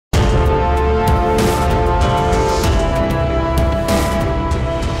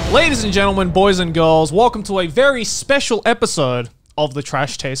Ladies and gentlemen, boys and girls, welcome to a very special episode of the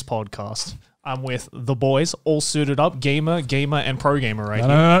Trash Taste Podcast. I'm with the boys, all suited up, gamer, and pro gamer right here.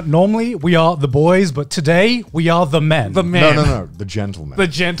 No. Normally, we are the boys, but today, we are the men. The men. No. The gentlemen. The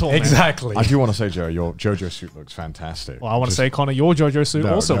gentlemen. Exactly. I do want to say, Joe, your JoJo suit looks fantastic. Well, I want to say, Connor, your JoJo suit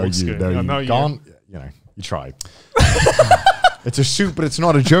also looks good. No, you can't. You know, you tried. It's a suit, but it's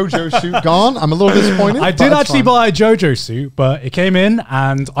not a JoJo suit. Gone. I'm a little disappointed. I did actually buy a JoJo suit, but it came in,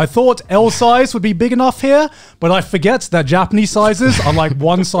 and I thought L size would be big enough here, but I forget that Japanese sizes are like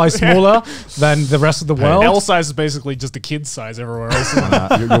one size smaller than the rest of the world. L size is basically just a kid's size everywhere else.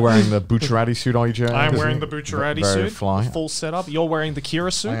 You're wearing the Bucciarati suit, are you, Joe? I'm wearing the Bucciarati suit, fly. full setup. You're wearing the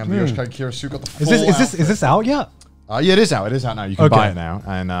Kira suit. I am the Yoshikage Kira suit. Got the full Is this out yet? Yeah, it is out. It is out now. You can buy it now,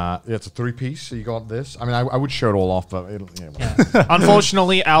 and yeah, it's a 3-piece. So you got this. I mean, I would show it all off, but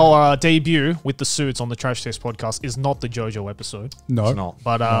Unfortunately, our debut with the suits on the Trash Taste Podcast is not the JoJo episode. No, it's not.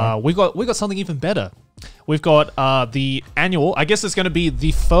 But we got something even better. We've got the annual. I guess it's going to be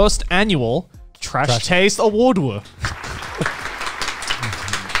the first annual Trash Taste Awardw.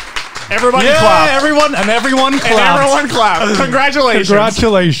 Everybody clap. Everyone clapped. And everyone clap. Congratulations.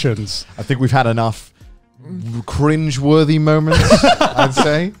 Congratulations. I think we've had enough cringe-worthy moments, I'd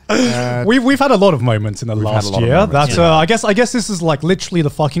say. We've had a lot of moments in the last year. That's I guess this is like literally the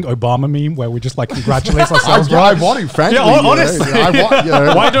fucking Obama meme where we just like congratulate ourselves. I want to, frankly. Yeah, honestly. I want, you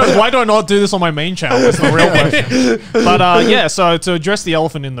know. Why do I not do this on my main channel? That's the real question. But yeah, so to address the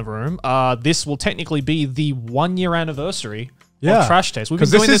elephant in the room, this will technically be the 1-year anniversary of Trash Taste. We've been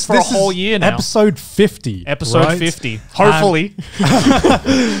doing this for a whole year now. Episode 50. Episode 50. Hopefully.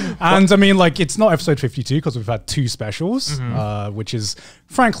 And I mean, like, it's not episode 52 because we've had 2 specials, which is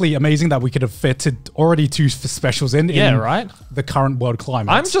frankly amazing that we could have fitted already 2 specials in the current world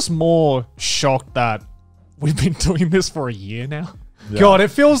climate. I'm just more shocked that we've been doing this for a year now. Yeah. God, it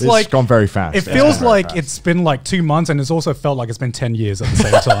feels like it's gone very fast. It feels like it's been like 2 months, and it's also felt like it's been 10 years at the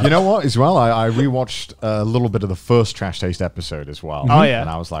same time. You know what? As well, I rewatched a little bit of the first Trash Taste episode as well. Oh yeah, and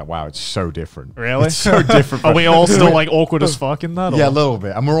I was like, wow, it's so different. Really? It's so different. Are we all still like awkward as fuck in that? Yeah, a little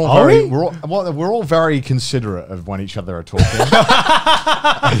bit. And we're all we're all very considerate of when each other are talking. It's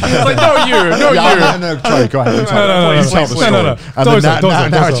like no, sorry, go ahead. No.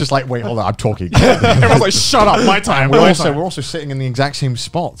 And now it's just like, wait, hold on, I'm talking. Everyone's like, shut up, my time. We're also sitting in the exact same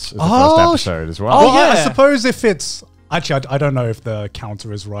spots as the first episode as well. Oh, yeah. I suppose if it's... Actually, I don't know if the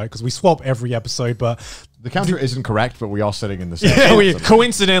counter is right, because we swap every episode, but... The counter isn't correct, but we are sitting in the same spot.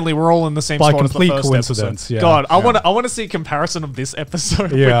 Coincidentally, we're all in the same spot as the first episode. Yeah. God, I want to see a comparison of this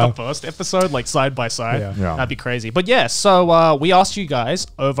episode with the first episode, like side by side. Yeah. That'd be crazy. But yeah, so we asked you guys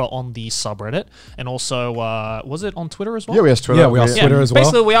over on the subreddit, and also, was it on Twitter as well? Yeah, we asked Twitter. Yeah, we asked Twitter as well.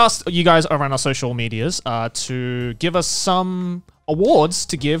 Basically, we asked you guys over on our social medias to give us some awards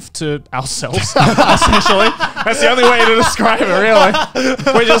to give to ourselves, essentially. That's the only way to describe it, really.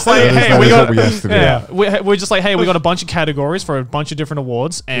 We're just like, hey, we're just like, hey, we got a bunch of categories for a bunch of different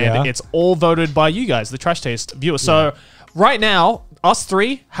awards, and it's all voted by you guys, the Trash Taste viewers. So right now, us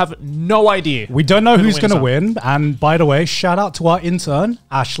 3 have no idea. We don't know who's going to win. And by the way, shout out to our intern,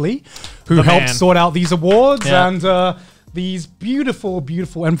 Ashley, who helped sort out these awards and these beautiful,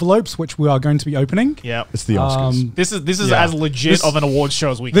 beautiful envelopes, which we are going to be opening. Yeah, it's the Oscars. This is as legit of an award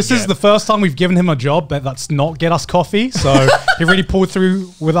show as we can This is the first time we've given him a job that's not get us coffee. So he really pulled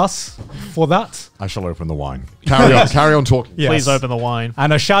through with us for that. I shall open the wine. Carry on talking. Yes. Please open the wine.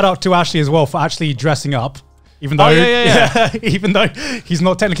 And a shout out to Ashley as well for actually dressing up. Even though, even though he's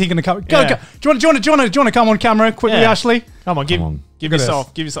not technically going to come. Go. Do you want to come on camera quickly, Ashley? Come on, give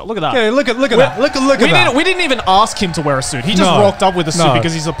yourself. Look at that. Yeah, look at that. Look at that. We didn't even ask him to wear a suit. He just rocked up with a suit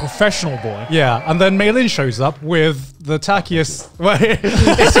because he's a professional boy. Yeah, and then Maylin shows up with the tackiest,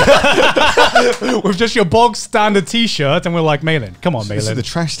 with just your bog standard T-shirt, and we're like, Maylin, come on, Maylin. This is the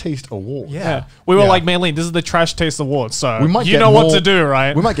Trash Taste Award. Yeah, we were like, Maylin, this is the Trash Taste Award, so you know what to do,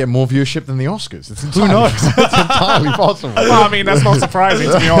 right? We might get more viewership than the Oscars. Who knows? It's entirely possible. Well, I mean, that's not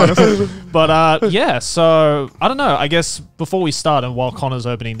surprising, to be honest. But yeah, so I don't know. I guess before we start, and while Connor's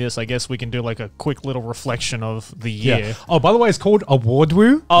opening this, I guess we can do like a quick little reflection of the year. Yeah. Oh, by the way, it's called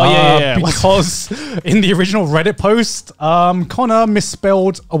Awardw. Oh, yeah. Because in the original Reddit post, Connor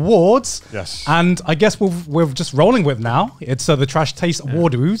misspelled awards. Yes. And I guess we're just rolling with now. It's the Trash Taste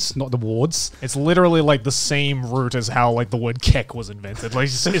Awardws, not the wards. It's literally like the same root as how like the word kek was invented. Like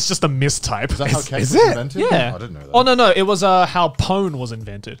it's just a mistype. Is that how kek was invented? Yeah. Oh, I didn't know that. Oh, no. It was how pwn was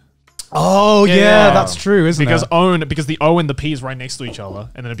invented. Oh yeah, that's true, isn't because it? Because the O and the P is right next to each other,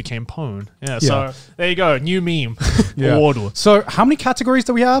 and then it became pone. Yeah, so there you go, new meme. Awardw. So how many categories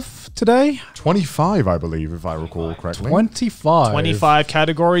do we have today? 25, I believe, if I recall correctly. 25. 25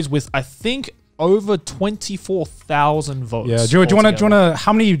 categories with, I think, over 24,000 votes. Yeah, do you want to?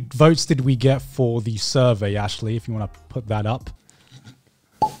 How many votes did we get for the survey, Ashley? If you want to put that up.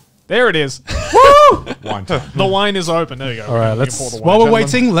 There it is. Woo! Wine time. The wine is open. There you go. All right, while we're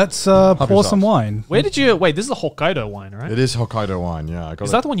waiting, let's pour some wine. Where did you wait? This is a Hokkaido wine, right? It is Hokkaido wine. Yeah, I got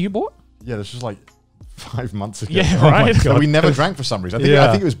Is that the one you bought? Yeah, this was like 5 months ago. Yeah, right. That we never drank for some reason.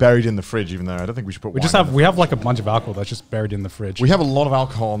 I think it was buried in the fridge, even though I don't think we should put. We have like a bunch of alcohol that's just buried in the fridge. We have a lot of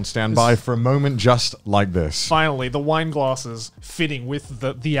alcohol on standby for a moment just like this. Finally, the wine glasses fitting with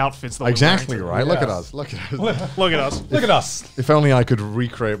the outfits that exactly we're right. Look at us. Look at us. Look at us. Look at us. If only I could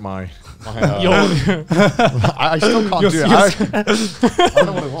recreate my I still can't do it. I don't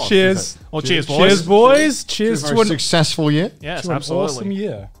know what it was. Cheers. Well, cheers, boys. Cheers, boys. Cheers to a successful year. Yes, to an absolutely. awesome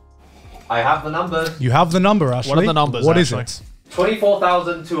year. I have the number. You have the number, Ashley. What are the numbers? What is it?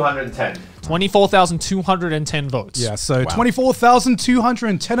 24,210. 24,210 votes. Yeah, so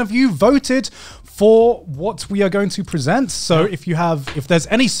 24,210 of you voted for what we are going to present. So if there's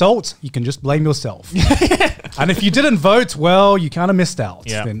any salt, you can just blame yourself. And if you didn't vote, well, you kind of missed out.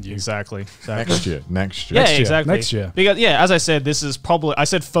 Yeah, didn't you? Exactly. Next year. Yeah, exactly. Next year. Because as I said, this is probably, I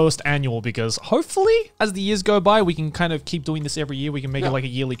said first annual because hopefully as the years go by, we can kind of keep doing this every year. We can make it like a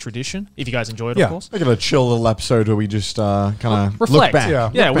yearly tradition if you guys enjoy it, of course. Make it a chill little episode where we just kind of reflect. Look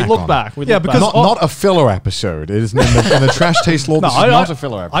back. Yeah, we look back. Because not a filler episode. It is in the Trash Taste Law. This is not a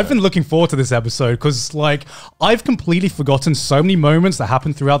filler episode. I've been looking forward to this episode because, like, I've completely forgotten so many moments that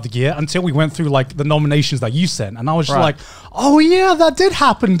happened throughout the year until we went through, like, the nominations that you sent. And I was just like, oh, yeah, that did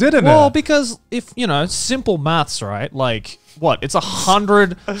happen, didn't it? Well, because if, simple maths, right? Like, what? It's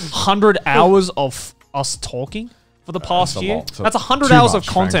 100 hours of us talking for the past year. That's 100 hours of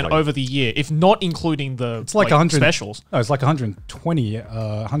content over the year, if not including the it's like 100 specials. No, it's like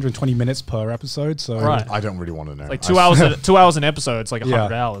 120 minutes per episode. So I don't really want to know. Like 2 hours, 2 hours an episode. It's like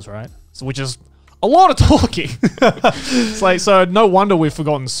 100 hours, right? So which is a lot of talking. It's like, so no wonder we've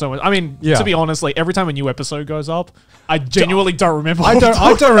forgotten so much. I mean, to be honest, like every time a new episode goes up, I genuinely don't remember. I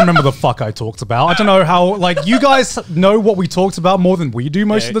don't remember the fuck I talked about. I don't know how. Like, you guys know what we talked about more than we do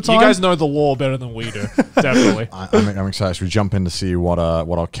most of the time. You guys know the law better than we do. Definitely. I'm excited. Should we jump in to see what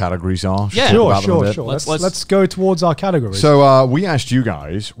our categories are? Yeah, sure. Let's go towards our categories. So we asked you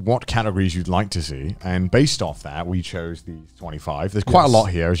guys what categories you'd like to see, and based off that, we chose these 25. There's quite a lot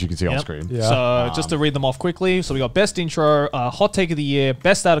here, as you can see on screen. Yeah. So just to read them off quickly. So we got best intro, hot take of the year,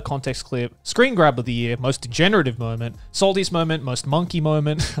 best out of context clip, screen grab of the year, most degenerative moment, saltiest moment, most monkey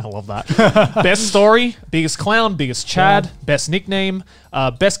moment. I love that. Best story, biggest clown, biggest Chad, best nickname,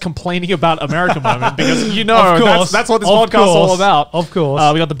 best complaining about America moment, because that's what this podcast is all about. Of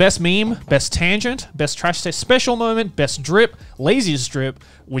course. We got the best meme, best tangent, best trash taste special moment, best drip, laziest drip,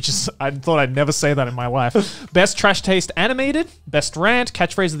 which is, I thought I'd never say that in my life. Best trash taste animated, best rant,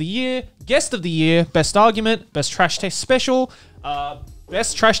 catchphrase of the year, guest of the year, best argument, best trash taste special,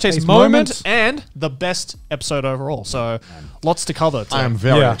 best trash taste moment, and the best episode overall. So lots to cover. I am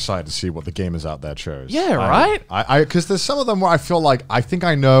very excited to see what the gamers out there chose. Yeah, right? Because there's some of them where I feel like I think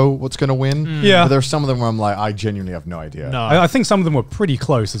I know what's going to win. Yeah. But there's some of them where I'm like, I genuinely have no idea. No. I think some of them were pretty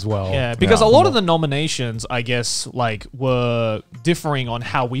close as well. Yeah, because a lot of the nominations, I guess, like, were differing on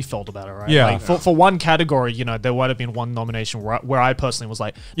how we felt about it, right? Yeah. Like, for one category, there might have been one nomination where I personally was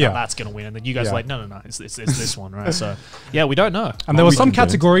like, no, that's going to win. And then you guys were like, no, it's this one, right? So, yeah, we don't know. And there were some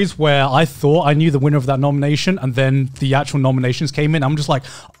categories where I thought I knew the winner of that nomination, and then the actual nominations came in. I'm just like,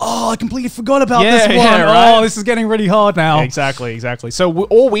 oh, I completely forgot about this one. Right? Oh, this is getting really hard now. Exactly. So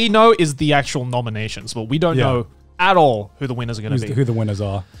all we know is the actual nominations, but we don't know at all who the winners are going to be. Who the winners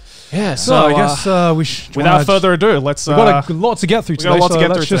are. Yeah, so I guess we should. Without further ado, let's. We've got a lot to get through today.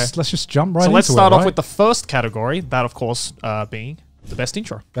 Let's just jump right into it. So let's start off with the first category, that of course being the best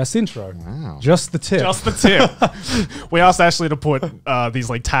intro. Best intro. Wow. Just the tip. Just the tip. We asked Ashley to put these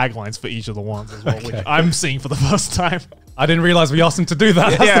like taglines for each of the ones as well, which I'm seeing for the first time. I didn't realize we asked him to do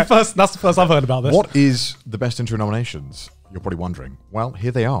that. That's the first I've heard about this. What is the best intro nominations? You're probably wondering. Well,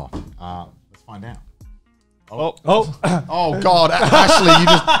 here they are. Let's find out. Oh God, Ashley, you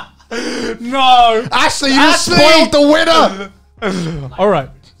just no, Ashley, you just spoiled the winner. All right.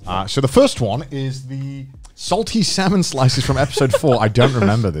 So the first one is the salty salmon slices from episode 4. I don't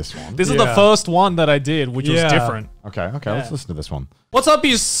remember this one. This is the first one that I did, which was different. Okay, let's listen to this one. What's up,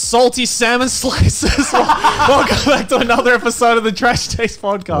 you salty salmon slices? Welcome back to another episode of the Trash Taste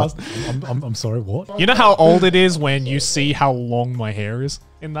Podcast. I'm sorry, what? You know how old it is when you see how long my hair is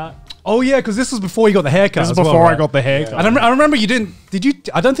in that? Oh yeah, because this was before you got the haircut. This is as before well, I right? got the haircut. And I remember you didn't. Did you?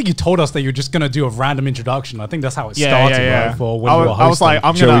 I don't think you told us that you were just gonna do a random introduction. I think that's how it started. Right, for when you were hosting. I was like,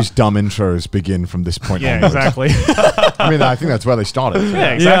 I'm gonna. Joey's dumb intros begin from this point Yeah, onwards. exactly. I mean, I think that's where they started.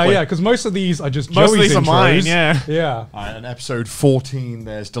 Yeah, exactly. Yeah, because most of these are just Most of Joey's these are intros. mine. Yeah. Yeah. All right, and episode 14,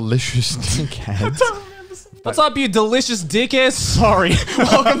 there's delicious dickheads. What's up, you delicious dickheads? Sorry.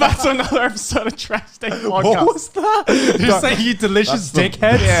 Welcome back to another episode of Trash Day Podcast. What was that? Did you say you delicious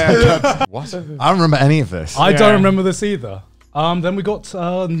dickheads? Yeah. What? I don't remember any of this. I don't remember this either. Then we got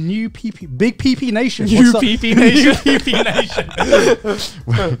new PP, Big PP Nation. New PP Nation. New PP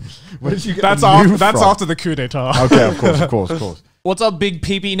Nation. Where did you get That's the new that's from? after the coup d'etat. Okay, of course. What's up, Big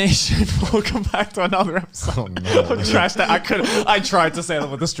PP Nation? Welcome back to another episode of Trash Day. I tried to say that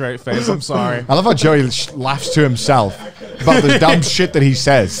with a straight face. I'm sorry. I love how Joey laughs to himself about the dumb shit that he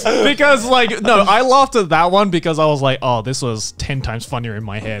says. Because, like, no, I laughed at that one because I was like, oh, this was 10 times funnier in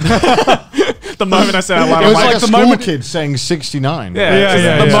my head. The moment I said it out loud, It was I'm like like, a school kid saying 69.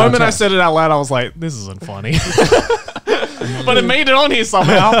 the moment I said it out loud, I was like, this isn't funny. But it made it on here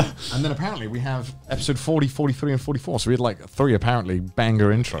somehow. And then apparently we have episode 40, 43, and 44. So we had like 3 apparently banger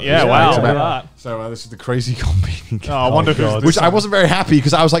intros. Yeah, wow. Back to back. Look at that. So this is the crazy comedy. Oh, I wonder who's Which this I wasn't very happy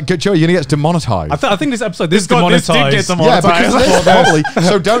because I was like, Joey, you're going to get demonetized. I think this episode, this This demonetized. did get Yeah, demonetized. because that's probably.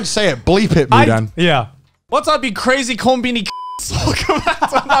 So don't say it. Bleep it, Mudan. Yeah. What's up, you crazy combini? Welcome back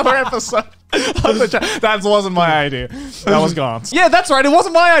to another episode. That wasn't my idea. That was Gaunt's. Yeah, that's right. It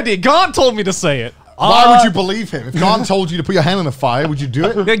wasn't my idea. Gaunt told me to say it. Why would you believe him? If God told you to put your hand on the fire, would you do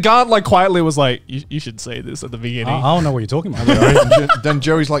it? Then Gaunt like quietly was like, you should say this at the beginning. I don't know what you're talking about. Then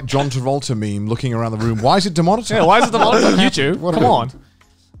Joey's like John Travolta meme looking around the room. Why is it demonetized? Yeah, why is it demonetized on YouTube? What Come a- on.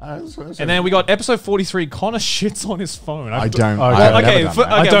 And then we got episode 43. Connor shits on his phone. I don't. Okay. I've Okay, never done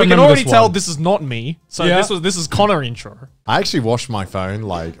that. I don't we can remember already this tell one. this is not me. So Yeah. this is Connor intro. I actually wash my phone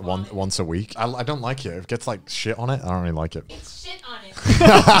like once a week. I don't like it. It gets like shit on it. I don't really like it. It's shit on it.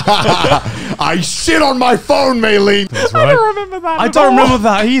 I shit on my phone, Maylene. That's I don't remember that. I at don't all. remember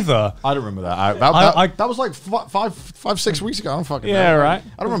that either. I don't remember that. That was like 5, 6 weeks ago. I don't fucking Yeah, know. right.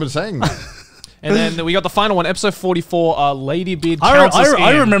 I don't remember saying that. And then we got the final one, episode 44. Lady Beard I counts us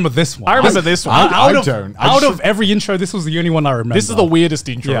in. remember this one. I remember this one. I don't. I Out just- of every intro, this was the only one I remember. This is the weirdest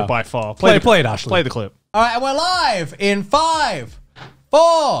intro Yeah. by far. Play the- it, Ashley. Play the clip. All right, and we're live in 5,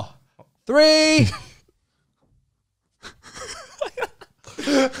 4, 3.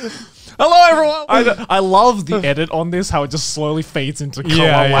 Hello, everyone. I love the edit on this. How it just slowly fades into color.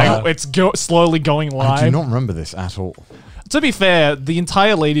 Yeah, yeah. Like it's slowly going I do live. not remember this at all. To be fair, the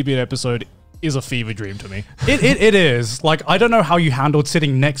entire Lady Beard episode is a fever dream to me. It is. Like, I don't know how you handled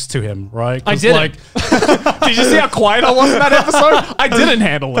sitting next to him, right? I 'Cause, didn't. Like, Did you see how quiet I was in that episode? I didn't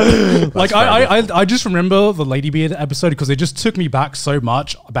handle it. like I just remember the Lady Beard episode because it just took me back so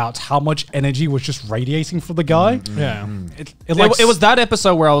much about how much energy was just radiating from the guy. Yeah. It It was that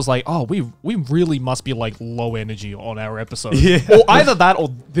episode where I was like, oh, we really must be like low energy on our episode. Yeah. Or either that or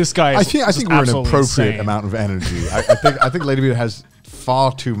this guy is I think just we're an absolutely appropriate insane. amount of energy. I think Lady Beard has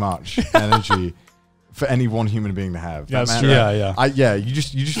far too much energy for any one human being to have. Yeah, that's man- true. Yeah. You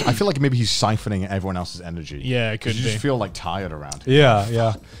just. I feel like maybe he's siphoning everyone else's energy. Yeah, it could You be. just feel like tired around him.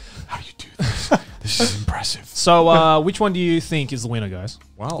 Yeah. How do you do this? This is impressive. So, which one do you think is the winner, guys?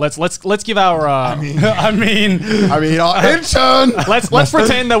 Well, let's give our. I mean, our intern. let's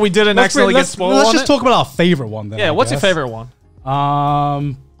pretend that we didn't accidentally get spoiled. Let's on just it. talk about our favorite one then. Yeah, I what's your guess. favorite one?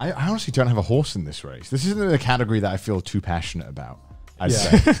 Um, I honestly don't have a horse in this race. This isn't a category that I feel too passionate about. I'd Yeah.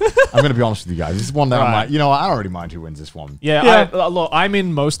 say. I'm going to be honest with you guys. This is one that I'm Right. like, you know what? I don't really mind who wins this one. Yeah, Yeah. look, I'm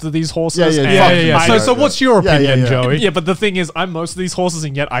in most of these horses. Yeah, and fuck yeah. I So, know so what's your Yeah, opinion, yeah. Joey? Yeah, but the thing is, I'm most of these horses,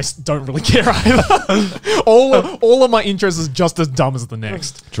 and yet I don't really care either. all of my interests is just as dumb as the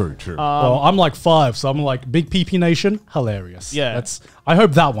next. True. Well, I'm like 5, so I'm like Big PP Nation, hilarious. Yeah. I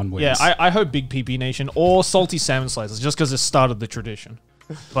hope that one wins. Yeah, I hope Big PP Nation or Salty Salmon Slices, just because it started the tradition.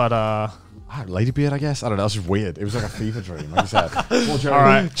 But Lady Beard, I guess. I don't know. It's just weird. It was like a fever dream, like you said. Well, Joey, all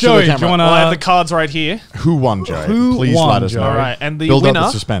right, Joey, do you want well, I have the to? cards right here. Who won, Joey? Who Please won, let us Joey? know. All right, and the Build winner, up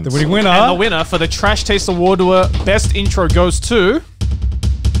the suspense. The winning winner. and the winner for the Trash Taste Awardw Best Intro goes to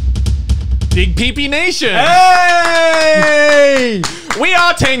Big PP Nation. Hey! We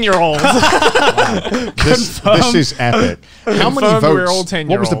are 10-year-olds. This is epic. How many Confirmed we're all votes?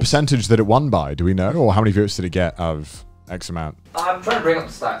 What was the 10-year-olds. percentage that it won by? Do we know? Or how many votes did it get of X amount? I'm trying to bring up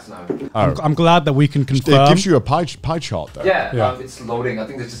the stats now. I'm glad that we can confirm. It gives you a pie chart though. Yeah, it's loading. I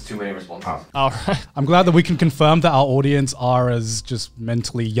think there's just too many responses. All right. I'm glad that we can confirm that our audience are as just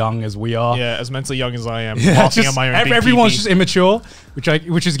mentally young as we are. Yeah, as mentally young as I am. Yeah, Barking at my own big everyone's pee-pee. just immature,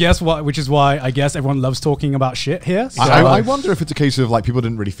 which is why I guess everyone loves talking about shit here. So, I wonder if it's a case of like people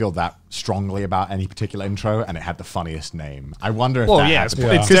didn't really feel that strongly about any particular intro, and it had the funniest name. I wonder if Well, that yeah, happened.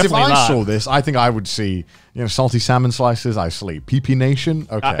 it's Because if definitely I that. saw this, I think I would see salty salmon slices. I sleep. PP Nation.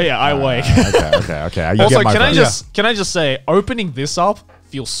 Okay. Yeah, I wake. Okay. You Also, get my can I point. can I just say, opening this up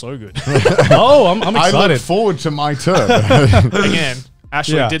feels so good. oh, I'm I excited. look forward to my turn. Again,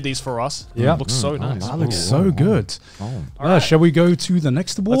 Ashley Yeah. did these for us. Yeah. Looks so nice. That looks so good. Shall we go to the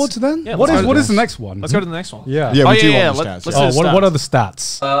next awards then? yeah, What let's is go what to is the next one? Let's go to the next one. Yeah. Yeah, Oh, we do yeah, want the let's stats. do the stats. What are the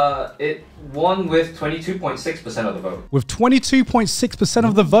stats? It won with 22.6% of the vote. With 22.6%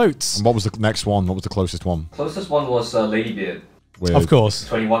 of the votes. And what was the next one? What was the closest one? Closest one was Ladybeard, With Of course.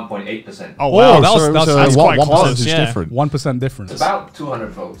 21.8%. Oh, wow. that was- so it was that's quite one close, percentage yeah. different. 1% difference. It's about 200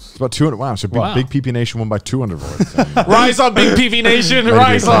 votes. It's about 200. Wow. So big PP Nation won by 200 votes. Rise up, Big PV Nation. Lady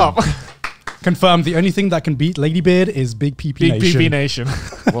Rise Beard. up. Confirmed. The only thing that can beat Ladybeard is Big PP Big Nation. PV Nation.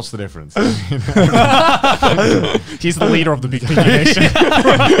 What's the difference? He's the leader of the Big PV Nation.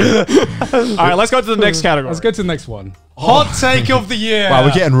 All right, let's go to the next category. Let's go to the next one. Hot take of the year. Wow,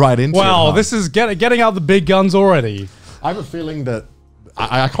 we're getting right into it. Wow, huh? this is getting out the big guns already. I have a feeling that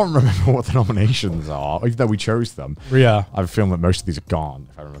I can't remember what the nominations are, even though we chose them. Yeah. I have a feeling that most of these are gone,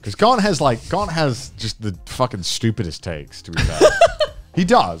 if I remember. Because Gone has just the fucking stupidest takes, to be fair. He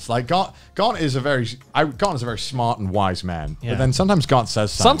does. Like, Gone is a very smart and wise man. Yeah. But then sometimes Gone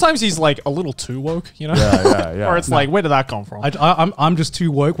says something. Sometimes he's like a little too woke, you know? Yeah. Or it's like, where did that come from? I'm just too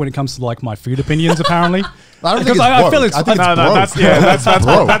woke when it comes to like my food opinions, apparently. I don't think Because it's I woke. feel it's- I think no, it's no, broke. that's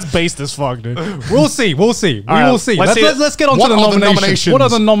broke. that's based as fuck, dude. We'll see. We will see. let's see it. Let's get on What to the are the nominations. What are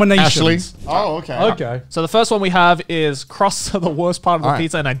the nominations? Ashley? Oh, okay. Okay. So the first one we have is crusts are the worst part of the All right.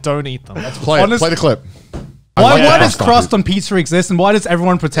 pizza, and I don't eat them. Play it. Honest- Play the clip. Why does crust on pizza exist, and why does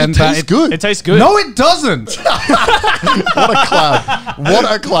everyone pretend It that tastes good. It tastes good. No, it doesn't. What a clown.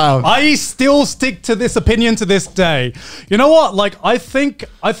 What a clown. I still stick to this opinion to this day. You know what? Like, I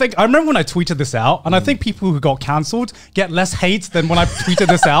remember when I tweeted this out, and I think people who got cancelled get less hate than when I tweeted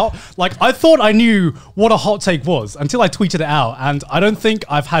this out. Like, I thought I knew what a hot take was until I tweeted it out, and I don't think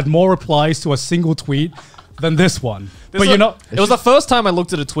I've had more replies to a single tweet than this one. But you know, it was the first time I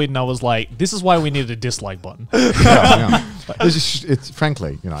looked at a tweet and I was like, this is why we needed a dislike button. Yeah. It's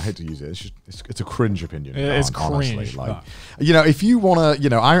frankly, I hate to use it. It's a cringe opinion. It's honestly. cringe. Like, if you want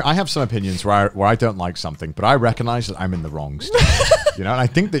to, I have some opinions where I don't like something, but I recognize that I'm in the wrong still. And I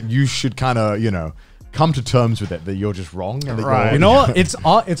think that you should kind of, come to terms with it, that you're just wrong. And that Right. you know what? It's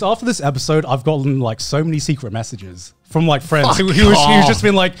after this episode, I've gotten like so many secret messages from like friends who's just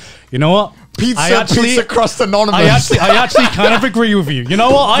been like, you know what? Pizza crust anonymous. I actually kind of agree with you. You know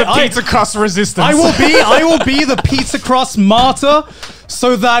what? Pizza crust resistance. I will be the pizza crust martyr,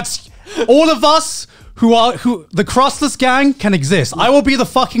 so that all of us who the crustless gang can exist. I will be the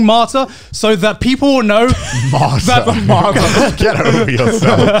fucking martyr, so that people will know that the martyr. Get over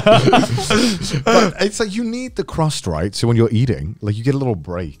yourself. But it's like you need the crust, right? So when you're eating, like you get a little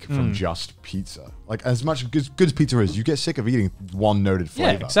break from just pizza. Like as much good as pizza is, you get sick of eating one noted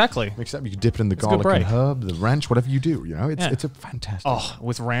flavor. Yeah, exactly. Except you can dip it in the a good garlic and break. herb, the ranch, whatever you do. It's a fantastic. Oh,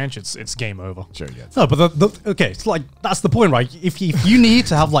 with ranch, it's game over. Sure, yes. No, but okay, it's like that's the point, right? If you need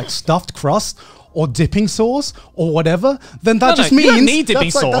to have like stuffed crust or dipping sauce or whatever, then that just means you don't need dipping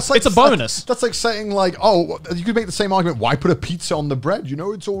sauce. It's a bonus. That's like saying like, oh, you could make the same argument. Why put a pizza on the bread?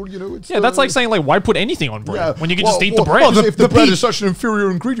 It's all. It's Yeah, that's like saying like, why put anything on bread when you can just eat the bread? Well, if the bread is such an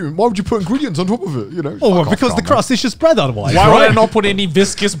inferior ingredient, why would you put ingredients on top of it? Oh, well, because the crust is just bread otherwise. Why would I right? not put any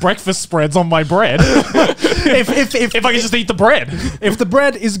viscous breakfast spreads on my bread if I can just eat the bread? If the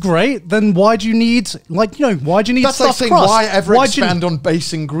bread is great, then why do you need why do you need That's like stuffed saying crust? why ever Why do you- expand on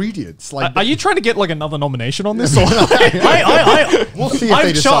base ingredients? Like, Are you trying to get like another nomination on this? Or we'll see if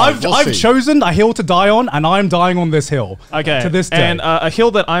they decide. We'll I've see. chosen a hill to die on, and I'm dying on this hill. Okay. To this day. And a hill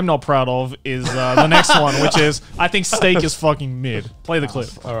that I'm not proud of is the next one, which is I think steak is fucking mid. Play the clip.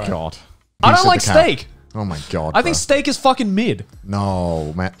 All right. God. I Piece don't of like the cow. steak. Oh my god. I think steak is fucking mid.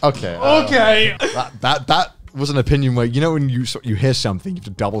 no, man. Okay. Okay. That was an opinion where when you hear something, you have to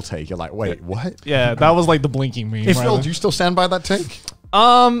double take. You're like, wait, what? Yeah, that was like the blinking meme. Phil, do you still stand by that take?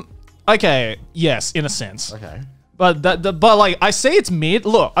 Okay. Yes, in a sense. Okay. But but like I say it's mid.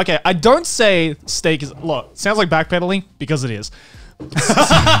 Look, okay, I don't say steak is sounds like backpedaling because it is.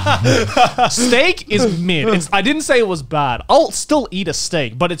 Steak is mid. I didn't say it was bad. I'll still eat a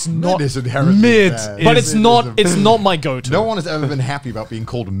steak, but it's not Mid is inherently mid. bad. But it's not my go-to. No one has ever been happy about being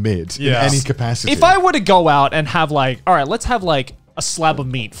called mid in Yes. any capacity. If I were to go out and have like, all right, let's have like a slab of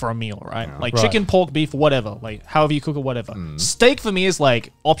meat for a meal, right? Like Right. chicken, pork, beef, whatever. Like however you cook it, whatever. Steak for me is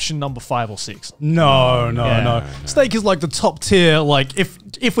like option number 5 or 6. No. Steak is like the top tier. Like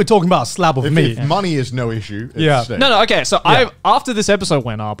if we're talking about a slab of meat. if money is no issue, it's Yeah. steak. No, okay. So after this episode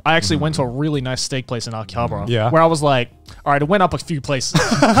went up, I actually went to a really nice steak place in Akihabara. Yeah. Where I was like, all right, it went up a few places.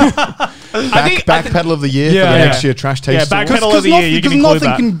 Backpedal of the year for the next year trash taste. back award. pedal of the year, you can include nothing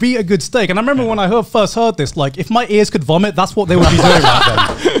that. can beat a good steak. And I remember when I first heard this, like if my ears could vomit, that's what they would be doing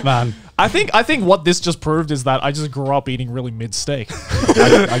right then, man. I think what this just proved is that I just grew up eating really mid steak.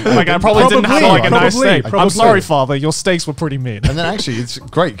 I probably didn't have like a nice steak. I'm sorry, father. Your steaks were pretty mid. And then actually, it's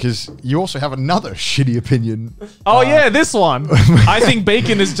great because you also have another shitty opinion. Oh yeah, this one. I think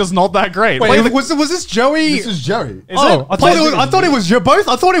bacon is just not that great. Wait, was this Joey? This is Jerry. Oh, I thought it was you both.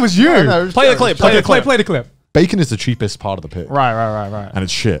 I thought it was you. No, it's Play the Jerry. clip. Play the clip. Play the clip. Bacon is the cheapest part of the pig. Right. And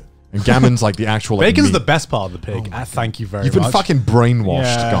it's shit. And gammon's like the actual. Like, Bacon's meat. the best part of the pig. Thank you very You've much. been fucking brainwashed,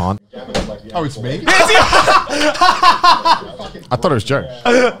 Yeah. Gone. Oh, it's me? I thought it was Jerry.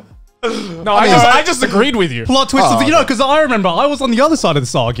 No, I just agreed with you. Plot twist, because I remember I was on the other side of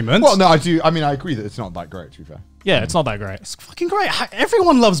this argument. Well, no, I do. I mean, I agree that it's not that great, to be fair. Yeah, it's not that great. It's fucking great.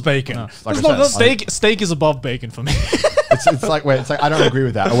 Everyone loves bacon. Like It's I not- said, Steak is above bacon for me. It's like, wait, it's like, I don't agree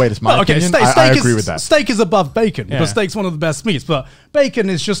with that. Oh, wait, it's my Okay, opinion. steak I is, agree with that. Steak is above bacon Yeah. because steak's one of the best meats, but bacon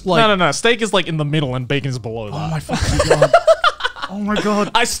is just like. No. Steak is like in the middle and bacon is below that. Oh my fucking god. Oh my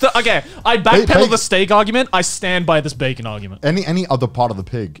god. I backpedal Bacon- the steak argument. I stand by this bacon argument. Any other part of the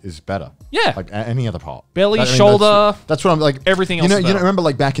pig is better. Yeah. Like any other part. Belly, I mean, shoulder, That's what I'm like. everything You else know, is you better. remember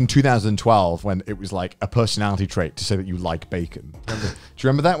like back in 2012 when it was like a personality trait to say that you like bacon. Do you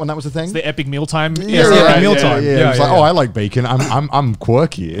remember that when that was a thing? The epic mealtime. Yeah, right, mealtime. Yeah, Yeah, it's yeah, like, yeah. oh, I like bacon. I'm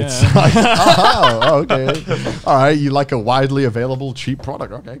quirky. It's like, oh, okay. All right, you like a widely available cheap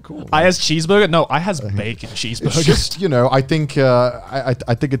product. Okay, cool. I has cheeseburger. No, I has bacon It's cheeseburger. just, I think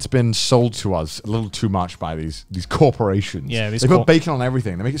I think it's been sold to us a little too much by these corporations. Yeah, these they put bacon on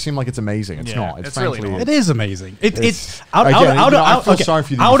everything. They make it seem like it's amazing. It's Yeah, not. it's really frankly, not. It is amazing. It's- again, I feel sorry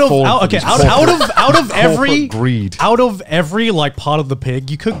for you that you've fallen for this out of every greed. out of every like part of the pig,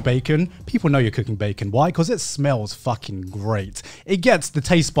 you cook bacon. People know you're cooking bacon. Why? Because it smells fucking great. It gets the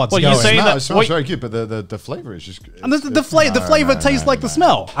taste buds Well, going. you're saying No, that- it smells wait. very good, but the flavor is just. and the flavor tastes like the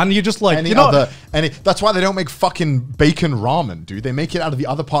smell, and you're just like That's why they don't make fucking bacon ramen, dude. They make it out of the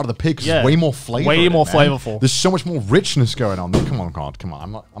other part of the pig. 'Cause Yeah. there's way more flavor. Way in it, more man. flavorful. There's so much more richness going on. Come on, God, come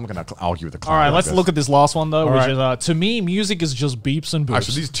on. I'm gonna argue with the. All right, let's look at this last one though, which right. is to me, music is just beeps and boops.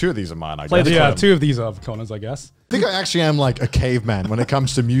 Actually, two of these are mine. I Play guess. the yeah, clip. two of these are Connor's, I guess. I think I actually am like a caveman when it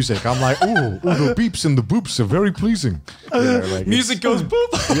comes to music. I'm like, ooh, the beeps and the boops are very pleasing. Like Music goes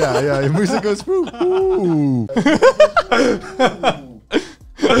boop. yeah, music goes boop. Ooh.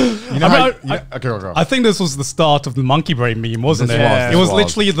 You know okay, go. I think this was the start of the monkey brain meme, wasn't This it? was, It was this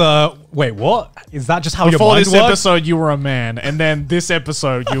literally the wait. What is that? Just how Before your mind this works? episode, you were a man, and then this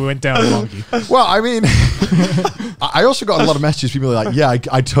episode, you went down a monkey. Well, I mean, I also got a lot of messages. People are like, "Yeah,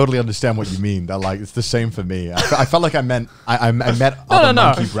 I totally understand what you mean." They're like, "It's the same for me." I felt like I met other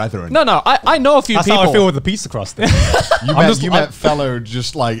monkey brethren. No. I know a few That's people. how I feel with the pizza crust thing. You met fellow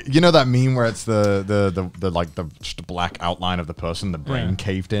just like that meme where it's the just black outline of the person, the brain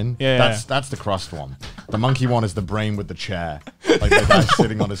caved in. Yeah. That's the crust one. The monkey one is the brain with the chair, like the guy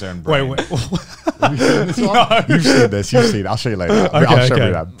sitting on his own brain. wait. Have you seen this one? No. You've seen this. You've seen it. I'll show you later. I'll show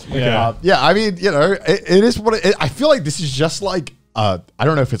you that. Yeah. Yeah. I mean, it is what I feel like. This is just like I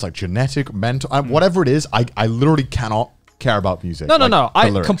don't know if it's like genetic, mental, whatever it is. I literally cannot care about music. No. the I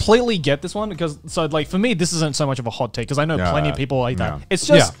lyrics. completely get this one because for me, this isn't so much of a hot take because I know plenty of people like that. Yeah. It's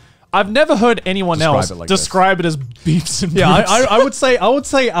just I've never heard anyone Describe else it like describe it as beeps and Yeah, boops. I would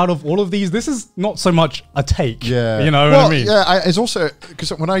say out of all of these, this is not so much a take. Yeah, you know well, what I mean. Yeah, it's also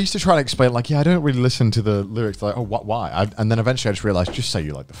because when I used to try to explain, like, I don't really listen to the lyrics. Like, oh, why? And then eventually I just realized, just say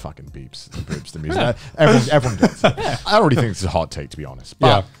you like the fucking beeps, the boops, the music. Everyone gets it. I already think it's a hot take, to be honest.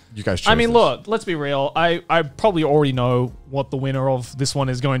 But you guys. I mean, chose look, let's be real. I probably already know what the winner of this one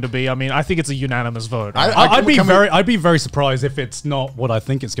is going to be. I mean, I think it's a unanimous vote. Right? I'd be very surprised if it's not what I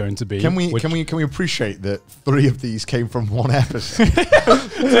think it's going to be. Can we appreciate that 3 of these came from one episode?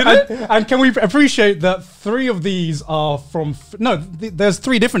 and can we appreciate that 3 of these are from there's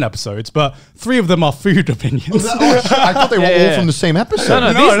 3 different episodes, but 3 of them are food opinions. I thought they were all from the same episode.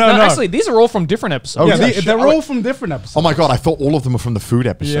 No. Actually, these are all from different episodes. Oh, Yeah, they're all from different episodes. Oh my god, I thought all of them were from the food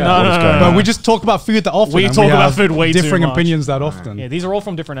episode. Yeah. What is going But on? we just talk about food that often. We and talk about have food way too differing much. opinions that often. Yeah, these are all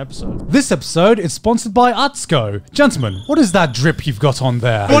from different episodes. This episode is sponsored by Atsuko. Gentlemen, what is that drip you've got on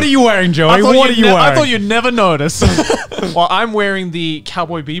there? What are you wearing, Joey? What are you wearing? I thought you'd never notice. Well, I'm wearing the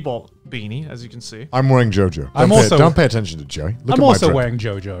Cowboy Bebop beanie, as you can see. I'm wearing JoJo. Don't pay attention to Joey. Look I'm at also my drip. wearing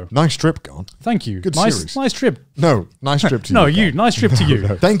JoJo. Nice drip, Gone. Thank you. Good nice, series. nice trip. No, nice drip to you. No, you. Gone. Nice trip to you.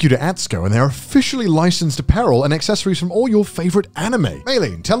 Thank you to Atsuko and their officially licensed apparel and accessories from all your favorite anime.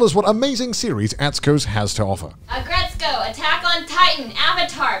 Maylene, tell us what amazing series Atsuko's has to offer. Agretzko, Attack on Titan,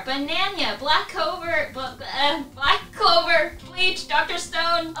 Avatar, Banana, Black Clover, Bleach, Dr.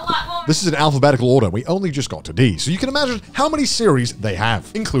 Stone, a lot more. This is in alphabetical order. We only just got to D, so you can imagine how many series they have,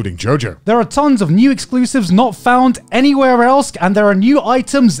 including JoJo. There are tons of new exclusives not found anywhere else, and there are new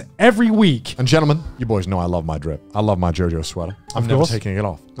items every week. And gentlemen, you boys know I love my drip. I love my JoJo sweater. I'm never taking it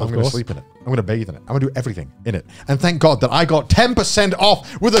off. I'm going to sleep in it. I'm going to bathe in it. I'm going to do everything in it. And thank God that I got 10%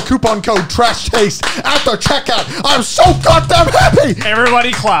 off with a coupon code TRASHTASTE at the checkout. I'm so goddamn happy!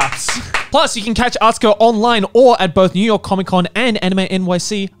 Everybody claps. Plus, you can catch Atsuko online or at both New York Comic Con and Anime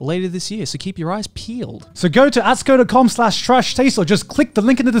NYC later this year, so keep your eyes peeled. So go to atsuko.com/trashtaste or just click the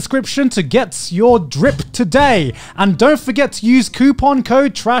link in the description to get your drip today. And don't forget to use coupon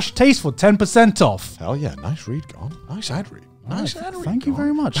code TRASHTASTE for 10% off. Hell yeah, nice read, Gone. Nice ad read. Nice ad read. Thank you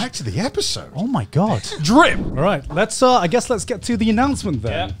very much. Back to the episode. Oh my God. Drip. All right, let's, I guess let's get to the announcement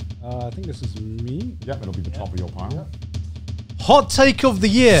then. I think this is me. Yep, it'll be the top of your pile. Hot take of the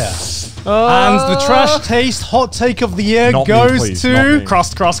year. And the Trash Taste hot take of the year Not me, goes please, to... not me.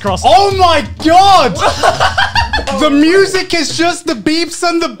 Cross. Oh my God! The music is just the beeps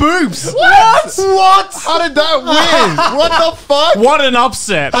and the boops. What? How did that win? What the fuck? What an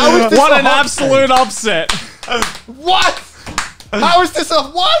upset. How is this What a an hot absolute upset. What? How is this a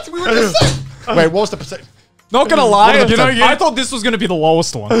what? We were just saying. Wait, what was the percent? Not gonna lie, What are the I thought this was gonna be the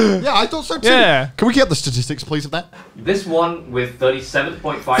lowest one. Yeah, I thought so too. Yeah. Can we get the statistics, please, of that? This one with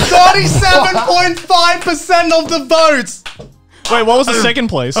 37.5. 37.5% of the votes. Wait, what was the second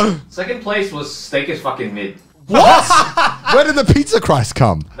place? Second place was Steak is fucking mid. Where did the pizza Christ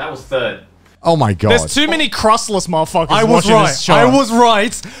come? That was third. Oh my God. There's too many crustless motherfuckers I was watching right. this show. I was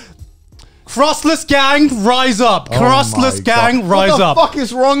right. Crossless gang, rise up. Oh Crossless my gang, God. rise up. What the fuck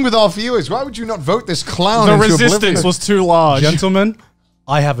is wrong with our viewers? Why would you not vote this clown The into resistance oblivion? was too large. Gentlemen,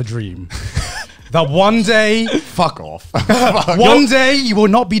 I have a dream. That one day, Fuck off. one day you will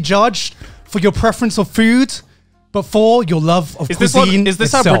not be judged for your preference of food, but for your love of Is cuisine this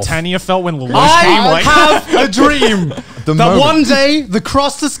how itself. Britannia felt when Lelouch came? I Like, have a dream that moment. one day the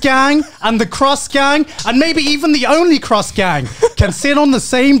Crossless gang and the Cross gang, and maybe even the only Cross gang, can sit on the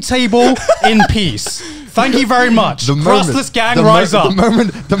same table in peace. Thank you very much. Crossless gang, rise up.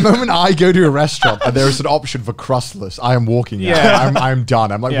 The moment I go to a restaurant and there is an option for crustless, I am walking out. Yeah. I'm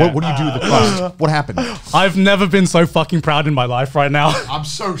done. I'm like, Yeah. what do you do with the crust? What happened? I've never been so fucking proud in my life right now. I'm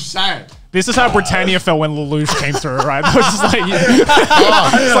so sad. this is how Britannia felt when Lelouch came through, right? It was just like,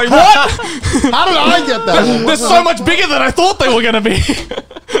 it's like, what? How did I get that? They're so much bigger than I thought they were gonna be.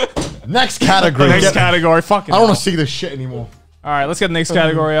 Next category. Next category, fucking I don't hell. want to see this shit anymore. All right, let's get the next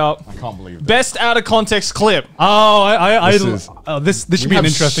category up. I can't believe this. Best out of context clip. This should be an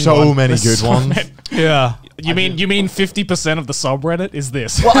interesting so one. many good ones. Yeah. You mean 50% of the subreddit is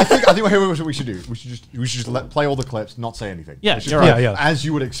this? Well, I think here's what we should do. We should just play all the clips, not say anything. Yeah, Let's just you're play right. Yeah. As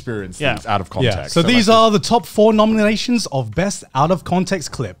you would experience Yeah. things out of context. Yeah. So these are the top 4 nominations of best out of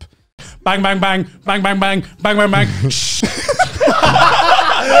context clip. Bang, bang, bang, bang, bang, bang, bang, bang, bang.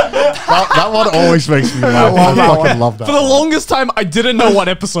 that one always makes me laugh. I fucking love that. For the longest time, I didn't know what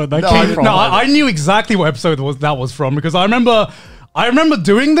episode that came from. No, I knew exactly what episode that was from because I remember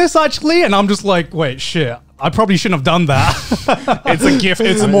doing this actually, and I'm just like, wait, shit. I probably shouldn't have done that. It's a GIF.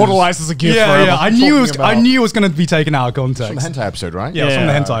 It's immortalized as a GIF forever. Yeah. I knew it was going to be taken out of context. From the hentai episode, right? Yeah, it was from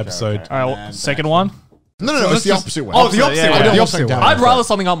the hentai okay, episode. All right, well, second one. No, it's the opposite way. Oh, the opposite yeah, way. yeah. The The opposite opposite way. way. I'd rather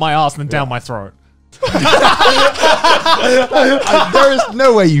something up my ass than down my throat. There is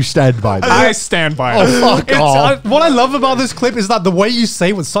no way you stand by this. I stand by it. Fuck off. What I love about this clip is that the way you say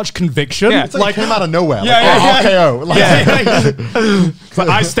it with such conviction. Yeah. It's like it came out of nowhere. Yeah, like, RKO. But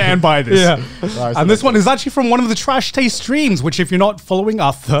I stand by this. Yeah. Right, And this one is actually from one of the Trash Taste streams, which if you're not following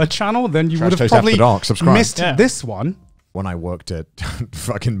our third channel, then you would have Taste probably After Dark, subscribe. missed Yeah. this one. When I worked at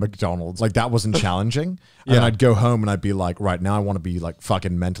fucking McDonald's, like that wasn't challenging. And I'd go home and I'd be like, right now I want to be like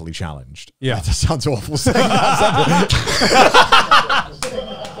fucking mentally challenged. Yeah. That sounds awful saying that.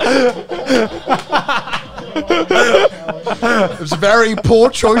 It was a very poor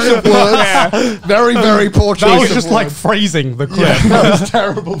choice of words. Very, very poor choice That was of just words. like phrasing the clip. That was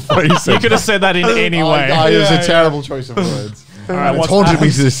terrible phrasing. You could have said that in any way. It was a terrible choice of words. right, It's haunted me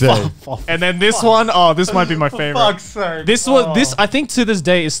to this day. And then this one, oh, this might be my favorite. Fuck's sake. This was this. I think to this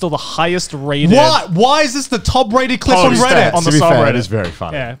day is still the highest rated. What? Why is this the top rated clip on Post Reddit? on the To be fair, subreddit. it is very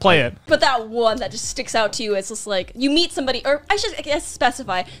funny. Yeah, play it. But that one that just sticks out to you is just like you meet somebody, or I guess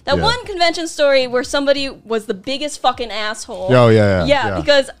specify that Yeah. one convention story where somebody was the biggest fucking asshole. Oh, yeah.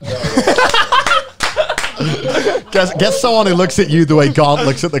 Because Get someone who looks at you the way Gaunt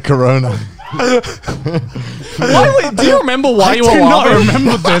looks at the corona. Do you remember why you were I do not laughing?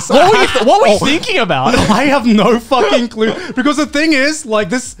 remember this. What were you thinking about? I have no fucking clue because the thing is, like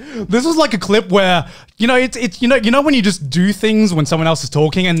this was like a clip where it's when you just do things when someone else is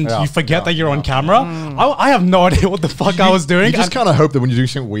talking and you forget that you're on camera. I have no idea what the fuck I was doing. You just kind of hope that when you do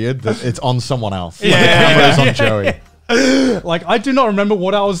something weird, that it's on someone else. Yeah. Like, the camera's on Joey. Like I do not remember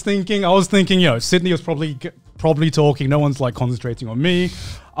what I was thinking. I was thinking, Sydney was probably talking. No one's like concentrating on me.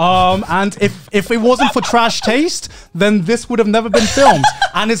 And if it wasn't for Trash Taste, then this would have never been filmed.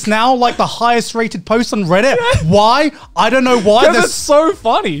 And it's now like the highest rated post on Reddit. Why? I don't know why. That's so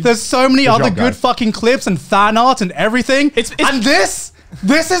funny. There's so many other job, good guys. fucking clips and fan art and everything. It's- and this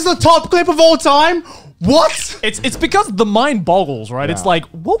is the top clip of all time. What? It's because the mind boggles, right? It's like,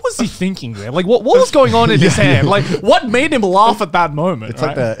 what was he thinking there? Like, what was going on in his head? Like, what made him laugh at that moment? It's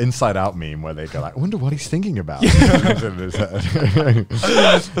like the Inside Out meme where they go like, I wonder what he's thinking about. Which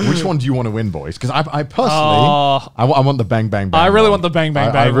one do you want to win, boys? Because I personally, I want the bang bang bang. I really one. want the bang bang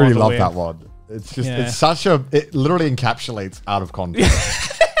I bang really one to love win. that one. It's just, Yeah. it's such a, it literally encapsulates out of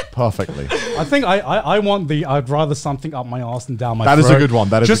context perfectly. I think I want the I'd rather something up my ass than down my That throat. is a good one.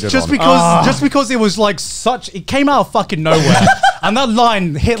 That is a good one. Just because it was like it came out of fucking nowhere. And that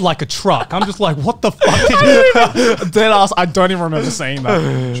line hit like a truck. I'm just like, what the fuck? Dead ass. I don't even remember saying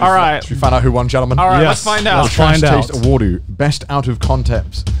that. All right. Should we find out who won, gentlemen? All right, Yes. let's find out. Let's Trash find out. Taste Awardw best out of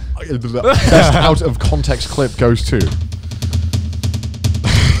context. Best out of context clip goes to.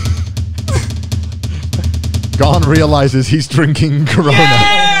 Garn realizes he's drinking Corona.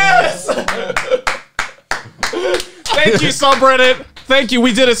 Yes! Thank you, subreddit. Thank you.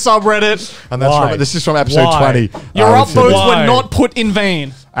 We did it, subreddit. And that's Why? from, this is from episode Why? 20. Your It's upvotes Why? were not put in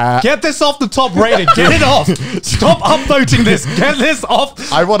vain. Get this off the top rated. Get it off. Stop upvoting this. Get this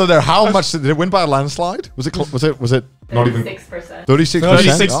off. I want to know how much did it win by a landslide? Was it not even 36%. 36%?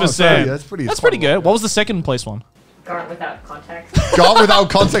 36%. That's Pretty good. What was the second place one? Garnt without context. Garn without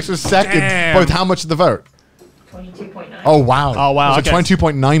context was second. Damn. Both how much of the vote? 22.9. Oh wow. Oh, wow, So okay.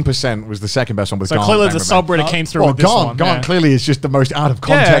 22.9% was the second best one. With So Garn clearly bang, the bang, bang. subreddit came through Well, with this Garn, one. Garn Yeah. clearly is just the most out of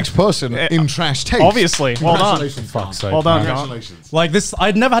context person Yeah. in Trash Taste. Obviously. Well done. Congratulations, Garn. Well done, Garn. Congratulations. Like this,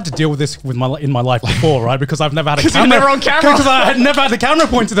 I'd never had to deal with this in my life before, right? Because I've never had a you're camera. never on camera. Because I had never had the camera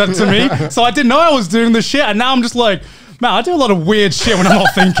pointed at to me, so I didn't know I was doing this shit. And now I'm just like, man, I do a lot of weird shit when I'm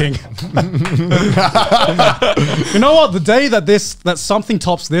not thinking. You know what? The day that something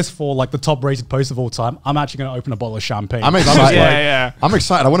tops this for like the top rated post of all time, I'm actually going to open a bottle of champagne. I'm excited. Yeah. I'm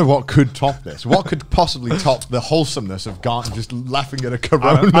excited. I wonder what could top this. What could possibly top the wholesomeness of Garn just laughing at a Corona?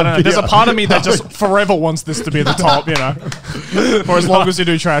 I don't know. There's a beer? part of me that just forever wants this to be the top, for as long as you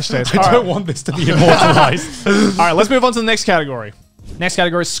do Trash Taste. I don't want this to be immortalized. All right, let's move on to the next category. Next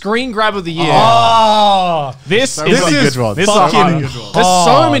category is Screen Grab of the Year. This many is good ones. This So is many hard. good ones. There's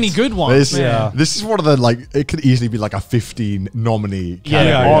so many good ones. man. This is one of the it could easily be like a 15 nominee Yeah, category.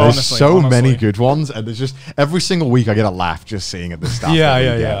 yeah, There's honestly, so honestly. many good ones, and there's just every single week I get a laugh just seeing at this stuff. Yeah, that we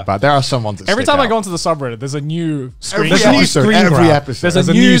yeah, get. yeah. But there are some ones that Every stick time I out. go onto the subreddit, there's a new every There's a screenshot. new episode, screen every grab. episode. There's a There's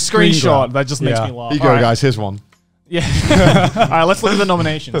a new new screen screenshot grab. that just makes Yeah. me laugh. Here you go, All right. guys. Here's one. Yeah. All right, let's look at the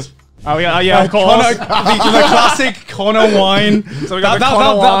nominations. Oh yeah, of course. The classic Connor wine. So we got that, the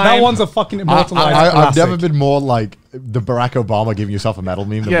Connor wine. that one's a fucking immortalized I've classic. never been more like the Barack Obama giving yourself a medal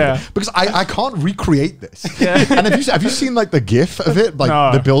meme. Than Yeah. because I can't recreate this. And have you seen like the GIF of it? Like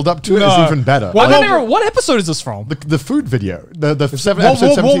No. the build up to it is No. even better. I don't even. What episode is this from? The food video, the seven What, episode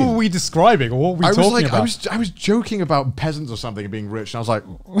what 17. were we describing? Or what were we I was talking like, about? I was joking about peasants or something being rich, and I was like,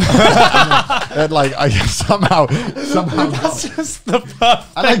 and like I somehow, That's just the perfect.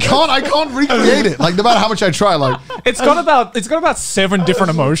 and I can't recreate it. Like no matter how much I try, like It's got about 7 different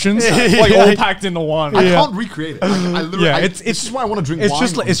emotions, like all packed into one. I can't recreate it. I literally, Yeah, it's just why I want to drink. It's wine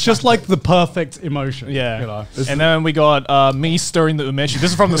just like all the time. like the perfect emotion. Yeah. you know. And then we got me stirring the umeshi. This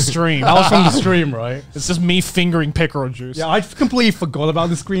is from the stream. That was from the stream, right? It's just me fingering pecoro juice. Yeah, I completely forgot about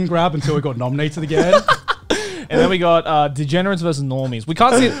the screen grab until it got nominated again. And then we got Degenerates versus Normies. We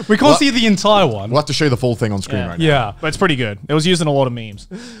can't see. We can't see the entire one. We'll have to show you the full thing on screen right now. Yeah. But it's pretty good. It was used in a lot of memes.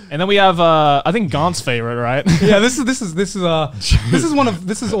 And then we have, I think Gaunt's favorite, right? Yeah, this is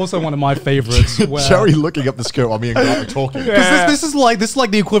also one of my favorites. Where, Cherry looking up the skirt while me and Grant are talking. Because this is like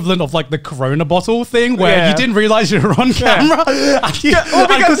the equivalent of like the Corona bottle thing where you didn't realize you were on camera.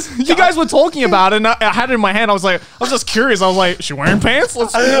 Because you guys were talking about it, and I had it in my hand. I was just curious. I was like, is she wearing pants?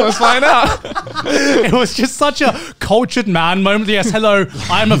 Let's find out. It was just such a cultured man moment. Yes, hello,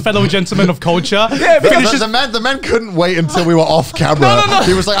 I am a fellow gentleman of culture. Yeah, because the man couldn't wait until we were off camera. No.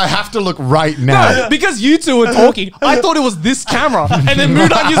 He was like, I have to look right now. Because you two were talking, I thought it was this camera, and then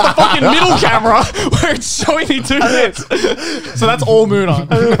Moonan used the fucking middle camera where it's showing me 2 bits. So that's all Moonan.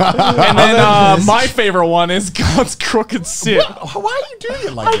 And then my favorite one is God's crooked sip. Why are you doing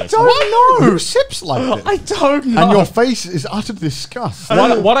it like this? I don't know. Who sips like this? I don't know. And your face is utter disgust.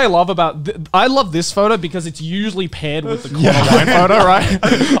 What I love about I love this photo because it's usually paired with the corner line photo, right?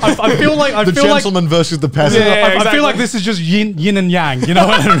 I feel like the gentleman versus the peasant. Yeah, I feel like this is just yin and yang. You know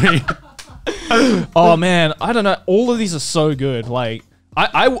what I mean? Oh man, I don't know. All of these are so good. Like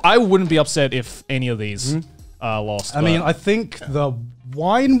I wouldn't be upset if any of these lost. I mean, I think the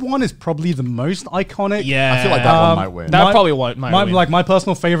wine one is probably the most iconic. yeah, I feel like that one might win. That probably might win. Like my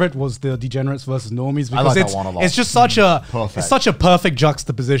personal favorite was the Degenerates versus Normies because like that one a lot. it's just such a Perfect. it's such a perfect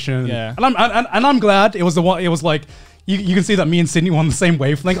juxtaposition. Yeah. And I'm glad it was the one. It was like. You can see that me and Sydney were on the same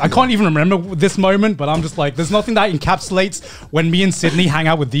wavelength. I can't even remember this moment, but I'm just like, there's nothing that encapsulates when me and Sydney hang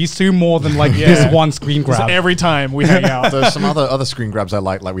out with these two more than like this one screen grab. Every time we hang out. There's some other screen grabs I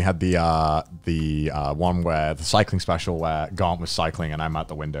like. Like we had the one where the cycling special where Gaunt was cycling and I'm at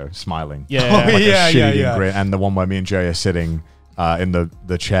the window smiling. Yeah. Like a Yeah. shit-eating grin. And the one where me and Jerry are sitting in the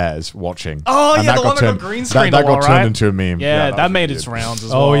chairs watching. Oh, And yeah, the one that got turned- green screen That a lot, got turned right? into a meme. Yeah, that was made really its good. rounds as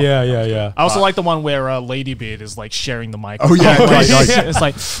well. Oh yeah. I also like the one where Ladybeard is like sharing the mic. Oh, yeah, nice. It's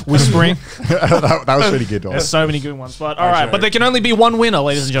like whispering. that was really good. There's so many good ones. But all right, but there can only be one winner,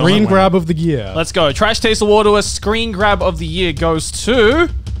 ladies and gentlemen. Screen grab of the year. Let's go. Trash Taste Awardw Screen Grab of the Year goes to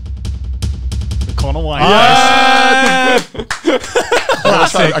the Corner Wine.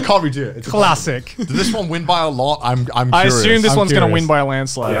 I can't redo it. It's Classic. Did this one win by a lot? I'm curious. I assume this I'm one's going to curious. win by a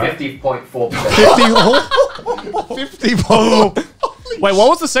landslide. 50.4%. 50 votes. Wait, what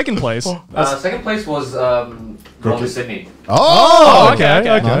was the second place? Second place was Northern Sydney Oh, okay.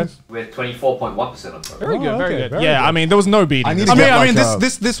 with 24.1% on total. Very good, very okay, good. very Yeah, good. I mean, there was no beating. I need this. to get like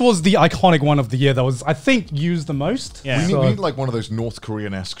this was the iconic one of the year that was, I think, used the most. Yeah. We So- need like one of those North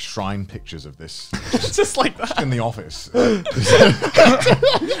Korean-esque shrine pictures of this It's just like that. in the office.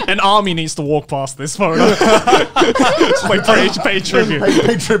 An army needs to walk past this photo. Just like pay tribute.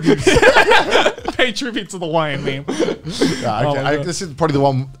 Pay tribute. Pay tribute to the wine meme. Yeah, okay. This is probably the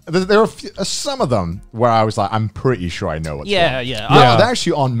one. There are some of them where I was like, I'm pretty sure I know what's Yeah, won. yeah. There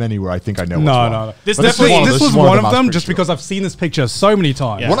actually aren't many where I think I know what's No, won. no. This But definitely- This was one one I'm of them pretty just sure. because I've seen this picture so many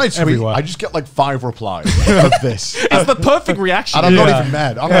times. Yeah. When I tweet, everywhere. I just get like 5 replies of this. It's the perfect reaction. And I'm not Yeah. even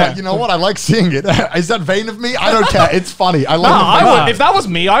mad. I'm like, you know what? I like seeing it. Is that vain of me? I don't care. It's funny. I like Nah, the I fact- would, if that was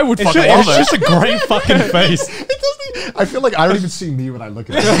me, I would It's fucking just, love it's it. just a great fucking face. It doesn't. I feel like I don't even see me when I look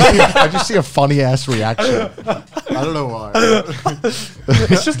at it. I just see a funny ass reaction. I don't know why.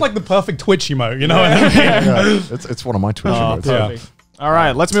 It's just like the perfect Twitch emote, you know what I mean? Yeah, it's one of my Twitch emotes. Perfect. All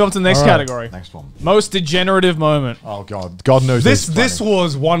right, let's move on to the next category. Next one. Most degenerative moment. Oh god, God knows This there's plenty.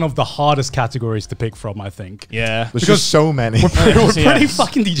 was one of the hardest categories to pick from, I think. Yeah. There's just so many. We're Yeah. pretty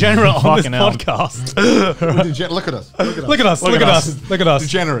fucking degenerate on this Fucking hell. podcast. Look at us. Look at us. Look at us, look at us, look at us.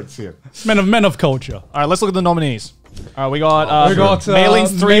 Degenerates here. Men of culture. All right, let's look at the nominees. All right, we got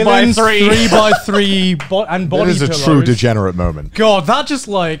Mayling's 3x3. Mayling's 3x3 and That body is a pillows. true degenerate moment. God, that just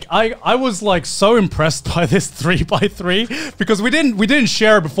like I was like so impressed by this 3x3 because we didn't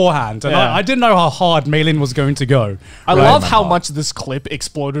share it beforehand, and Yeah. I didn't know how hard Maylin was going to go. I Right. love how much this clip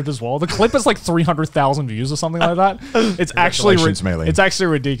exploded as well. The clip is like 300,000 views or something like that. It's actually Congratulations, Maylin. it's actually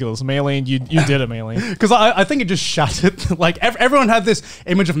ridiculous. Maylin, you did it, Maylin. Because I think it just shattered. Like everyone had this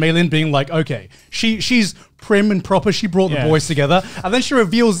image of Maylin being like, okay, she's prim and proper. She brought Yeah. the boys together, and then she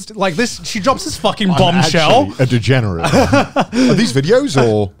reveals like this. She drops this fucking I'm bombshell. actually a degenerate. Are these videos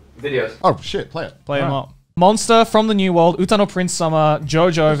or? Videos. Oh shit! Play it. Play them up. Monster from the New World, Utano Prince Summer,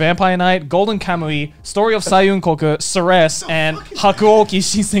 Jojo, Vampire Knight, Golden Kamui, Story of Sayun Koku, Ceres, and Hakuoki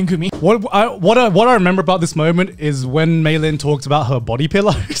Shinsengumi. What I remember about this moment is when Maylin talked about her body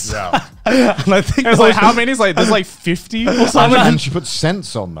pillows. Yeah. And I think It's like, how many? It's like, there's like 50 or something. And she put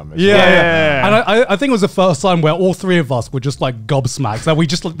scents on them. Yeah, Yeah. And I think it was the first time where all three of us were just like gobsmacked.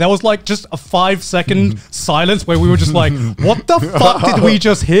 That there was like just a 5-second silence where we were just like, what the fuck did we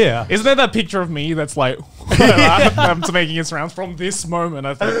just hear? Isn't there that picture of me that's like, to making its rounds from this moment,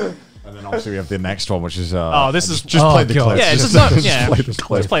 I think. And then obviously we have the next one, which is this is just play the clip. Yeah, just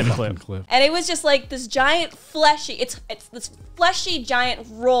play the clip. And it was just like this giant fleshy. It's this fleshy giant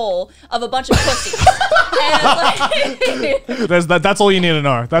roll of a bunch of pussies. And like, that's all you need to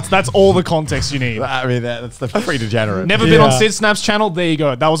know. That's all the context you need. I mean, that's the free Degenerate. Never been on Sid Snap's channel? There you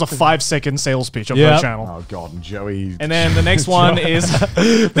go. That was a 5-second sales pitch of her channel. Oh god, and Joey. And then the next one is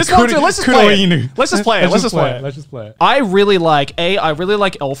this one too. Let's just play it. Let's just play it. Let's just play it. I really like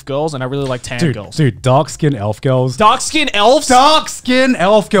elf girls and I really like tan girls. Dude, dark skin elf girls. Dark skin elves? Dark skin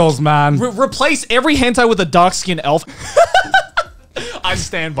elf girls, man. Replace every hentai with a dark skin elf. I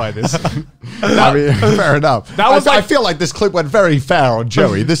stand by this. I mean, fair enough. I feel like this clip went very fair on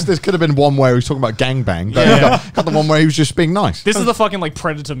Joey. This could have been one where he was talking about gangbang. Got the one where he was just being nice. This is the fucking like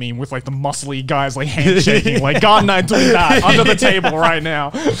Predator meme with like the muscly guys like handshaking. Like God and I doing that under the table right now.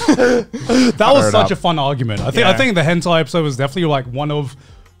 That was such a fun argument. I think the hentai episode was definitely like one of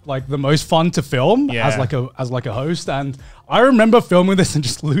like the most fun to film as like a host, and I remember filming this and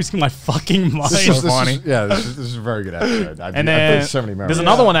just losing my fucking mind. This is a very good episode. And then so many there's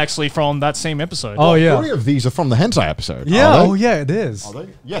another one actually from that same episode. Oh yeah, 3 of these are from the hentai episode. Yeah, oh yeah, it is. Are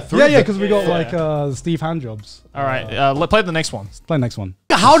they? Yeah, 3. Yeah, because we got like Steve Handjobs. All right, let's play the next one. Play the next one.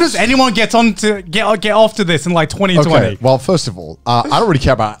 How does anyone get off to this in like 2020? Okay, well, first of all, I don't really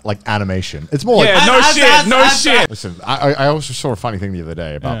care about like animation. It's more like no shit. Listen, I also saw a funny thing the other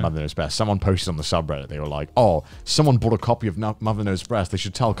day about Mother Knows Best. Someone posted on the subreddit. They were like, "Oh, someone bought a copy of Mother Knows Best. They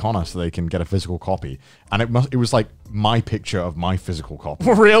should tell Connor so they can get a physical copy." And it was like my picture of my physical copy.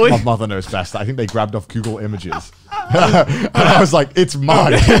 Really? Of Mother Knows Best. I think they grabbed off Google Images. And I was like, it's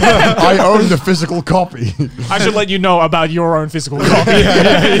mine. I own the physical copy. I should let you know about your own physical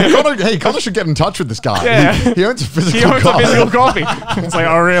copy. Connor should get in touch with this guy. Yeah. He owns a physical He owns a physical copy. It's like,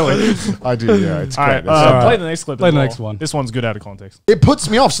 oh, really? I do, yeah. It's great. Play the next clip. Play the next one. This one's good out of context. It puts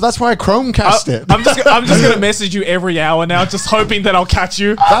me off, so that's why I Chromecast it. I'm just going to message you every hour now, just hoping that I'll catch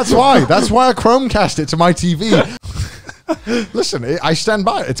you. That's why. That's why I Chromecast it to my TV. Listen, I stand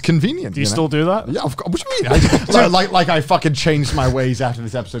by it. It's convenient. Do you still do that? Yeah, of course. What do you mean? Like I fucking changed my ways after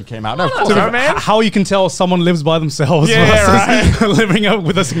this episode came out. No, of course. Man. How you can tell someone lives by themselves versus living up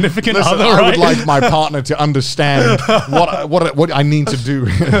with a significant other. I would like my partner to understand what I need to do.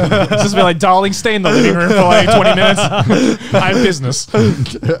 Just be like, darling, stay in the living room for like 20 minutes. I have business. All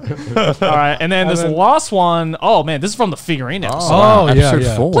right, and then this last one. Oh man, this is from the figurine episode. Oh,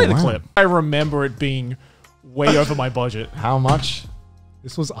 episode 4. Play the clip. I remember it being way over my budget. How much?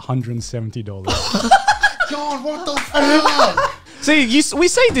 This was $170. God, what the fuck? See, we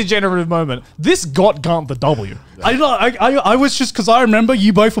say degenerative moment. This got Gaunt the W. I was just because I remember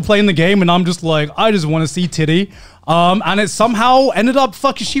you both were playing the game, and I'm just like, I just want to see titty. And it somehow ended up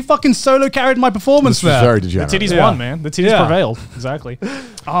she fucking solo carried my performance this was there. very degenerate. The titties won, man. The titties prevailed. Exactly.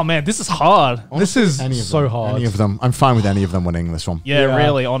 Oh man, this is hard. Honestly, this is so hard. Any of them. I'm fine with any of them winning this one. Yeah,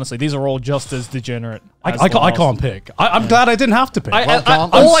 really, honestly. These are all just as degenerate. I can't pick. I'm glad I didn't have to pick.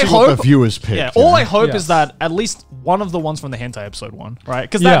 All I hope the viewers pick. Yeah, all I hope is that at least one of the ones from the hentai episode won, right?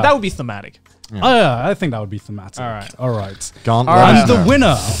 Because that would be thematic. Yeah. I think that would be thematic. All right. And the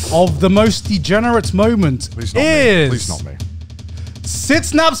winner of the most degenerate moment is... Please not me. Sid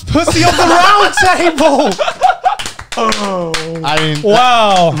Snap's pussy of the round table! I mean,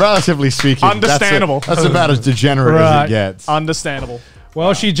 wow. Relatively speaking, understandable. That's about as degenerate as it gets. Understandable.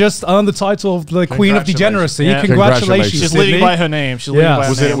 Well, she just earned the title of the Queen of Degeneracy. Yeah. Congratulations. She's living by her name. She's living by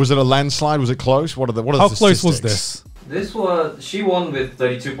her name. Was it a landslide? Was it close? What are the How close was this? She won with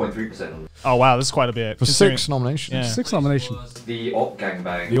 32.3%. Oh wow, this is quite a bit. For 6 nominations. Yeah. 6 nominations. The Orc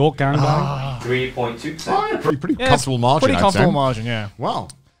Gangbang. The Orc Gangbang. 3.2%. Pretty comfortable margin. Pretty comfortable margin, yeah. Wow.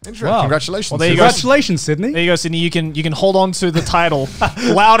 Interesting. Wow. Congratulations. Well, there you Congratulations, Sydney. There you go, Sydney. You can hold on to the title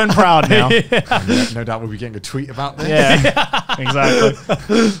loud and proud now. No doubt we'll be getting a tweet about this. Yeah,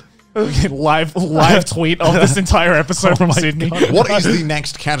 exactly. live tweet of this entire episode from Sydney. God. What is the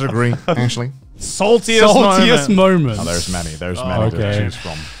next category, Ashley? Saltiest moment. Oh, there's many to choose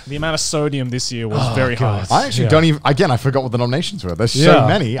from. The amount of sodium this year was very high. I actually don't even. Again, I forgot what the nominations were. There's so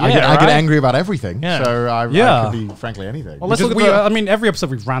many. I get angry about everything. Yeah. So I could be frankly anything. Well, let's look I mean, every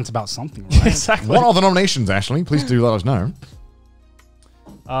episode we rant about something. Right? Exactly. What are the nominations, Ashley? Please do let us know.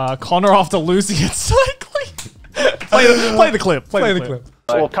 Connor after losing at cycling. play the clip. Play the clip.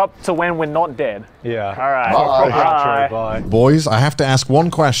 We'll cut to when we're not dead. Yeah. All right. Bye. Boys, I have to ask one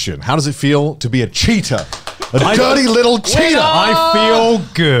question. How does it feel to be a cheater? A dirty little cheater. I feel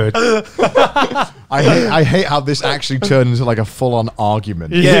good. I hate how this actually turned into like a full-on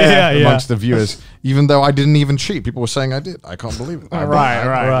argument Yeah. amongst the viewers. Even though I didn't even cheat, people were saying I did. I can't believe it.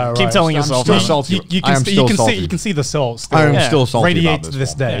 Right. Keep telling I'm yourself. still that. salty. You I am still salty. you can see the salt still I am still salty radiate about to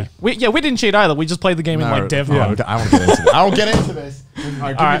this this one. day. We didn't cheat either. We just played the game in like dev mode. I want to get into this. I will get into this. All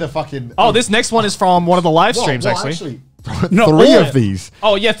right, give me the fucking. Oh, this next one is from one of the live streams, actually. No, three all- of these.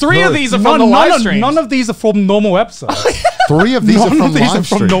 Oh yeah, three of these are from the live streams. None of these are from normal episodes. Three of these are from live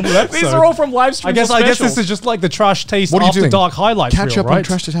streams. normal episodes. These are all from live streams. I guess this is just like the Trash Taste What are you After doing? Dark highlights Catch reel, up right? on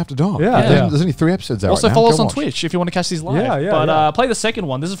Trash Taste After Dark. Yeah. There's only 3 episodes out Also right now. follow Go us on watch. Twitch if you want to catch these live. Yeah, But play the second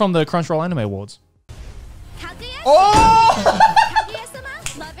one. This is from the Crunchyroll Anime Awards. Love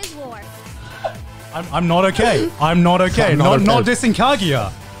is war. I'm not okay. I'm not okay. I'm not Not okay. dissing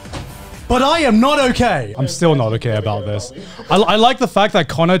Kaguya. But I am not okay. I'm still not okay about this. I like the fact that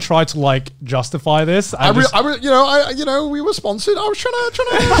Connor tried to like justify this. And we were sponsored. I was trying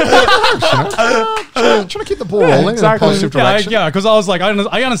to keep the ball rolling in a positive direction. Yeah, because I was like,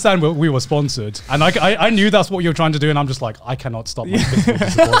 I understand we were sponsored, and I knew that's what you were trying to do, and I'm just like, I cannot stop my physical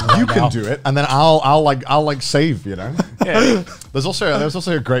disappointment You right can now. do it, and then I'll save. You know. Yeah. There's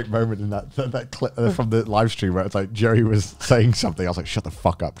also a great moment in that clip from the live stream where it's like Jerry was saying something. I was like, shut the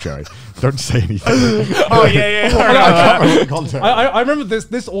fuck up, Jerry. Don't say anything. Oh yeah. I can't remember the context. I remember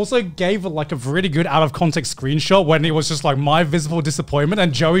this also gave like a really good out of context screenshot when it was just like my visible disappointment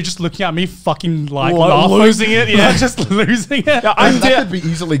and Joey just looking at me fucking like laughing. Losing it, yeah. just losing it. I that did. could be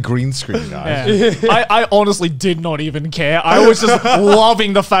easily green screen, guys. Yeah. I honestly did not even care. I was just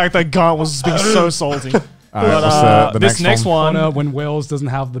loving the fact that Gant was being so salty. What's the This next one. Connor, when Wales doesn't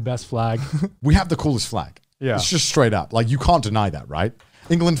have the best flag. We have the coolest flag. Yeah. It's just straight up. Like, you can't deny that, right?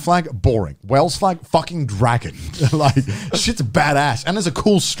 England flag, boring. Wales flag, fucking dragon. Like, shit's badass. And there's a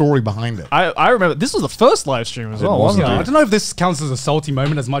cool story behind it. I remember this was the first live stream as well, wasn't Yeah, I it? don't know if this counts as a salty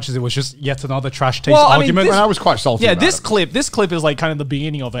moment as much as it was just yet another trash taste Well, I mean, argument. this- And I was quite salty Yeah, about it. this clip is like kind of the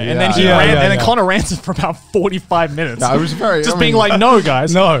beginning of it, and then Yeah, he yeah, ran, yeah. Connor ranted for about 45 minutes. No, it was very... just I being mean, like, no,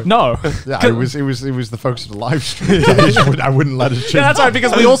 guys, No. no. Yeah, it was the focus of the live stream. I wouldn't let it change. Yeah, that's right,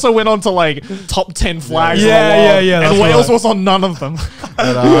 because we also went on to like top 10 flags. Yeah, on the wall, yeah, and that's Wales right. was on none of them.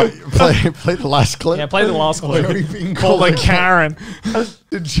 But, play the last clip. Yeah, play the last clip. Joey being Called a called Karen.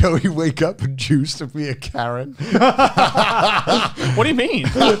 Did Joey wake up and choose to be a Karen? What do you mean?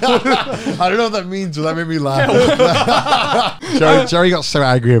 I don't know what that means, but that made me laugh. Jerry got so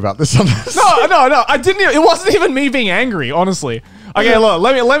angry about this. No, I didn't. It wasn't even me being angry, honestly. Okay, look,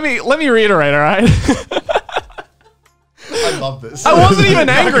 let me reiterate. All right. I love this. I wasn't even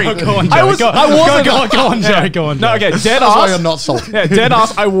angry. Go on, Joey. I wasn't. Go on, Joey. Go on. No, okay, dead That's why ass. you're not salty. Yeah, dead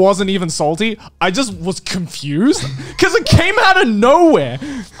ass. I wasn't even salty. I just was confused because it came out of nowhere.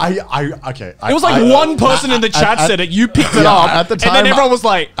 Okay. It was like one person in the chat said it. You picked it yeah, up, at the and time, then everyone was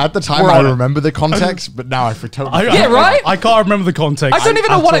like, At the time, "We're I on it." remember the context, but now I totally. Yeah, right? I can't remember the context. I don't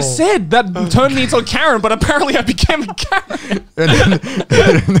even know at what I all. said. That turned me into a Karen, but apparently I became a Karen.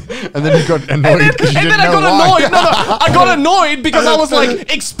 And then you got annoyed because you And didn't then I know got why. annoyed. No, I got annoyed because I was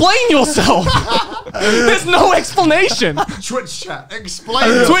like, explain yourself. There's no explanation. Twitch chat,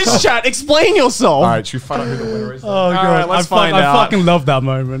 explain. Twitch chat, explain yourself. All right, should we find out who the winner is? Oh god, right, let's I find out. fucking love that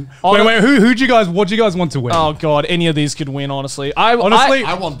moment. Oh, Wait, what do you guys want to win? Oh god, any of these could win. Honestly, Honestly,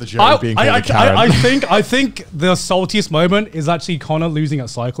 I want the Joey being called a Karen. I think the saltiest moment is actually Connor losing at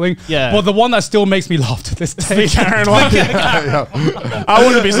cycling. Yeah. But the one that still makes me laugh to this day. the Karen one. I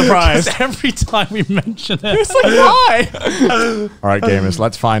wouldn't be surprised. Every time we mention it. It's like why? All right, gamers,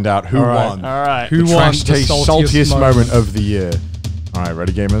 let's find out who won. All right. Who The won Trash the Taste saltiest moment of the year. All right,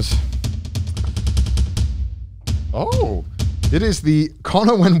 ready, gamers? Oh, it is the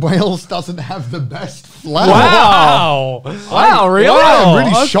Connor when Wales doesn't have the best flag. Wow. Wow, really? I'm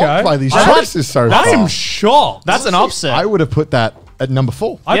really okay. shocked by these I- choices so I far. am shocked. That's an upset. I would have put that at number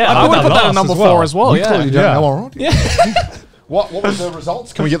 4. Yeah, I would have put that at number 4 as well. We Yeah. clearly don't know our audience. Yeah. What were the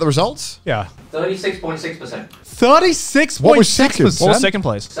results? Can we get the results? Yeah. 36.6%. 36.6%. What was second? What was second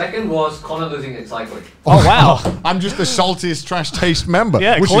place? Second was Connor losing at cycling. Oh wow. I'm just the saltiest Trash Taste member.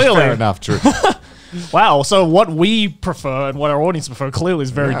 Yeah, which clearly. is fair enough. True. Wow. So what we prefer and what our audience prefer clearly is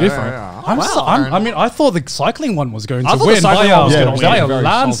very different. I thought the cycling one was going I to thought the win cycling by one was a- gonna by win. a very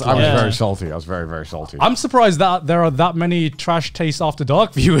landslide. salty. I was Yeah. very salty. I was very, very salty. I'm surprised that there are that many Trash Taste After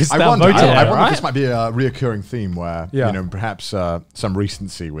Dark viewers that I wonder voted. if right? this might be a reoccurring theme where, Yeah. perhaps some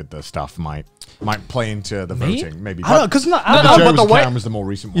recency with the stuff might might play into the voting, maybe. I don't know, because but the Cam was the more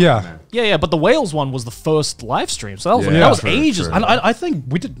recent one. Yeah. Yeah, but the whales one was the first live stream, so that was true, ages true. ago. And I think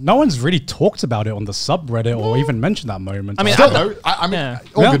no one's really talked about it on the subreddit or even mentioned that moment. I mean, Still, though, I mean,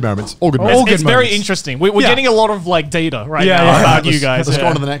 all good moments. All good moments. It's very interesting. We're getting a lot of like data now about you guys. Let's go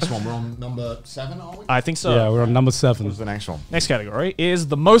on to the next one. We're on number 7, are we? I think so. Yeah, we're on number 7. What's the next one? Next category is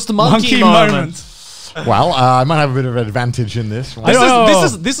the most monkey moment. Well, I might have a bit of an advantage in this one.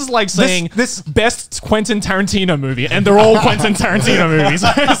 This is like saying this best Quentin Tarantino movie, and they're all Quentin Tarantino movies.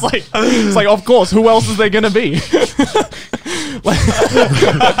 it's like, of course, who else is there gonna be?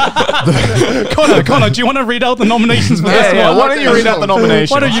 Connor, do you want to read out the nominations for this one? Yeah, why don't you read out the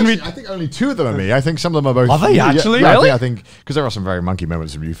nominations? Why don't you read? I think only 2 of them are me. I think some of them are both. Are they actually? Yeah, Really? I think because there are some very monkey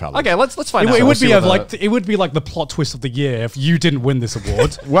moments from you fellas. Okay, let's find out. It would be what it would be like the plot twist of the year if you didn't win this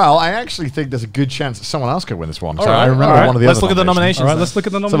award. Well, I actually think there's a good chance that someone else could win this one. So right, I remember one of the let's other look at the nominations. All right, then. let's look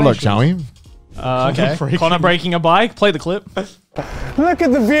at the Let's have a nominations. look, shall we? Okay, Connor breaking a bike. Play the clip. Look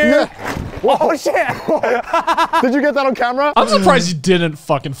at the view. Oh shit! Did you get that on camera? I'm surprised you didn't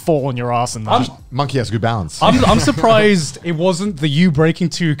fucking fall on your ass in that. Monkey has good balance. I'm surprised it wasn't the you breaking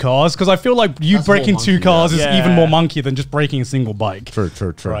 2 cars because I feel like you That's breaking more 2 monkey, cars is yeah. even more monkey than just breaking a single bike. True.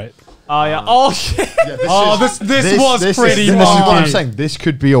 Right. Oh yeah. Oh shit. This was pretty This is what I'm monkey. saying. This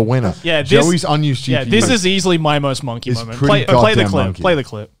could be a winner. Yeah, Joey's unused GPU. Yeah, this is easily my most monkey It's moment. pretty Play the goddamn clip. monkey. Play the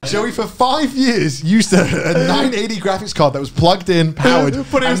clip. Joey for 5 years used a 980 graphics card that was plugged in, powered,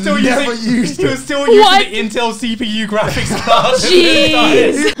 But and never used he it. was still using What? the Intel CPU graphics card.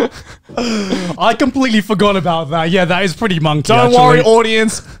 Jeez. I completely forgot about that. Yeah, that is pretty monkey. Don't actually. worry,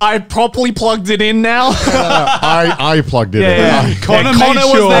 audience. I properly plugged it in now. I plugged it Yeah. in. Connor, Connor made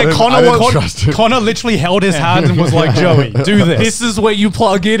was sure. there. I trust him. Connor literally held his hand and was like, "Joey, do this." This is where you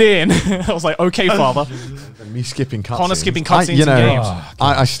plug it in. I was like, okay, father. Me skipping cutscenes. Connor skipping cutscenes You know, in games.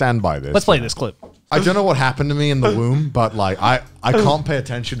 I stand by this. Let's play this clip. I don't know what happened to me in the womb, but like I can't pay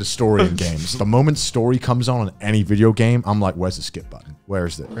attention to story in games. The moment story comes on in any video game, I'm like, where's the skip button? Where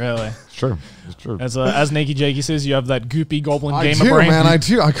is it? Really? It's true. It's true. As Nakey Jakey says, you have that goopy goblin I gamer do, brain. man. I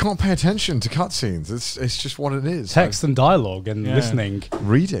do. I can't pay attention to cutscenes. It's just what it is. Text and dialogue and listening.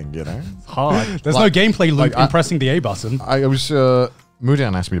 Reading, you know. Hard. There's Like- no gameplay loop like in pressing the A button. I was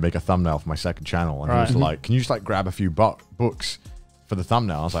Mudan asked me to make a thumbnail for my second channel, and he was like, "Can you just like grab a few books for the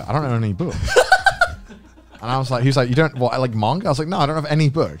thumbnail?" I was like, "I don't know any books." And I was like, he was like, "You don't I like manga?" I was like, "No, I don't have any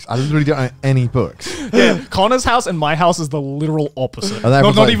books. I literally don't have any books." Yeah, Connor's house and my house is the literal opposite. And then I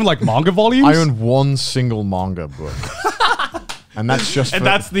was Not like, even like manga volumes. I own one single manga book. And that's just And for,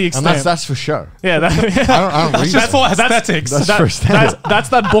 that's the and extent. that's for show. Yeah, I don't read just it. for aesthetics. That's for aesthetics. That's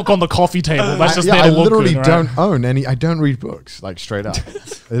that book on the coffee table. That's just there I to look literally good, right? don't own any. I don't read books, like straight up.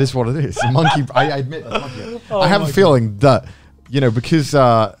 It is what it is. Monkey. I admit that's monkey. I have a feeling that because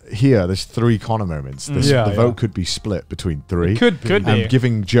here there's 3 Connor moments. The vote could be split between 3. Could be. And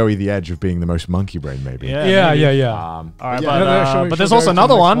giving Joey the edge of being the most monkey brain, maybe. Yeah. All right, Yeah, but shall there's we also go to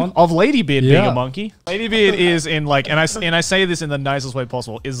another the next one one? of Ladybeard being Yeah. a monkey. Ladybeard is in like, and I say this in the nicest way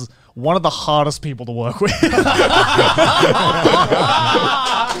possible, is one of the hardest people to work with.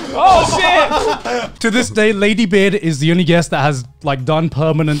 Oh shit! To this day, Ladybeard is the only guest that has like done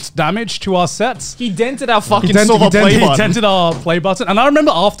permanent damage to our sets. He dented our He fucking dented, silver play he button. dented our play button, and I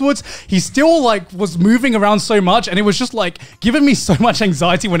remember afterwards he still like was moving around so much, and it was just like giving me so much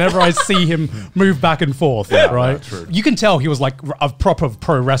anxiety whenever I see him move back and forth. Right? true. You can tell he was like a proper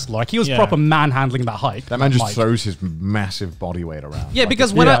pro wrestler. Like he was Yeah. proper manhandling that hike. That man just mic. throws his massive body weight around. Yeah, Like,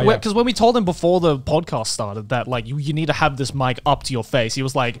 because it's- when we told him before the podcast started that like you need to have this mic up to your face, he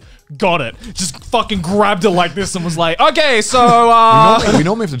was like, "Got it." Just fucking grabbed it like this and was like, "Okay, so we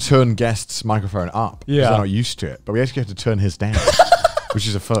normally have to turn guests' microphone up because Yeah. they're not used to it, but we actually have to turn his down, which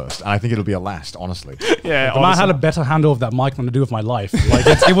is a first, and I think it'll be a last, honestly. yeah." The man had a better handle of that mic than I do with my life. Like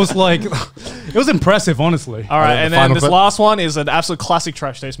it was like, it was impressive, honestly. All right, the and then final this clip? last one is an absolute classic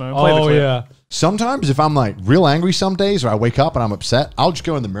trash taste moment. Play the Oh clip. yeah. Sometimes if I'm like real angry some days or I wake up and I'm upset, I'll just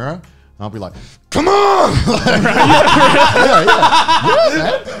go in the mirror and I'll be like, "Come on!"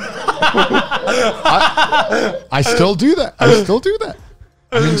 I still do that.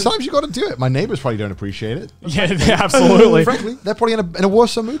 I mean, sometimes you got to do it. My neighbors probably don't appreciate it. Yeah, absolutely. Frankly, they're probably in a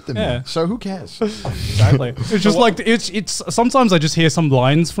worse mood than Yeah. me. So who cares? Exactly. It's just like it's sometimes I just hear some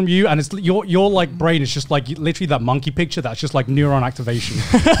lines from you and it's your like brain is just like literally that monkey picture that's just like neuron activation.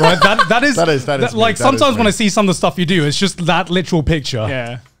 Right? That is me. like That sometimes is when me. I see some of the stuff you do, it's just that literal picture.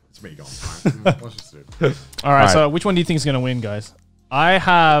 Yeah. It's me gone. Let's just do it. All right, right. so which one do you think is going to win, guys? I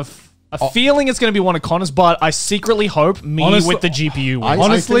have a feeling it's going to be one of Connor's, but I secretly hope me Honestly- with the GPU wins. I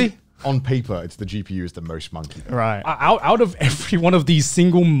Honestly, think on paper, it's the GPU is the most monkey. Right. Out of every one of these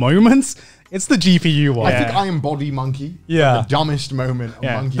single moments, it's the GPU one. I think I embody monkey. Yeah. The dumbest moment of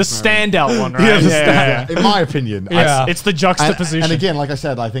monkey. The standout one, right? Yeah, In my opinion. Yeah. It's the juxtaposition. And again, like I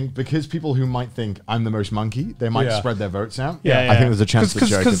said, I think because people who might think I'm the most monkey, they might spread their votes out. Yeah. I think there's a chance that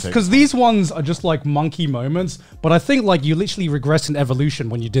Joe can take because these ones are just like monkey moments, but I think like you literally regressed in evolution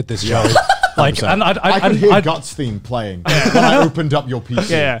when you did this show. Like, 100%. and I could hear Guts theme playing when I opened up your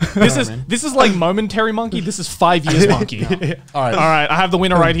PC. Yeah, this is like momentary monkey. This is 5 years monkey. All right. I have the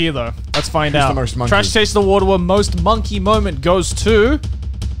winner right here though. Let's find out. The most monkey? Trash Taste Award where most monkey moment goes to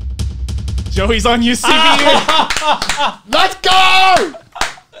Joey's on your CPU. Let's go!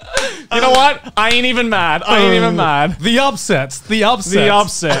 You know what? I ain't even mad. The upsets. The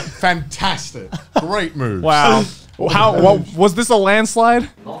upset. Fantastic. Great move. Wow. What was this a landslide?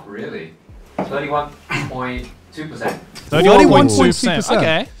 Not really. 31.2%. 31.2%.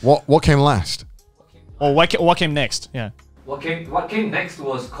 Okay. What came last? Well, what came next? Yeah. What came next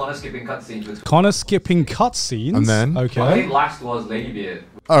was corner skipping cutscenes. With Connor skipping cutscenes. And then? What Okay. came last was Ladybeard.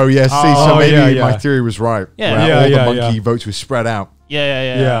 Oh, yeah, see, Oh, so maybe yeah. my theory was right. Yeah. where Yeah, all yeah, the monkey yeah. votes were spread out.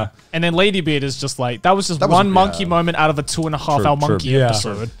 Yeah. And then Ladybeard is just like, that was just That was- one yeah. monkey moment out of a 2.5 hour True. monkey Yeah.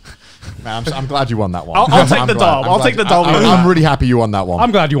 episode. Man, I'm glad you won that one. I'll take I'm the glad- dub. I'm I'll glad- take the W. I'm really happy you won that one.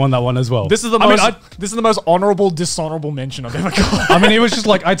 I'm glad you won that one as well. This is the most honorable, dishonorable mention I've ever got. I mean, it was just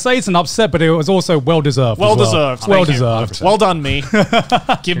like, I'd say it's an upset, but it was also well deserved. Well as well. deserved. Well Thank you. deserved. Well done, me.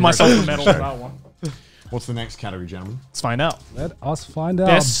 Give myself the medal for that one. What's the next category, gentlemen? Let's find out. Let us find out.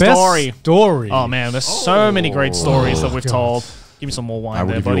 Best story. Story. Oh man, there's so many great stories that we've told. Give me some more wine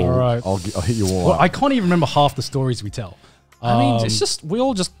there, buddy. all right. I'll hit you all Well, up. I can't even remember half the stories we tell. I mean, it's just we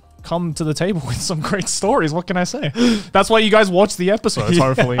all just come to the table with some great stories. What can I say? That's why you guys watch the episodes,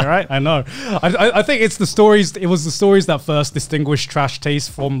 hopefully, right? I know. I think it's the stories. It was the stories that first distinguished Trash Taste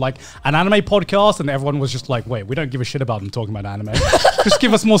from like an anime podcast, and everyone was just like, "Wait, we don't give a shit about them talking about anime. Just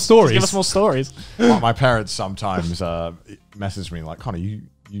give us more stories. Give us more stories. My parents sometimes message me like, Connor, you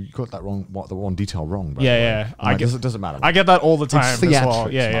got that wrong. The one detail wrong. By the way." I get. It doesn't matter. I get that all the time It's as well.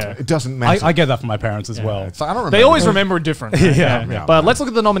 theatrics, Yeah. man. It doesn't matter. I get that from my parents as well. It's like, I don't remember. They always remember it different. Right? Yeah. But let's look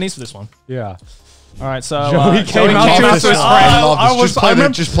at the nominees for this one. Yeah. All right, so Joey came out came to out his to his friend. friend. I love I this. was- Just play I it.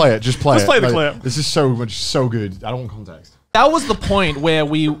 remember- Just play it. Just play Let's it. play the Like, clip. This is so good. I don't want context. That was the point where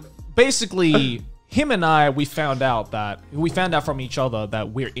we basically him and I we found out from each other that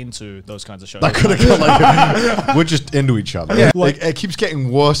we're into those kinds of shows. That could have like we're just into each other. Yeah, like it keeps getting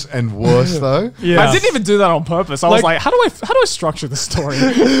worse and worse though. Yeah. I didn't even do that on purpose. I was like, how do I structure this story?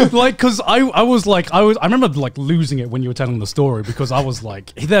 Like, cause I remember like losing it when you were telling the story because I was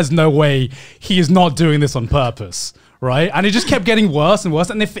like, there's no way he is not doing this on purpose, right? And it just kept getting worse and worse.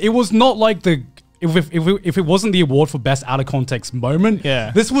 And if it was not like if it wasn't the award for best out of context moment,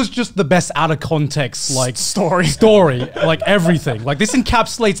 this was just the best out of context like story, like everything. Like this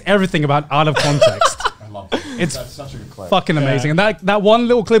encapsulates everything about out of context. I love it. It's That's such a good clip. fucking amazing. And that one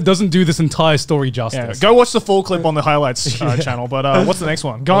little clip doesn't do this entire story justice. Go watch the full clip on the highlights channel. But what's the next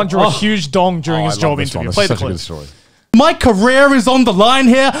one? Gon drew a huge dong during his job interview. Play the clip. Story. My career is on the line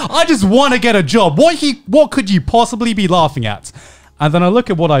here. I just want to get a job. What could you possibly be laughing at? And then I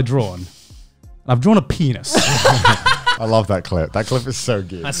look at what I've drawn. I've drawn a penis. I love that clip. That clip is so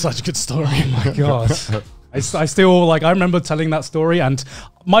good. That's such a good story. Oh my God. I still, like, I remember telling that story, and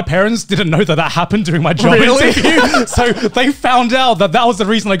my parents didn't know that happened during my job interview. So they found out that was the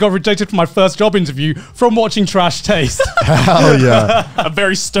reason I got rejected from my first job interview from watching Trash Taste. Hell yeah. A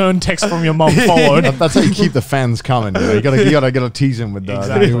very stern text from your mom followed. That's how you keep the fans coming. You gotta tease them with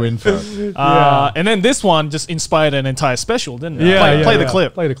the new info. And then this one just inspired an entire special, didn't it? Play the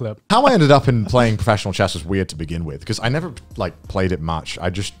clip. Play the clip. How I ended up in playing professional chess was weird to begin with because I never like played it much. I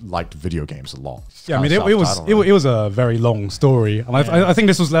just liked video games a lot. Yeah, I mean, it was a very long story, and I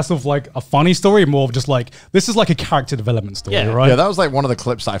think this was less of like a funny story, more of just like this is like a character development story, right? Yeah, that was like one of the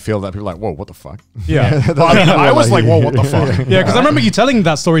clips that I feel that people are like, whoa, what the fuck? Yeah, I was like, whoa, what the fuck? Yeah, because I remember you telling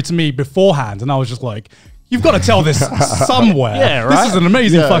that story to me beforehand, and I was just like, you've got to tell this somewhere. Yeah, right? This is an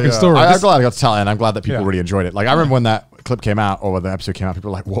amazing fucking story. I'm glad I got to tell it, and I'm glad that people really enjoyed it. Like, I remember when that clip came out, or when the episode came out,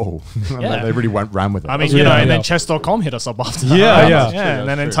 people were like, whoa. They really ran with it. I mean, and then chess.com hit us up after that. Yeah, and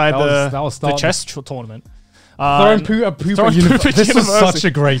then inside the chess tournament. Throwing poop at university. This was such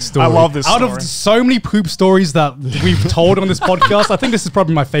a great story. I love this story. Out of so many poop stories that we've told on this podcast, I think this is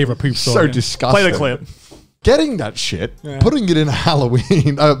probably my favorite poop story. So disgusting. Play the clip. getting that shit, putting it in a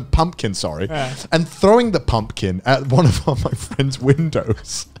Halloween pumpkin, and throwing the pumpkin at one of my friend's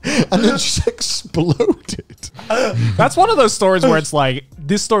windows, and then just exploded. That's one of those stories where it's like,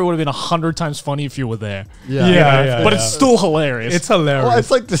 this story would have been 100 times funny if you were there. But it's still hilarious. It's hilarious. Well,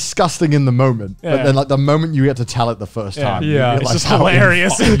 it's like disgusting in the moment, but then like the moment you get to tell it the first time, it's just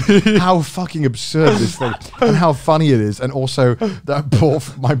hilarious. How fucking absurd this thing, and how funny it is, and also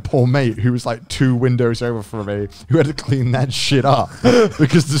that my poor mate who was like 2 windows over from me, who had to clean that shit up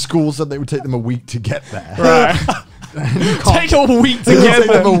because the school said they would take them a week to get there. Right. Take a week to get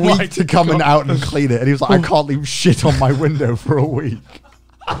them a week to come out and clean it, and he was like, I can't leave shit on my window for a week.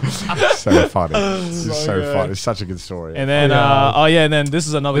 So funny. It's so funny. It's such a good story. And then, and then this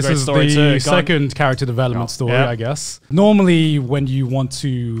is another great story too. This is the second character development story, I guess. Normally, when you want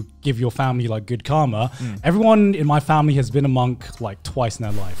to give your family like good karma, everyone in my family has been a monk like twice in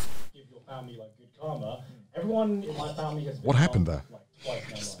their life. Give your family like good karma. Everyone in my family has been what happened there? Like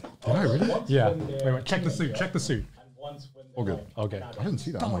twice in their life. Did I really? Yeah. Wait. Check the suit. Check the suit. All good. Okay. I didn't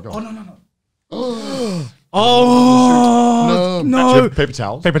see that. Oh my god. Oh no! No! Paper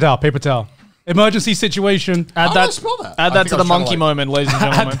towels. Paper towel. Emergency situation. Add that to the monkey moment, ladies and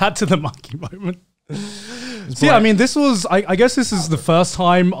gentlemen. Add that to the monkey moment. So yeah, I mean, this was, I guess this is the first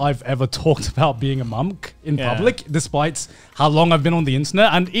time I've ever talked about being a monk in public, despite how long I've been on the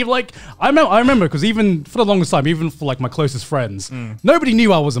internet. And even like, I remember, because even for the longest time, even for like my closest friends, nobody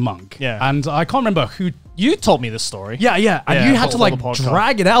knew I was a monk. Yeah. And I can't remember who... You told me this story. Yeah. And you had to like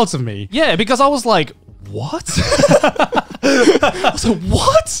drag it out of me. Yeah, because I was like, what? I was like,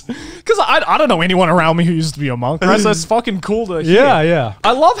 what? Because I don't know anyone around me who used to be a monk, right? So it's fucking cool to hear. Yeah.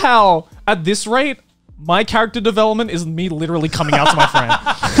 I love how, at this rate, my character development is me literally coming out to my friend.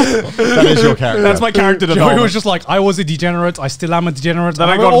 That is your character. That's my character development. It was just like, I was a degenerate, I still am a degenerate,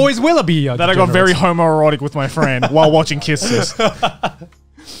 and I always will be a degenerate. That I got very homoerotic with my friend while watching Kisses.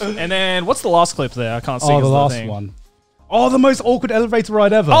 And then, what's the last clip there? I can't see. Oh, the last one. Oh, the most awkward elevator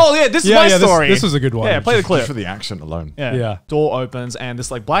ride ever. Oh, yeah, this is my story. This was a good one. Yeah, play the clip. Just for the accent alone. Yeah. Door opens, and this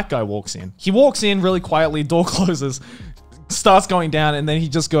like black guy walks in. He walks in really quietly, door closes, starts going down, and then he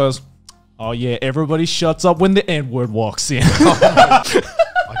just goes, oh yeah, everybody shuts up when the N-word walks in. I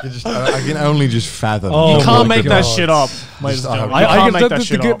can only just fathom. You can't make that shit up, ladies and gentlemen. You can't make that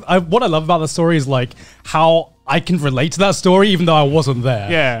shit up. What I love about the story is like how I can relate to that story even though I wasn't there.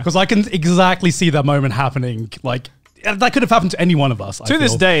 Yeah. Because I can exactly see that moment happening. Like, that could have happened to any one of us. To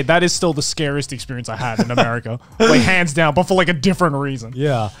this day, that is still the scariest experience I had in America. Like, hands down, but for like a different reason.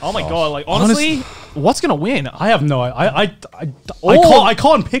 Yeah. Oh my god, like honestly, what's gonna win? I have no I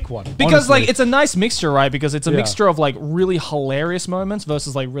can't pick one. Because honestly. like it's a nice mixture, right? Because it's a mixture of like really hilarious moments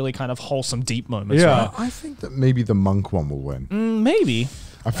versus like really kind of wholesome, deep moments. Yeah. Right? I think that maybe the monk one will win. Maybe.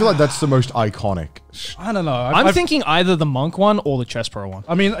 I feel like that's the most iconic. I don't know. I'm thinking either the monk one or the chess pro one.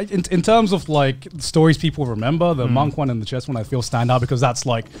 I mean, in terms of like stories people remember, the monk one and the chess one I feel stand out because that's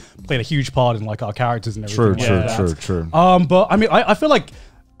like played a huge part in like our characters and everything. True. But I mean, I feel like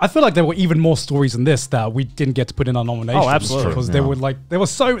there were even more stories in this that we didn't get to put in our nominations. Oh, absolutely.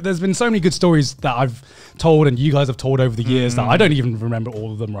 Because there's been so many good stories that I've told and you guys have told over the years that I don't even remember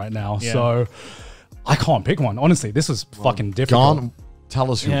all of them right now. Yeah. So I can't pick one. Honestly, this was fucking difficult. Tell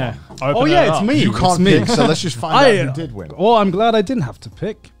us who won. It's me. You can't pick, so let's just find out who did win. Well, I'm glad I didn't have to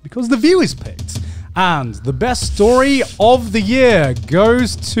pick because the viewers picked. And the best story of the year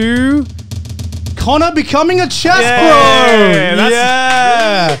goes to Connor becoming a chess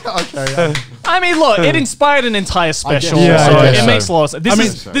pro. Okay. I mean, look, it inspired an entire special, so it makes a lot of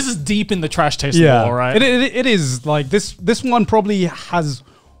sense. This is deep in the trash taste lore, right? It is like this one probably has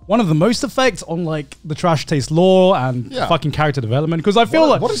one of the most effects on like the trash taste lore and fucking character development because I feel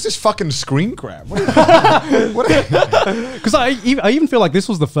like what is this fucking screen grab? Because I even feel like this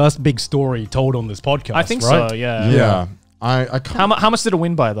was the first big story told on this podcast. I think right? so. Yeah. Yeah. I can't. How much did it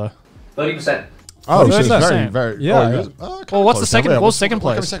win by though? 30%. Oh, so it's very. Well, what's the second? What was second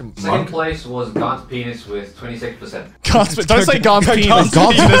place? Second place was Gaunt's penis with 26%. Don't say Gaunt's penis.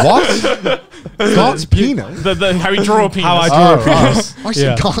 Gaunt's what? Gaunt's penis. The how he drew a penis. How I drew a penis. I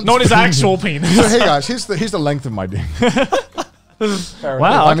said Gaunt's Not his penis. actual penis. So hey guys, here's the length of my dick.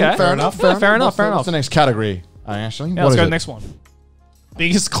 Wow. Okay. Fair enough. What's the next category? Ashley. Yeah, let's go to the next one.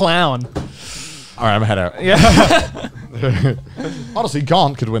 Biggest clown. All right, I'm head out. Yeah. Honestly,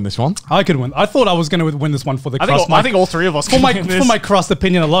 Gaunt could win this one. I could win. I thought I was going to win this one for the crust. I think all three of us for my crust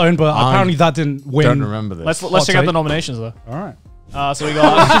opinion alone, but apparently that didn't win. Don't remember this. Let's check out the nominations though. All right. So we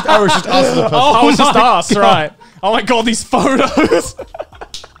got. Oh, it's just us as a person. Oh, it's just us, right? Oh my god, these photos.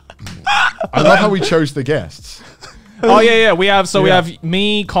 I love how we chose the guests. Oh yeah. We have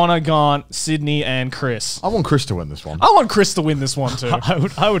me, Connor, Gaunt, Sydney, and Chris. I want Chris to win this one. I want Chris to win this one too.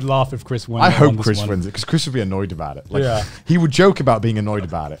 I would laugh if Chris won. I hope Chris wins it because Chris would be annoyed about it. Like, he would joke about being annoyed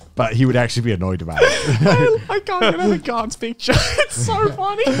about it, but he would actually be annoyed about it. I can't get out of Gaunt's picture. It's so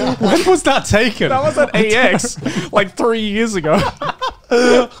funny. When was that taken? That was at AX like 3 years ago.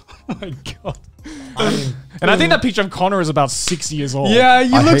 Oh my god. And I think that picture of Connor is about 6 years old. Yeah,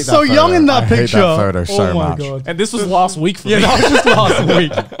 you look so young in that picture. I hate that photo so much. God. And this was last week for me. Yeah, that was just last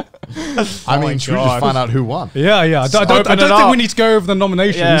week. I mean, should we just find out who won? Yeah. I don't think we need to go over the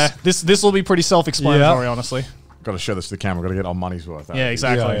nominations. Yeah, this will be pretty self-explanatory, honestly. Got to show this to the camera. Got to get our money's worth. Yeah,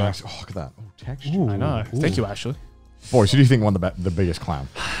 exactly. Oh, look at that. Oh, texture. I know. Thank you, Ashley. Boys, who do you think won the biggest clown?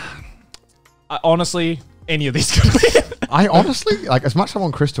 Honestly, any of these could be. I honestly, like, as much as I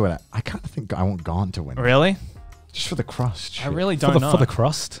want Chris to win it, I kind of think I want Gaunt to win it. Really? Just for the crust. Shit. I really don't know. For the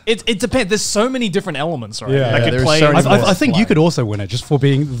crust? It depends. There's so many different elements, right? Yeah. That could play. I think you could also win it just for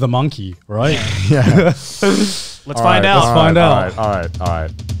being the monkey, right? Yeah. Let's find out. Let's find out. All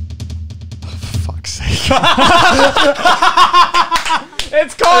right. Oh, for fuck's sake.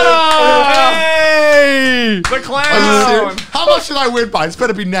 It's Connor! Hey! The clown! How much should I win by? It's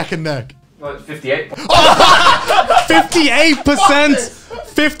better be neck and neck. 58. 58%!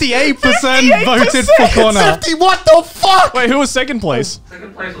 58% voted for Connor. 50, what the fuck? Wait, who was second place?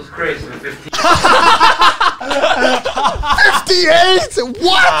 Second place was Chris with 15. 58?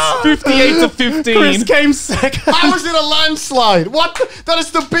 What? 58 to 15. Chris came second. How is it a landslide? What? That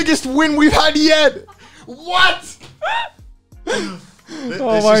is the biggest win we've had yet. What?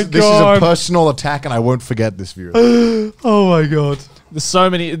 my This is a personal attack, and I won't forget this, viewer. Oh my god. There's so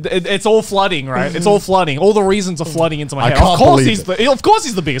many. It's all flooding, right? It's all flooding. All the reasons are flooding into my head. can't Of course, believe of course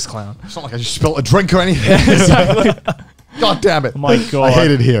he's the biggest clown. It's not like I just spilled a drink or anything. Exactly. God damn it. My God. I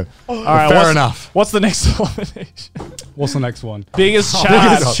hate it here. All right, fair enough. What's the next nomination? What's the next one? Biggest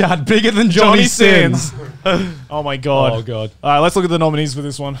Chad. Biggest Chad. Bigger than Johnny Sins. Oh my God. Oh god. All right, let's look at the nominees for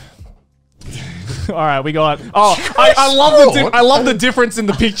this one. All right, we got. Oh, I love the difference in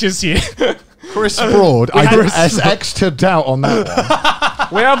the pictures here. Chris Broad. I X'd out on that one.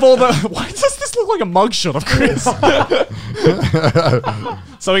 We have all the. Why does this look like a mugshot of Chris?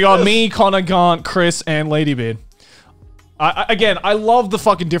 So we got me, Connor, Gaunt, Chris, and Ladybeard. Again, I love the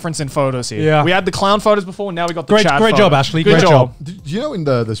fucking difference in photos here. Yeah. We had the clown photos before, and now we got the Chad Great photo. job, Ashley. Good Great job. Do you know in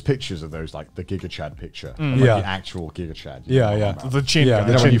there's pictures of those, like the Giga Chad picture? Like Yeah. the actual Giga Chad. Yeah. The chin Yeah, guy.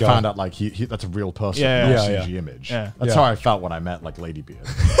 You know the when you guy. found out like he that's a real person, Yeah, not yeah. a CG image. Yeah. That's Yeah. how I felt when I met like Ladybeard.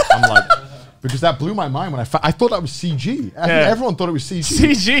 I'm like, because that blew my mind when I thought that was CG. I think everyone thought it was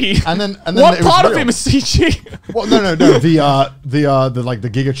CG. CG. And then What it was part of real. him is CG? Well, no. The like the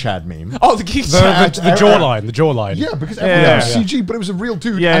Giga Chad meme. Oh, the Geek Chad. The jawline. The jawline. Yeah, because everyone was Yeah. CG, but it was a real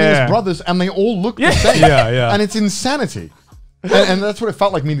dude Yeah, and yeah. his brothers, and they all look the same. Yeah. And it's insanity. And that's what it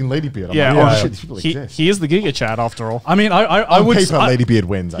felt like meeting Ladybeard. I'm Yeah, like, oh yeah. shit, these people exist. He is the Giga Chad after all. I mean, I On would. paper, Ladybeard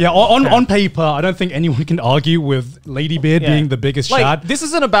wins. Yeah, on paper, I don't think anyone can argue with Ladybeard being the biggest Like, Chad. this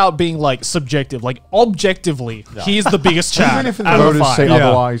isn't about being like subjective. Like objectively, he is the biggest Chad. Even if the out of the voters five. say Yeah.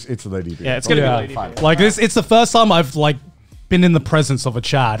 otherwise, it's Ladybeard. Yeah, it's gonna Yeah. be Ladybeard. Like it's the first time I've like been in the presence of a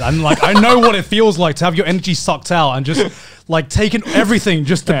Chad, and like I know what it feels like to have your energy sucked out and just like taken everything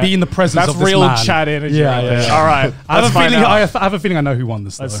just to be in the presence That's of this real man. Chad energy. Yeah, right yeah, there. yeah. All right. I have let's a find feeling. out. I have a feeling I know who won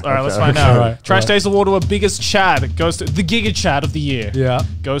this. Though. All right, let's Okay. find out. Alright, Trash alright. Days Awardw biggest Chad goes to the Giga Chad of the year. Yeah.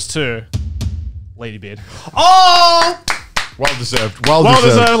 Goes to Ladybeard. Oh, Well deserved. Well Well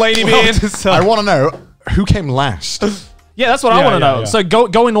deserved. deserved, Ladybeard. I want to know who came last. Yeah, that's what I Yeah, want to yeah, know. yeah. So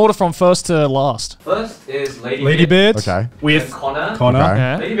go in order from first to last. First is Ladybeard. Okay. With Then Connor. Connor. Okay.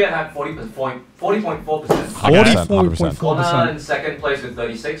 yeah. Ladybeard had 40.4%. 100%. Connor in second place with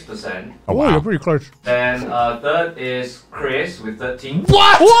 36%. Oh, Oh, wow. you're pretty close. Then third is Chris with 13.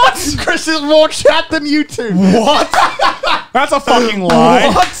 What? Chris is more chat than you two. What? That's a fucking lie.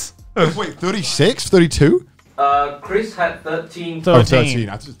 What? Wait, 36? 32? Chris had 13. 13. Oh, 13.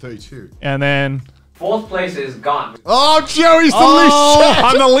 I thought it was 32. And then Fourth place is Gaunt. Oh, Joey's the least chat.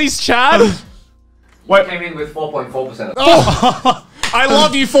 I'm the least Chad. He came in with 4.4%. I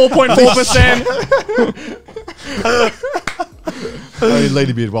love you 4.4%.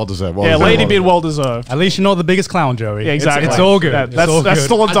 Ladybeard, well deserved. Yeah, Ladybeard, well deserved. At least you're not the biggest clown, Joey. Yeah, exactly. It's all good. That's It's all good.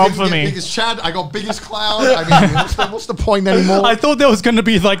 still a dub for me. Biggest Chad, I got biggest clown. I mean, what's the point anymore? I thought there was going to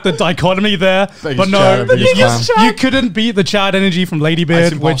be like the dichotomy there, but Biggest no, Chad and biggest clown. you couldn't beat the Chad energy from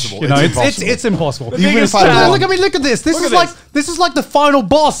Ladybeard, It's which impossible. you know It's it's impossible. Even biggest if I Chad. won- Look at this. This Look is at like this is like the final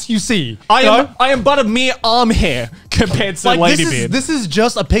boss. You see, I You know? am but a mere arm hair compared to Like Ladybeard. this is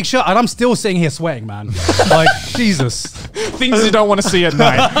just a picture, and I'm still sitting here sweating, man. Like Jesus. Things you don't want to see at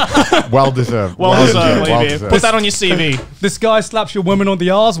night. Well deserved. Well deserved, Well Ladybeard. deserved. Put that on your CV. This guy slaps your woman on the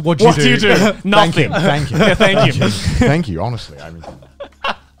arse. What do What do you do? Nothing. Thank you. Yeah, thank you. Thank you, honestly. I mean, all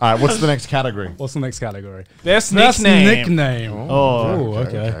right, what's the next category? What's the next category? Best Best nickname. nickname. Oh,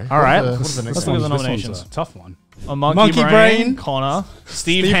 okay. all right. What are the next Let's look at the ones? This one's nominations. a tough one. A monkey, Monkey brain, Brain. Connor,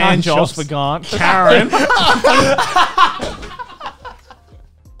 Steve Steve Handjobs Handjobs. for Gant, Karen.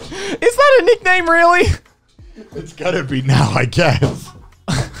 Is that a nickname, really? It's gotta be now, I guess.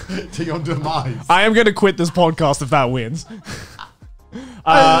 To your demise. I am going to quit this podcast if that wins.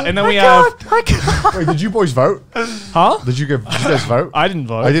 And then we have. Wait, did you boys vote? Huh? Did you guys vote? I didn't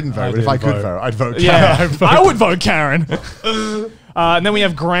vote. I didn't vote, but if I didn't could vote. vote, I'd vote. Yeah, I would vote Karen. And then we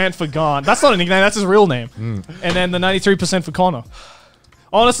have Grant for Gant. That's not a nickname. That's his real name. And then the 93% for Connor.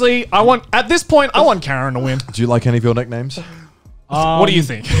 Honestly, at this point, I want Karen to win. Do you like any of your nicknames? What do you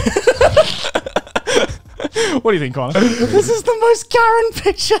think? What do you think, Connor? This is the most Karen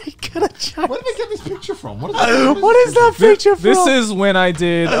picture you could have chosen. Where did they get this picture from? What What is that picture from? This is when I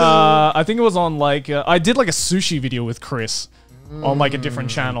did, I think it was on I did like a sushi video with Chris on like a different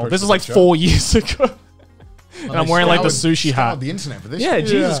channel. This is like 4 years ago. And I'm wearing like the sushi hat. The internet for this. Yeah,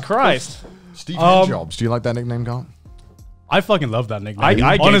 Jesus Christ. Steve Handjobs. Do you like that nickname, Gant? I fucking love that nickname. I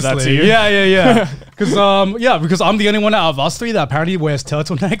gave that to you. Yeah. Because I'm the only one out of us three that apparently wears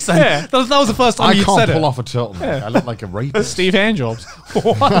turtlenecks. And Yeah. that was the first time I you can't said pull it. off a turtleneck. I look like a rapist. Steve Handjobs.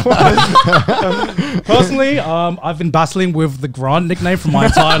 Personally, I've been battling with the Grant nickname for my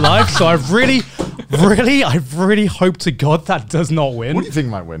entire life, so I really hope to God that does not win. What do you think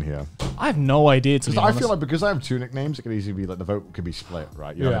might win here? I have no idea, to be I honest. feel like because I have two nicknames, it could easily be like the vote could be split,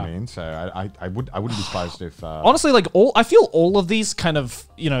 right? You know what I Yeah. mean? So I wouldn't be surprised if Honestly, like I feel all of these kind of,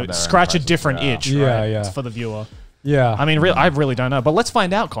 scratch a impressive, different yeah. itch, Yeah, right? yeah. For the viewer. Yeah. I mean, I really don't know, but let's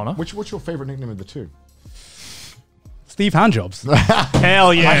find out, Connor. what's your favorite nickname of the two? Steve Handjobs.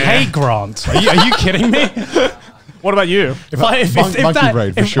 Hell yeah. I hate Grant. Are you kidding me? What about you? Monkey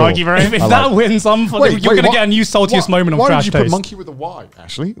Brain, for sure. Monkey Brain. If that wins, you're going to get a new saltiest moment of Why trash did you put taste. monkey with a Y,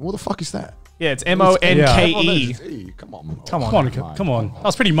 Ashley? What the fuck is that? Yeah, it's MONKE. Come on. Come on. That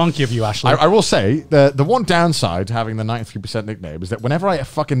was pretty monkey of you, Ashley. I will say the one downside to having the 93% nickname is that whenever I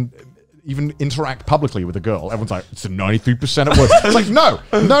fucking even interact publicly with a girl, everyone's like, it's a 93% at work. It's like, no.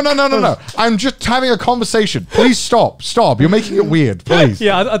 I'm just having a conversation. Please stop. You're making it weird, please.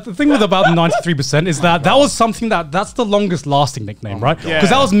 Yeah, the thing with about 93% is that was something that's the longest lasting nickname, right? Because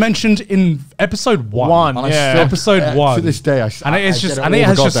that was mentioned in episode one. And I Yeah. still- Episode one. To this day, it I has get just it and all it the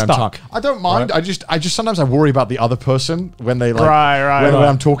has just goddamn stuck. time. I don't mind. Right. I just sometimes I worry about the other person when they like Right. when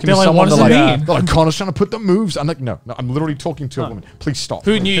I'm talking They're to like, someone. what does They're it like, mean? they're like, Connor's trying to put the moves. I'm like, no, I'm literally talking to a woman. Please stop.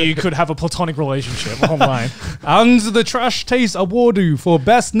 Who knew you could have a platonic relationship online? And the Trash Taste Awardw for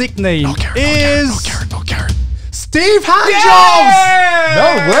best nickname is Karen. Steve Handjobs.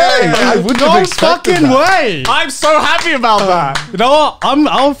 No way. I wouldn't have No expected fucking that. way. I'm so happy about that. You know what?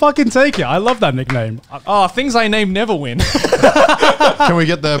 I'll fucking take it. I love that nickname. Oh, things I name never win. Can we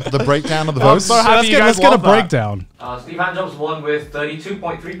get the breakdown of the votes? so happy you guys Let's get a love that. breakdown. Steve Handjobs won with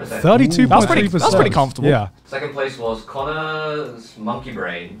 32.3%. 32.3%. That's pretty comfortable. Yeah. Second place was Connor's Monkey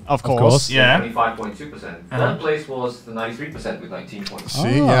Brain, Of course. course. Yeah. 25.2%. Third place was the 93% with 19.6%. See, Oh,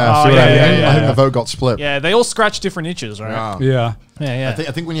 see what yeah, I mean? yeah, I think yeah. the vote got split. Yeah, they all scratch different itches, right? Yeah. Yeah. Yeah.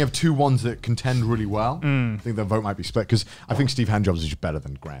 I think when you have two ones that contend really well, I think the vote might be split because I think Steve Handjobs is just better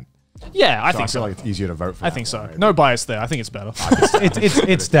than Grant. Yeah, I So think I feel so. like it's easier to vote for. I that think so. one, maybe. No bias there. I think it's better.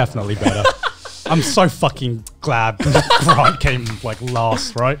 It's definitely better. I'm so fucking glad Grant came like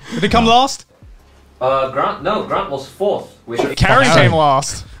last, right? Did it come last? Grant was fourth. With Karen came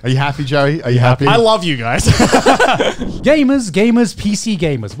last. Are you happy, Joey? Are you happy? I love you guys. Gamers, PC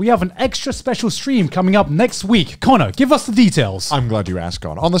gamers, we have an extra special stream coming up next week. Connor, give us the details. I'm glad you asked,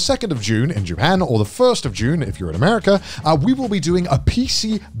 Con. On the 2nd of June in Japan, or the 1st of June if you're in America, we will be doing a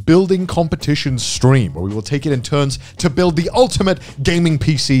PC building competition stream where we will take it in turns to build the ultimate gaming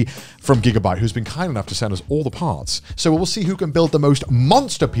PC from Gigabyte, who's been kind enough to send us all the parts. So we'll see who can build the most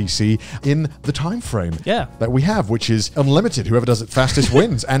monster PC in the time frame that we have, which is unlimited. Whoever does it fastest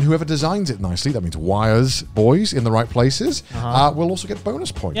wins, and whoever designs it nicely, that means wires, boys, in the right places, will also get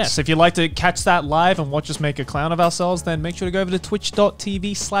bonus points. Yes, if you'd like to catch that live and watch us make a clown of ourselves, then make sure to go over to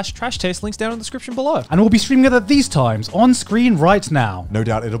twitch.tv/trashtaste. Links down in the description below. And we'll be streaming it at these times on screen right now. No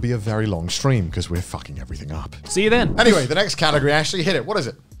doubt it'll be a very long stream because we're fucking everything up. See you then. Anyway, the next category, Ashley, hit it. What is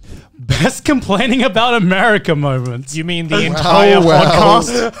it? Best complaining about America moments. You mean the entire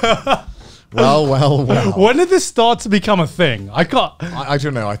podcast? Well. When did this start to become a thing? I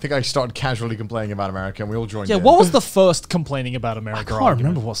don't know. I think I started casually complaining about America, and we all joined in. What was the first complaining about America? I can't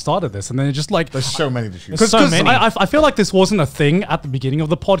remember what started this, and then it just like there's so many to choose. There's so many. I feel like this wasn't a thing at the beginning of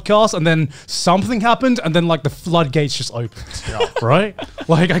the podcast, and then something happened, and then like the floodgates just opened. Right?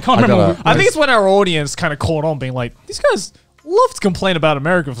 Like I can't remember. I think it's when our audience kind of caught on, being like, these guys love to complain about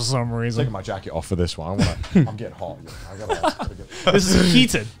America for some reason. Taking my jacket off for this one. I'm getting hot. This is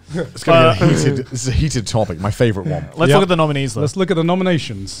heated. It's gonna get heated. This is a heated topic. My favorite one. Let's look at the nominees, though. Let's look at the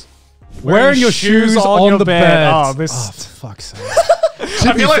nominations. Wearing your shoes on the bed. Oh, this. Oh, for fuck's sake.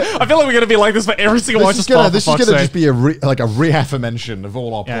 I feel like we're gonna be like this for every single one. This is gonna just be a reaffirmation of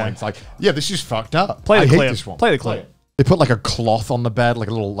all our points. Like, this is fucked up. Play the clip. Hate this one. Play the clip. They put like a cloth on the bed, like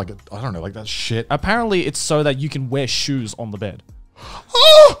a little, I don't know, like that shit. Apparently, it's so that you can wear shoes on the bed.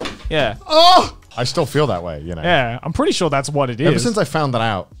 Oh! Yeah. Oh! I still feel that way, you know. Yeah, I'm pretty sure that's what it is. Ever since I found that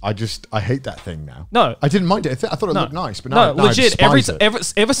out, I hate that thing now. No. I didn't mind it. I thought it looked nice, but now legit. I despise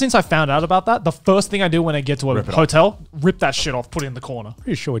it. Ever since I found out about that, the first thing I do when I get to a hotel, rip that shit off, put it in the corner.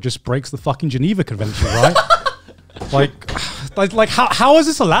 Pretty sure it just breaks the fucking Geneva Convention, right? Like how is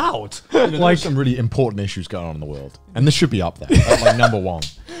this allowed? There's some really important issues going on in the world, and this should be up there at like number one.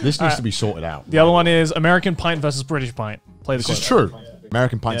 This needs to be sorted out. The other one is American pint versus British pint. Play the clip. This is true.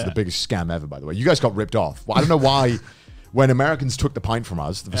 American pint's the biggest scam ever, by the way. You guys got ripped off. Well, I don't know why. When Americans took the pint from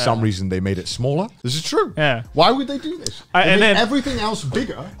us, for some reason they made it smaller. This is true. Yeah. Why would they do this? They made everything else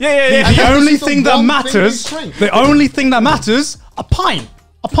bigger. Yeah. The only thing that matters. The only thing that matters. A pint.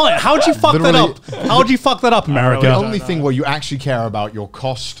 A pint. How'd you fuck that up? How'd you fuck that up, America? The only thing where you actually care about your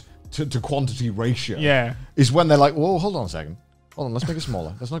cost to quantity ratio is when they're like, whoa, hold on a second. Hold on, let's make it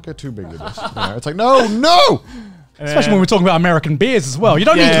smaller. Let's not get too big with this. It's like, no! Especially when we're talking about American beers as well. You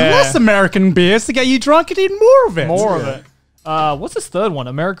don't need less American beers to get you drunk. You need more of it. More of it. What's this third one?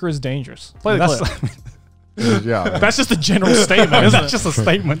 America is dangerous. Play the clip. That's just a general statement, isn't it? That's just a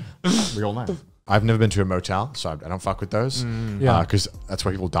statement. We all know. I've never been to a motel, so I don't fuck with those. Because that's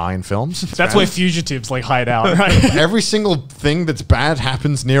where people die in films. That's where fugitives like hide out, right? Every single thing that's bad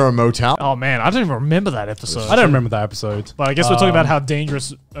happens near a motel. Oh man, I don't even remember that episode. I don't remember that episode. But I guess we're talking about how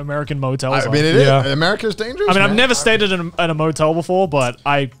dangerous American motels are. I mean, it is. America's dangerous. I mean, I've never stayed at a motel before, but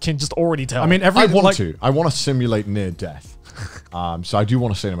I can just already tell. I mean, I want to simulate near death. So I do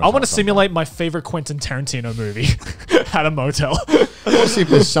want to see them. I want to simulate my favorite Quentin Tarantino movie at a motel. I want to see if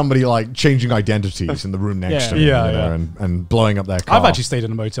there's somebody like changing identities in the room next to me, and blowing up their car. I've actually stayed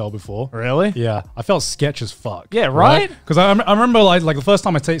in a motel before. Really? Yeah, I felt sketch as fuck. Yeah, right. Because I remember like the first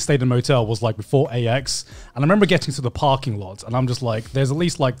time I stayed in a motel was like before AX, and I remember getting to the parking lot, and I'm just like, there's at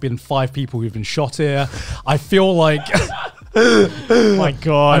least like been 5 people who've been shot here. I feel like. My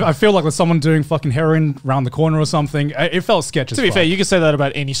God. I feel like there's someone doing fucking heroin around the corner or something. It felt sketchy. To be fair, you can say that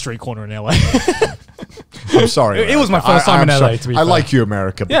about any street corner in LA. I'm sorry. It was my first time in LA, to be fair. I like you,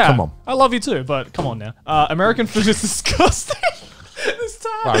 America, but come on. I love you too, but come on now. American food is disgusting. This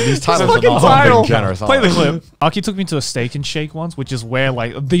time. Wow, these titles are not being generous. Play the clip. Aki took me to a Steak and Shake once, which is where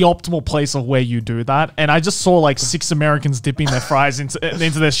like the optimal place of where you do that. And I just saw like 6 Americans dipping their fries into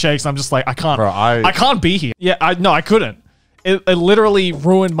their shakes. I'm just like, I can't. Bro, I can't be here. Yeah, I couldn't. It literally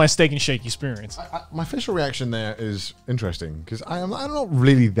ruined my Steak and Shake experience. My facial reaction there is interesting because I'm not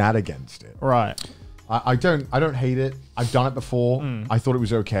really that against it. Right. I don't hate it. I've done it before. I thought it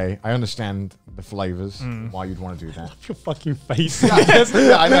was okay. I understand the flavors, why you'd want to do that. Your fucking face.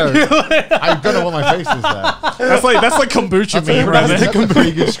 Yeah, I know. I don't know what my face is there. That's like kombucha meme right there. That's a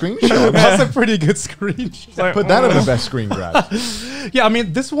pretty good screenshot. That's a pretty good screenshot. Put that in the best screen grab. Yeah, I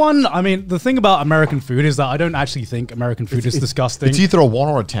mean, this one, the thing about American food is that I don't actually think American food is disgusting. It's either a 1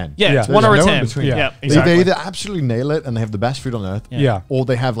 or a 10. Yeah, it's 1 or a 10. Yeah, exactly. They either absolutely nail it and they have the best food on earth, or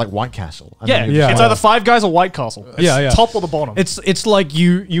they have like White Castle. Yeah, it's either Five Guys or White Castle. It's top or the bottom. It's like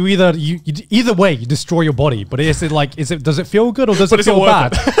you either way you destroy your body, but does it feel good or does it feel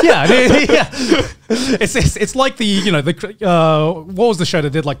bad? Yeah. It's like the what was the show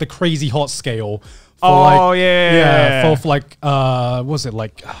that did like the crazy hot scale? For what was it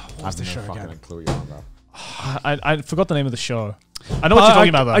like? What was the show again? I forgot the name of the show. I know what you're talking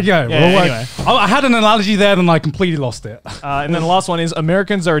about though. Anyway. I had an analogy there and I completely lost it. And then the last one is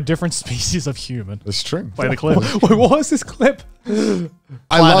Americans are a different species of human. That's true. Play the clip. Wait, what was this clip?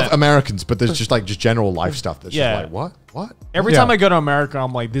 I love Americans, but there's just general life stuff that's just like, what? Every time I go to America,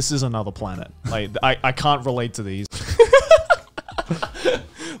 I'm like, this is another planet. Like, I can't relate to these.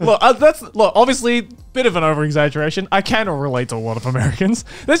 Look, obviously, bit of an over-exaggeration. I can relate to a lot of Americans.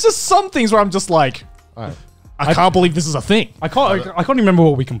 There's just some things where I'm just like, I can't believe this is a thing. I can't remember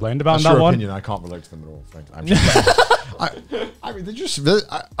what we complained about in that one. Opinion. I can't relate to them at all. I mean,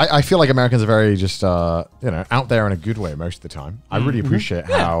 I feel like Americans are very just, out there in a good way most of the time. I really appreciate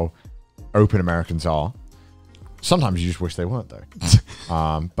how open Americans are. Sometimes you just wish they weren't, though.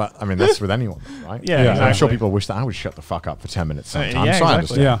 But I mean, that's with anyone, right? Yeah, exactly. I'm sure people wish that I would shut the fuck up for 10 minutes sometimes. Yeah, so I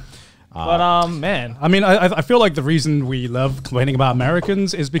exactly. understand. Yeah. But man, I mean, I feel like the reason we love complaining about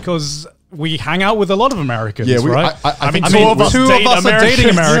Americans is because we hang out with a lot of Americans, right? I mean, two of us are dating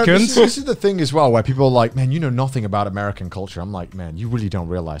Americans. This is the thing as well, where people are like, man, you know nothing about American culture. I'm like, man, you really don't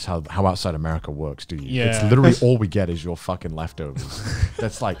realize how outside America works, do you? Yeah. It's literally all we get is your fucking leftovers.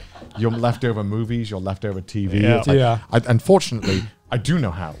 That's like your leftover movies, your leftover TV. Yeah. It's like, unfortunately, I do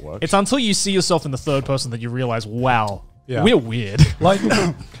know how it works. it's until you see yourself in the third person that you realize, wow, Yeah. we're weird.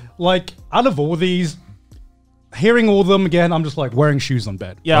 Like out of all these, hearing all of them again, I'm just like wearing shoes on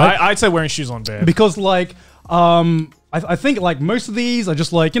bed. Yeah, right? I'd say wearing shoes on bed. Because like I think like most of these are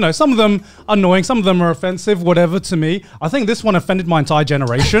just like, some of them are annoying, some of them are offensive, whatever to me. I think this one offended my entire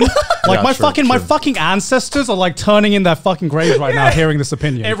generation. Like Yeah, my true. fucking ancestors are like turning in their fucking graves right now hearing this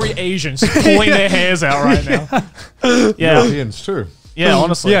opinion. Every Asian's pulling their hairs out right now. Yeah, Europeans too. yeah,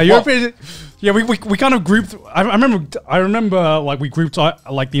 honestly. Yeah, European. Yeah, we kind of grouped. I remember like we grouped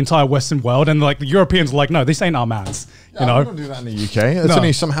like the entire Western world, and like the Europeans were like, no, this ain't our mans. We don't do that in the UK. It's No.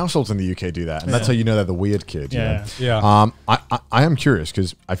 only some households in the UK do that, and that's how you know they're the weird kid. you know? Yeah. I am curious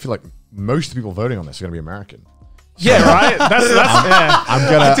because I feel like most of the people voting on this are going to be American. Yeah, right. That's yeah.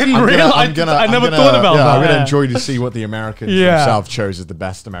 I never thought about that. I'm gonna Yeah. enjoy to see what the Americans Yeah. themselves chose as the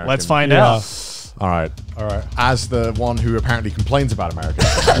best American. Let's find Yeah. out. All right. As the one who apparently complains about Americans,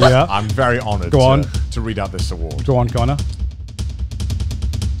 Yeah. I'm very honored to read out this award. Go on, Connor.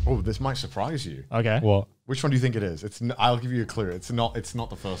 Oh, this might surprise you. Okay. What? Which one do you think it is? I'll give you a clue. It's not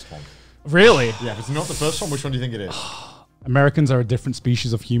the first one. Really? Yeah, if it's not the first one, which one do you think it is? Americans are a different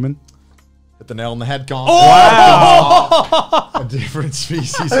species of human. Hit the nail on the head, Con. Wow. A different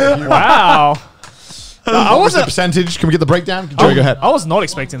species of human. Wow. What was the percentage? Can we get the breakdown? Joey, go ahead. I was not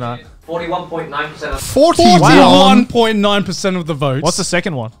expecting that. 41.9% of 41.9% of the votes. What's the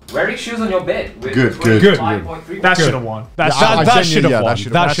second one? wearing shoes on your bed. With Good. 5.3%. That should have won. That should have won.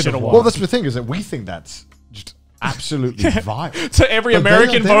 That should have won. Well, that's the thing is that we think that's just absolutely vile. To every But they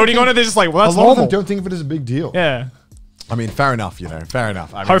American don't voting think- on it, they're just like, well, that's a lot normal. of them don't think of it as a big deal. Yeah. I mean, fair enough. Fair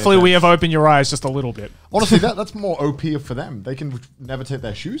enough. I mean, Hopefully, we have opened your eyes just a little bit. honestly that's more OP for them. They can never take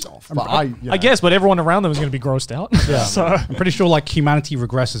their shoes off. But I guess, but everyone around them is going to be grossed out. Yeah. So I'm pretty sure like humanity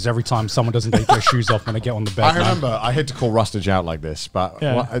regresses every time someone doesn't take their shoes off when they get on the bed. I remember I hate to call Rustage out like this, but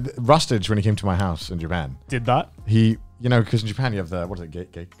Yeah. Rustage, when he came to my house in Japan, did that. he, because in Japan you have the, what is it,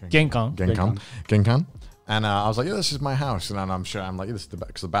 Genkan. Genkan. And I was like, yeah, this is my house. And then I'm like, yeah, this is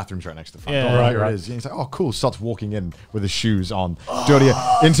because the bathroom's right next to the front Yeah. door. Right, Here right. it is. And he's like, oh, cool. Starts walking in with his shoes on, dirty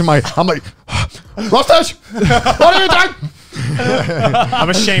into my. I'm like, Rustage, what are you doing? I'm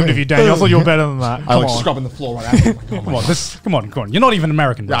ashamed of you, Daniel. I thought you were better than that. I Come like on. scrubbing the floor right out. I'm like, oh my Come on. You're not even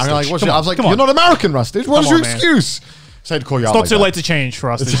American. Yeah, I'm like, Rustage. what's Come your, I on, was like, come you're on. not American, Rustage. What is Come your on, man. excuse? So I had to call you It's out. not like too that. late to change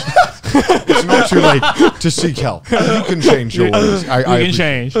for us. It's not too late to seek help. You can change your ways. You can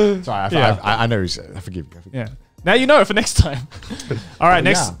change. Sorry, Yeah. I know. I forgive you. Yeah. Now you know for next time. All right,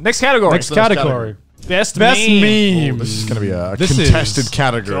 next category. Next category. Best Best meme. meme. This is going to be a This contested is-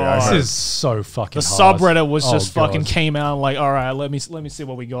 category. I God. heard. This is so fucking The hard. subreddit was Oh, just fucking God. came out like, all right, let me see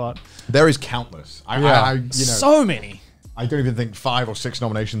what we got. There is countless. So many. I don't even think 5 or 6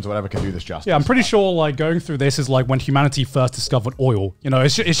 nominations or whatever can do this justice. Yeah, I'm pretty sure like going through this is like when humanity first discovered oil.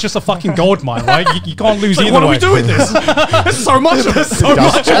 It's just a fucking gold mine, right? You can't lose either What do way. we do with this? There's so much of it. So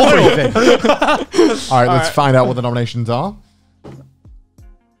Just much oil. everything. All right, let's find out what the nominations are. We've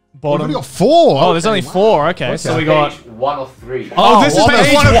Bottom. only got 4. Oh, there's only 4. Okay, so we got. Page 1 of 3. Oh, this is one page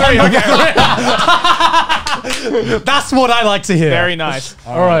of 1 of 3. Okay. That's what I like to hear. Very nice.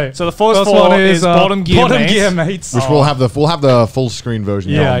 All right. So the first one is bottom gear mates. Oh. Which we'll have the full screen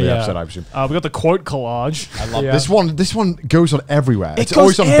version Yeah, on the yeah. episode, I presume. We got the quote collage. I love Yeah. this one goes on everywhere. It's goes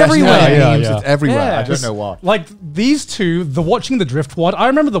always on everywhere. best Yeah, memes. yeah. It's everywhere. Yeah. I don't know why. Like these two, the watching the drift one. I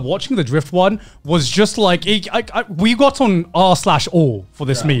remember the watching the drift one was just like we got on r/all for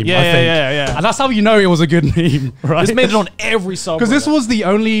this meme. Yeah, I think. yeah. And that's how you know it was a good meme, right? This made it on every subreddit. Because this was the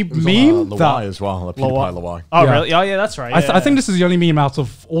only meme Lawai that. as well. PewDiePie Lawai. Oh, Yeah. really? Oh, yeah, that's right. I think this is the only meme out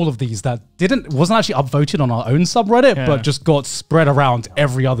of all of these that wasn't actually upvoted on our own subreddit, Yeah. but just got spread around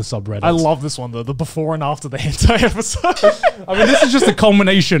every other subreddit. I love this one though. The before and after the hentai episode. I mean, this is just a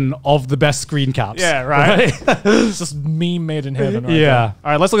culmination of the best screen caps. Yeah, right. It's just meme made in heaven. Right Yeah. there.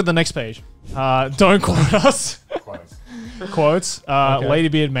 All right, let's look at the next page. Don't quote us. Quotes.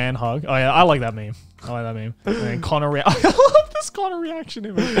 Ladybeard man hug. Oh yeah, I like that meme. I like that meme. And then Connor I love this Connor reaction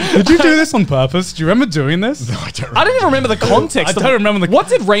image. Did you do this on purpose? Do you remember doing this? No, I don't. I don't even remember the context. I don't remember the. What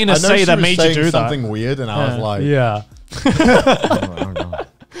did Raina say that made you do that? Something weird, and I was like, Yeah.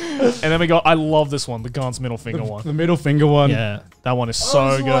 And then we got, I love this one, the Gantz middle finger one. The middle finger one. Yeah, that one is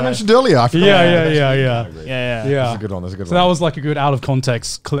so good. I mentioned earlier. I forgot. Yeah. Yeah. That's a good one. That's a good So one. that was like a good out of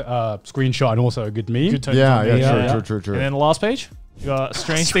context screenshot and also a good meme. Good tone. Yeah. True. And then the last page, you got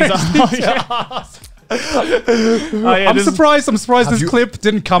strange things. I'm surprised this you- clip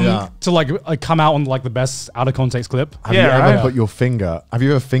didn't come Yeah. to like come out on like the best out of context clip. Have you ever put your finger? Have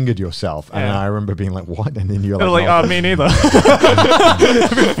you ever fingered yourself? And Yeah. I remember being like, "What?" And then you're They're like, like, "No." me neither.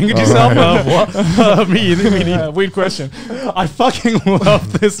 Fingered yourself? What? Me neither. Weird question. I fucking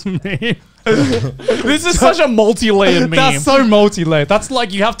love this meme. This is such a multi-layered meme. That's so multi-layered. That's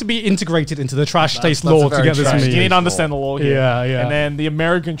like you have to be integrated into the trash taste that's a law to very get this trash meme. You need to understand the law here. Yeah. And then the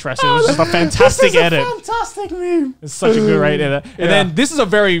American trash, it was just a fantastic edit. Fantastic meme. It's such a good edit. And then this is a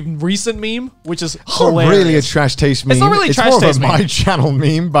very recent meme, which is It's not hilarious. really a trash taste meme. It's not really a trash more taste of a meme. my channel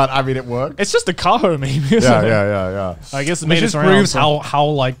meme, but I mean, it works. It's just a Kaho meme. Yeah. I guess it It made just its rounds, proves so- how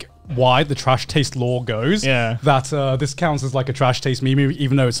like wide the trash taste law goes. Yeah. That this counts as like a trash taste meme,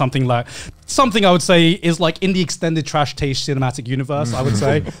 even though it's something I would say is like in the extended trash taste cinematic universe. I would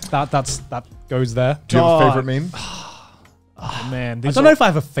say that goes there. Do you have a God. favorite meme? Oh, man. I don't know if I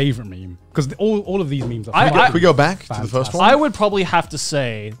have a favorite meme because all of these memes are. Can we go back to the first Fantastic. one? I would probably have to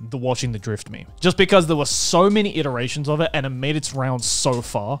say the watching the drift meme, just because there were so many iterations of it and it made its rounds so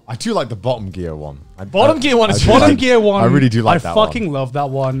far. I do like the bottom gear one. Bottom gear one is I do Bottom like- gear one. I really do like that I fucking one. love that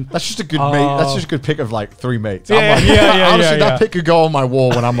one. That's just a good mate. That's just a good pic of like 3 mates. Yeah, I'm like, yeah, honestly, yeah. that pic could go on my wall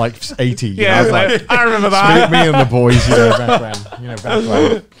when I'm like 80. you Yeah, know, it's like, I remember that. me and the boys, back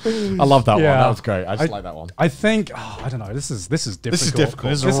when. I love that one. Yeah. That was great. I just like that one. I think I don't know. This is difficult. This is difficult.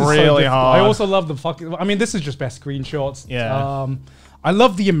 This is This is so really difficult. hard. I also love the fucking. I mean, this is just best screenshots. Yeah. I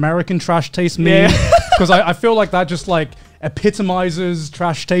love the American trash taste meme Yeah. because I feel like that just like epitomizes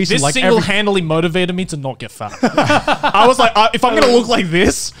trash taste. This and like single-handedly motivated me to not get fat. I was like, if I'm gonna look like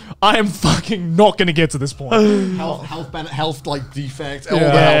this, I am fucking not gonna get to this point. health like defects, all the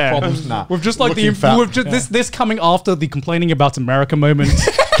Yeah. health problems. Nah, with just like Looking fat. with just this coming after the complaining about America moment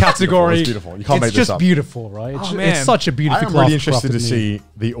category. It's beautiful. You can't it's make this just up. beautiful, right? Oh, It's man. such a I beautiful. am really interested to see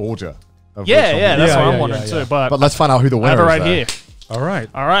the order. Of which one Yeah, we- that's Yeah, what yeah, I'm wondering yeah. too. But But let's find out who the I winner have it right is. there. here. All right.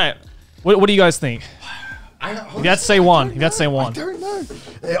 All right. What do you guys think? You had to say one. You had to say one. I don't know.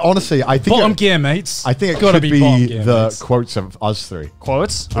 Honestly, I think Bottom it, gear, mates. I think it Gotta could be bottom be gear, the mates. quotes of us three.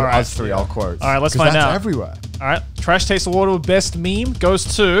 Quotes? All right. Us three, our quotes. All right, let's 'Cause find that's out. everywhere. All right. Trash Taste Award best meme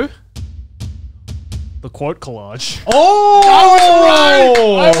goes to the quote collage. Oh, I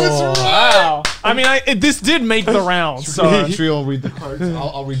was right. Wow. I mean, this did make the rounds. So. Should we all read the quotes?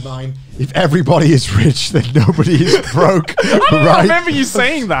 I'll read mine. If everybody is rich, then nobody is broke. I remember you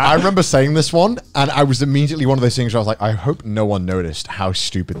saying that. I remember saying this one, and I was immediately one of those things where I was like, I hope no one noticed how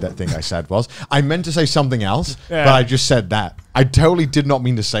stupid that thing I said was. I meant to say something else, Yeah. but I just said that. I totally did not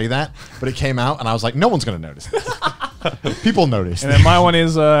mean to say that, but it came out, and I was like, no one's going to notice this. People noticed. And then my one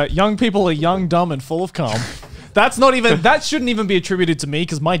is young people are young, dumb, and full of cum. That's not even. That shouldn't even be attributed to me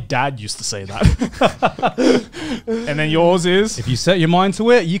because my dad used to say that. And then yours is. if you set your mind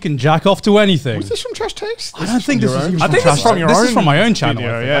to it, you can jack off to anything. Was this from Trash Taste? I don't think this is. I think this is from your This own is from my own channel.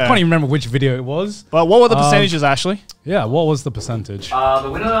 video, I think. yeah. I can't even remember which video it was. But what were the percentages, Ashley? Yeah, what was the percentage? The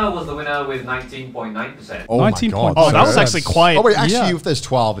winner was the winner with 19.9%. Oh my 19 god. point- Oh, that was that's- actually quite. Oh wait, actually, Yeah. if there's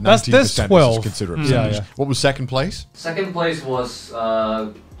 12 and That's- 19%, there's 12. just consider it Yeah, percentage. yeah. What was second place? Second place was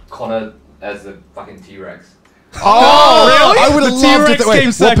Connor as the fucking T-Rex. Oh, really? I would have The loved T-Rex it. Wait, came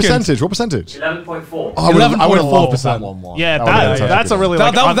what second. percentage? What percentage? 11.4. Oh, I would have loved 11.4%. that one. Yeah, That would've been such that's a good really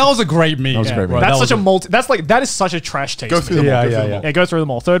one. like. that was a great meme. That was a great meme. That's that such a was multi. That's like that is such a trash taste. Go through them Yeah, all. Go yeah, through them yeah. all. Yeah, go through them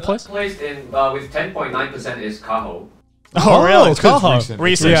all. Third place. First place in with 10.9% is Kaho. Oh, really? it's 'cause Kaho. recent.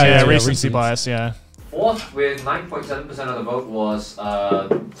 Recency, Yeah, yeah, yeah, recency recency. bias, yeah. Fourth with 9.7% of the vote was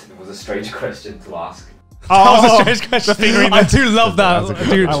it was a strange question to ask. Oh, that was a strange question. The fingering I do love that, That's a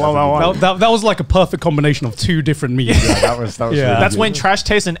good dude. one. I love that one. That was like a perfect combination of two different memes. Yeah, that was Yeah. really That's good. when trash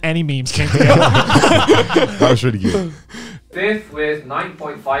taste and any memes came together. That was really good. Fifth with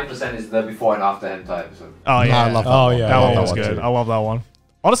 9.5% is the before and after hentai episode. Oh yeah, I love that Oh, one. yeah, that one yeah, was one good. too. I love that one.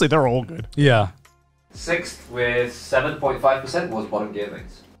 Honestly, they're all good. Yeah. Sixth with 7.5% was bottom gear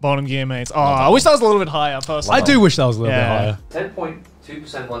mates. Bottom gear mates. Oh, I wish that was a little bit higher. Personally, I do wish that was a little Yeah. bit higher.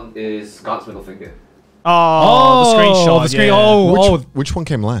 10.2% one is Gant's middle finger. Oh, the screenshot. The screen. yeah. Oh, Which one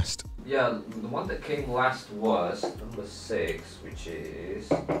came last? Yeah, the one that came last was number 6, which is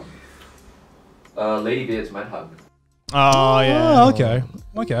Ladybeard's Manhunt. Oh, yeah. Oh, okay.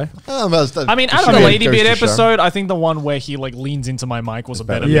 Okay. I mean, out of the Lady Beard episode, I think the one where he like leans into my mic was a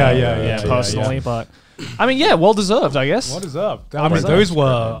better personally. But I mean, yeah, well deserved, I guess. Well deserved. I mean, those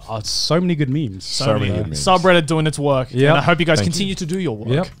were so many good memes. So many good memes. Subreddit doing its work. Yeah. And I hope you guys continue to do your work.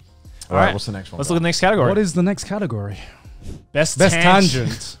 Yep. All right, what's the next one? Let's look at the next category. What is the next category? Best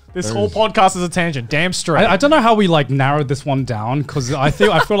tangent. This whole podcast is a tangent. Damn straight. I don't know how we like narrowed this one down because I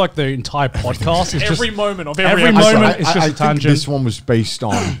feel like the entire podcast is every just moment of every episode. moment is just a think tangent. this one was based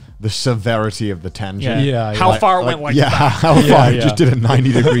on the severity of the tangent. Yeah. How far it went like that. How far it just did a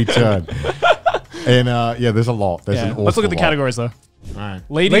 90-degree turn. And there's a lot. There's an awful Let's look at the lot. categories though. All right.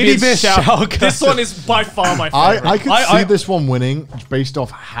 Lady Beard Beard shower shower. curtain. This one is by far my favorite. I could see this one winning based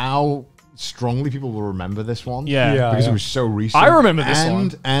off how strongly people will remember this one. Yeah. Because it was so recent. I remember this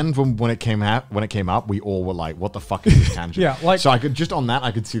one. And when it came up, we all were like, "What the fuck is this tangent?" Yeah, like- so I could just on that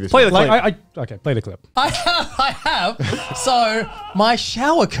I could see this. Play the one. clip. Okay, play the clip. I have. So my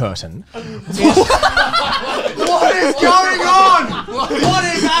shower curtain. What is going on? What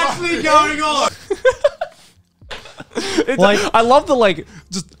is actually going on? I love the like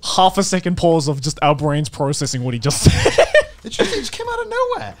just half a second pause of just our brains processing what he just said. It just came out of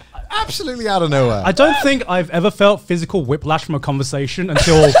nowhere. Absolutely out of nowhere. I don't think I've ever felt physical whiplash from a conversation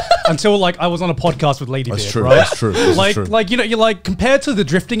until like I was on a podcast with Lady Beard. Right? That's true. This is true. Like you're like compared to the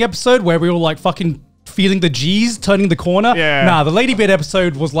drifting episode where we were like fucking feeling the G's turning the corner. Yeah. Nah, the Lady Beard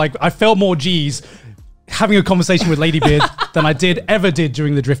episode was like I felt more G's having a conversation with Lady Beard than I ever did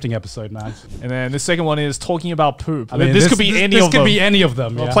during the drifting episode, man. And then the second one is talking about poop. I mean, this could be any of them. This could be any of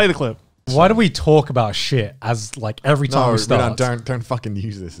them. Well, Yeah. play the clip. Why do we talk about shit as like every time we start? Don't fucking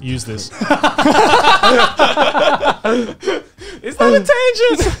use this. Use this. Is that a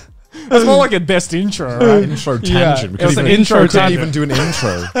tangent? That's more like a best intro, right? Intro tangent. It was an intro Couldn't tangent. even do an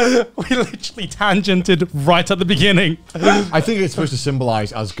intro. We literally tangented right at the beginning. I think it's supposed to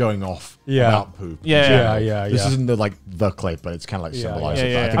symbolize us going off about poop. Yeah. This isn't the clip, but it's kind of like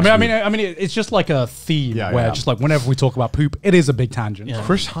symbolizing. yeah. I I mean, it's just like a theme Yeah, where yeah. just like whenever we talk about poop, it is a big tangent.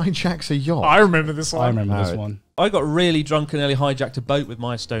 Chris hijacks a yacht. I remember this one. I remember this one. I got really drunk and nearly hijacked a boat with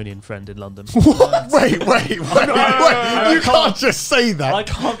my Estonian friend in London. Wait. You can't just say that. I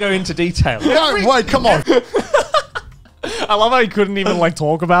can't go into detail. No, wait, come on. I love how he couldn't even like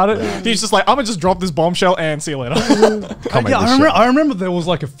talk about it. He's just like, I'm gonna just drop this bombshell and see you later. I remember there was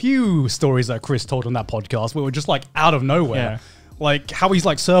like a few stories that Chris told on that podcast where were just like out of nowhere. Yeah. Like how he's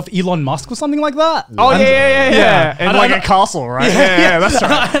like surfed Elon Musk or something like that. Oh, yeah. And like I- a castle, right? Yeah, that's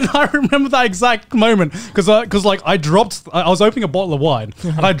right. And I remember that exact moment because like I was opening a bottle of wine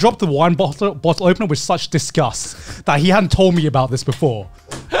and I dropped the wine bottle opener with such disgust that he hadn't told me about this before.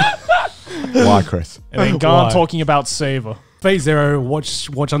 Why, Chris? And then Garn Why? talking about Saver. Phase Zero, watch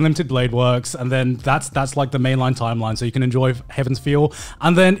Unlimited Blade Works, and then that's like the mainline timeline, so you can enjoy Heaven's Feel.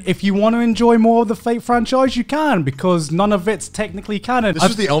 And then if you want to enjoy more of the Fate franchise, you can, because none of it's technically canon. This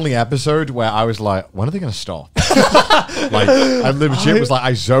was the only episode where I was like, when are they going to stop? Like, I legit was like,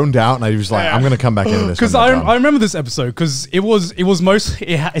 I zoned out and I was like, I'm going to come back into this. Because I remember this episode because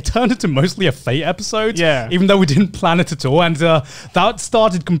it turned into mostly a Fate episode. Yeah. Even though we didn't plan it at all. And that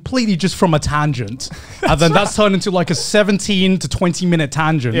started completely just from a tangent. And then that's turned into like a 17 to 20 minute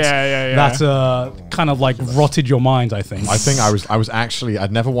tangent. Yeah. That kind of like rotted your mind, I think. I think I was actually,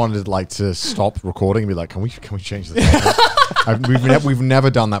 I'd never wanted like to stop recording and be like, can we change this? We've never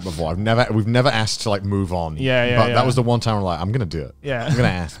done that before. We've never asked to like move on. But that was the one time I'm like, I'm gonna do it. Yeah. I'm gonna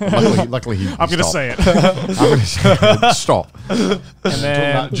ask. Luckily he I'm gonna stopped. say it. I'm gonna say it. Stop. And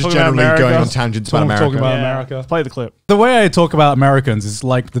then Just talking generally about going America. on tangents about America. Talking about America. Play the clip. The way I talk about Americans is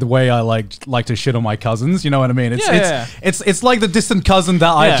like the way I like to shit on my cousins. You know what I mean? It's like the distant cousin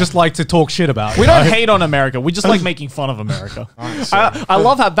that I just like to talk shit about. We don't hate on America. We just like making fun of America. I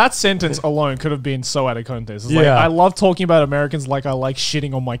love how that sentence alone could have been so out of context. It's like, I love talking about Americans like I like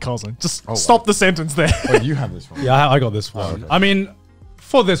shitting on my cousin. Just stop the sentence there. Wait, you have this one. Yeah, I got this one. okay. I mean,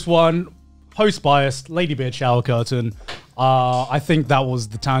 for this one, post-biased, Lady Beard shower curtain. I think that was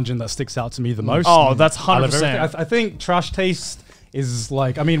the tangent that sticks out to me the most. Oh, that's Out of 100%. everything. I think trash taste is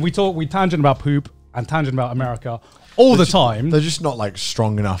like, I mean, we tangent about poop and tangent about America all the time. They're just not like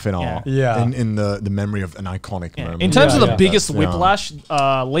strong enough in our in the memory of an iconic moment. In terms of the Yeah. biggest That's- whiplash,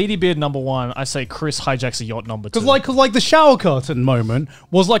 Lady Beard #1, I say Chris hijacks a yacht #2. Because like the shower curtain moment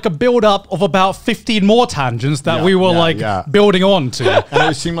was like a build up of about 15 more tangents that we were building on to.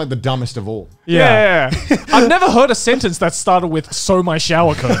 And it seemed like the dumbest of all. Yeah. I've never heard a sentence that started with "so my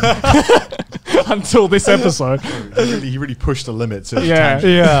shower curtain" until this episode. He really pushed the limits. Of Yeah.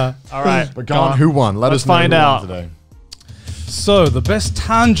 tangent. Yeah. All right, But go on, who won? Let Let's us know find who won out. today. So the best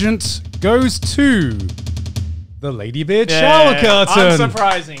tangent goes to The Ladybeard shower curtain.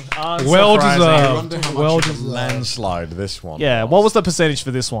 Unsurprising. Well Well deserved. Well deserved. Landslide this one. Yeah, what was the percentage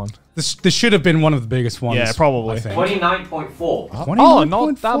for this one? This should have been one of the biggest ones. Yeah, probably. I think. 29.4. Oh,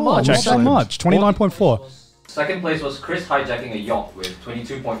 not that much, Not actually. that much. 29.4. Second place was Chris hijacking a yacht with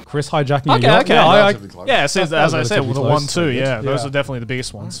 22.4. Chris hijacking. Okay, a yacht. okay. Yeah, So as I said, relatively the close. 1, 2, yeah, those Yeah. are definitely the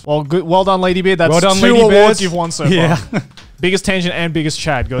biggest ones. Well, good, well done, Ladybeard. That's Well done, 2 Ladybeard. awards you've won so far. Yeah. Biggest tangent and biggest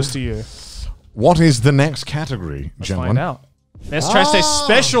Chad goes to you. What is the next category, Let's gentlemen? find out. Best Trash Day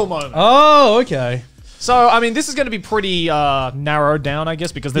special moment. Oh, okay. So, I mean, this is going to be pretty narrowed down, I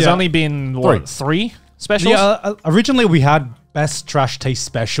guess, because there's only been, what, 3 specials? Yeah, originally we had Best Trash Taste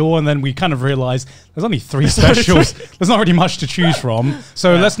Special, and then we kind of realized there's only 3 specials. There's not really much to choose from.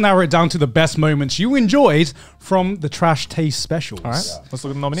 So let's narrow it down to the best moments you enjoyed from the Trash Taste Specials. All right, let's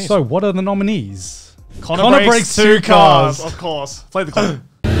look at the nominees. So, what are the nominees? Connor breaks 2 cars. Of course. Play the clip.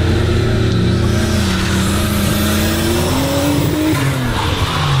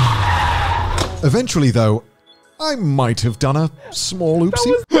 Eventually, though, I might have done a small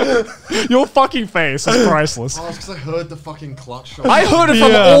oopsie. Your fucking face is priceless. Oh, it's because I heard the fucking clutch. I heard it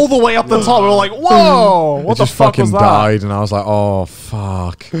from all the way up the top. We were like, whoa, what It the just fuck was fucking that? died, and I was like, oh,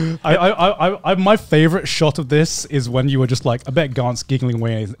 fuck. My favorite shot of this is when you were just like, I bet Gant's giggling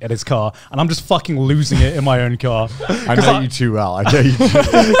away at his car, and I'm just fucking losing it in my own car. I know you too well. I know you too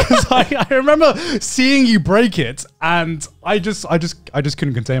well. Because I remember seeing you break it, and I just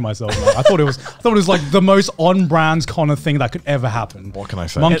couldn't contain myself. Man. I thought it was like the most on-brand Connor thing that could ever happen. What can I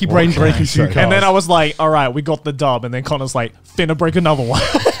say? Monkey brain What can breaking I 2 say? cars. And then I was like, all right, we got the dub. And then Connor's like, finna break another one.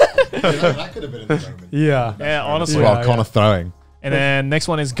 That could have been in the moment. Yeah. Yeah, honestly. Well, Connor throwing. And then next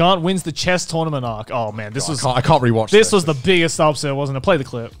one is Gant wins the chess tournament arc. Oh man, this was I can't rewatch this was the biggest upset, wasn't it? Play the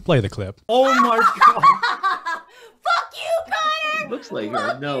clip. Play the clip. Oh my god. Fuck you, Connor! Looks like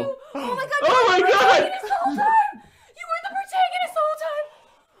her. No. Oh my god! Oh my god! You were the protagonist the whole time!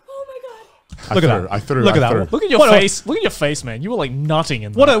 Oh my god! Look at that. I threw. Look at that. Look at your face. Look at your face, man. You were like nutting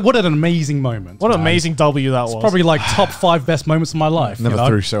in that. What an amazing moment. What an man. amazing W that was. Probably like top 5 best moments of my life. Never you know?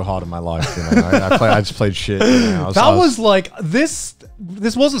 threw so hard in my life. You know? I just played shit. You know? That was like this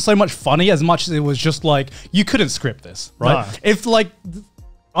wasn't so much funny as much as it was just like you couldn't script this, right? No. If like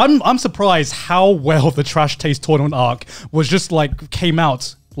I'm surprised how well the Trash Taste tournament arc was just like came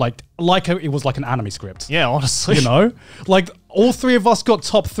out like it was like an anime script. Yeah, honestly. You know? Like all 3 of us got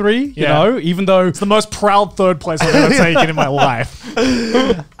top 3, you know, even though it's the most proud 3rd place I've ever taken in my life.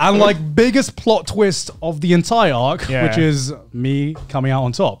 and like biggest plot twist of the entire arc, which is me coming out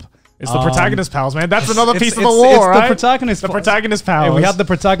on top. It's the protagonist powers, man. That's another piece of the it's lore, right? the protagonist. The protagonist powers. Yeah, we had the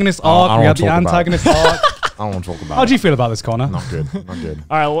protagonist arc, we had the antagonist arc. I don't want to talk about it. How do you feel about this, Connor? Not good. Not good.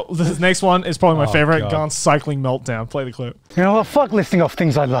 All right, well, this next one is probably my Oh, favorite. God. Gant's cycling meltdown. Play the clip. You know what? Fuck listing off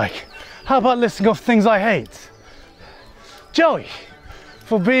things I like. How about listing off things I hate? Joey,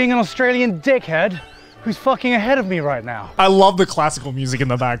 for being an Australian dickhead who's fucking ahead of me right now. I love the classical music in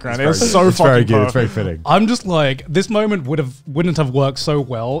the background. It was Very so good. It's fucking very good. It's perfect. very fitting. I'm just like, this moment wouldn't have worked so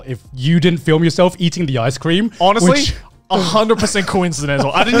well if you didn't film yourself eating the ice cream. Honestly, which- 100%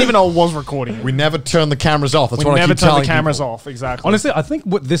 coincidental. I didn't even know it was recording. We never turn the cameras off. That's We what I never keep turned telling the cameras people. off. Exactly. honestly, I think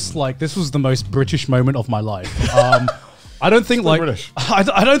what this was the most British moment of my life. I don't think like British.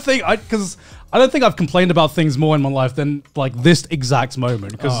 I don't think I don't think I've complained about things more in my life than like this exact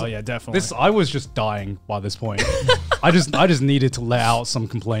moment. Oh, yeah, definitely. I was just dying by this point. I just needed to let out some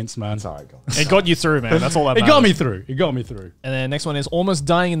complaints, man. Sorry, It got you through, man. That's all that It matters. got me through. It got me through. And then next one is almost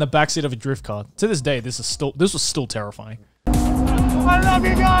dying in the backseat of a drift car. To this day, this was still terrifying. I love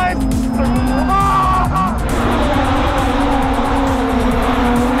you guys!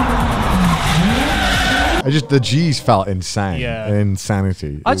 The G's felt insane. Yeah.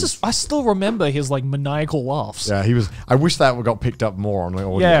 Insanity. I still remember his like maniacal laughs. Yeah, he was. I wish that got picked up more on the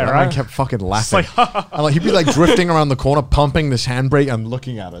audio. Yeah, That right? man kept fucking laughing. like, and like he'd be like drifting around the corner, pumping this handbrake and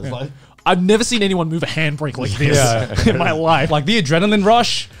looking at us. Like, I've never seen anyone move a handbrake like this in my life. Like the adrenaline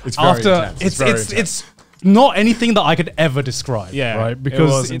rush It's very after intense. It's very intense. it's not anything that I could ever describe. Yeah, right. it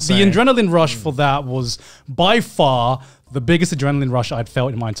Because was the insane. adrenaline rush for that was by far the biggest adrenaline rush I'd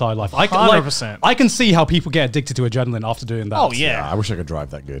felt in my entire life. I can, 100%. I can see how people get addicted to adrenaline after doing that. Oh yeah. I wish I could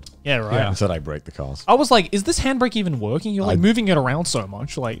drive that good. Yeah, right. Yeah. Instead, I break the cars. I was like, is this handbrake even working? You're like moving it around so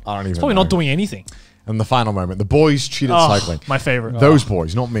much. Like, I don't even it's probably know. not doing anything. And the final moment, the boys cheated Oh, cycling. my favorite. Those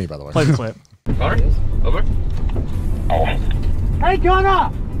boys, not me, by the way. Play the clip. Connor? Over? Hey,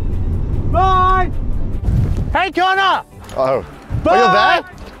 Connor! Bye! Hey, Connor! Oh. Bye! Are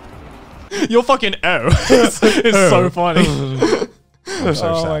you there? You're fucking it's so funny. I'm so Oh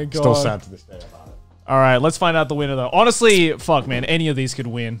sad. my Still God. sad to this day about it. All right, let's find out the winner though. Honestly, fuck man, any of these could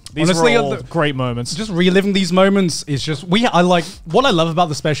win. These Honestly, are all great moments. Just reliving these moments is just I like what I love about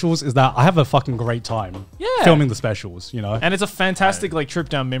the specials is that I have a fucking great time filming the specials, you know. And it's a fantastic like trip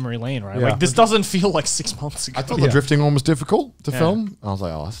down memory lane, right? Yeah. Like this doesn't feel like 6 months ago. I thought the drifting one was difficult to film. I was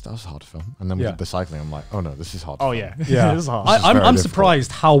like, oh, that was hard to film. And then with the cycling, I'm like, oh no, this is hard to film. Yeah. Yeah. It is hard. I'm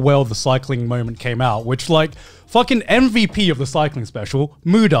surprised how well the cycling moment came out, which like fucking MVP of the cycling special,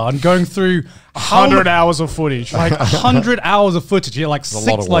 Mudan, going through 100 hours of footage. Like 100 hours of footage. Yeah, like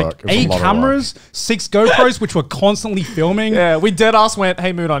eight cameras, 6 GoPros, which were constantly filming. Yeah, we dead ass went,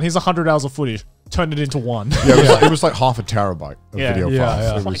 hey Mudan, here's 100 hours of footage. Turned it into 1. Yeah, it was like half a terabyte of video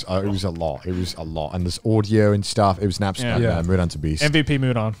files. Yeah. It was a lot. It was a lot. And this audio and stuff, it was an absolute Mudan's a beast. MVP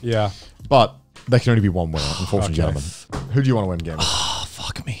Mudan. Yeah. But there can only be one winner, unfortunately, gentlemen. Who do you want to win, game? Oh,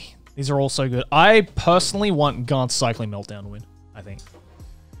 fuck me. These are all so good. I personally want Gaunt's Cycling Meltdown to win, I think.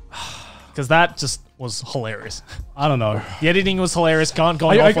 Because that just was hilarious. I don't know. The editing was hilarious. Gaunt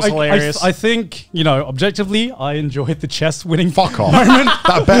going off was hilarious. I think, you know, objectively, I enjoyed the chess winning Fuck off. moment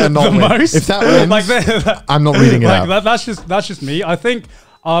That better not the win. most. If that wins, like I'm not reading it out. That's just me. I think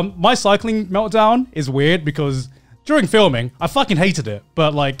my cycling meltdown is weird because during filming, I fucking hated it.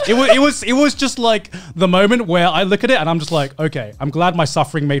 But like it was just like the moment where I look at it and I'm just like, okay, I'm glad my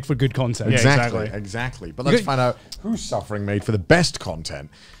suffering made for good content. Yeah, exactly. But let's find out whose suffering made for the best content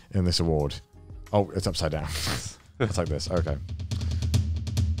in this award. Oh, it's upside down. It's like this. Okay.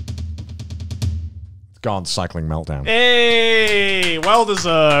 Gaunt's Cycling Meltdown. Hey, well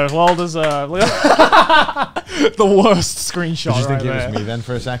deserved. Well deserved. The worst screenshot. Did you think right it was me then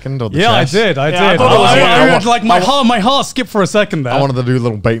for a second? Or the Yeah, chess? I did. I thought Like my heart skipped for a second there. I wanted to do a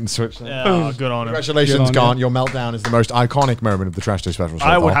little bait and switch there. Yeah, good on him. Congratulations, Gaunt. Your meltdown is the most iconic moment of the Trash Day special. So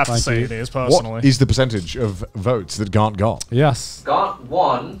I would far. have to say it is, personally. What is the percentage of votes that Gaunt got? Yes. Gaunt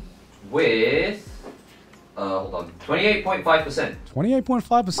won with, hold on, 28.5%.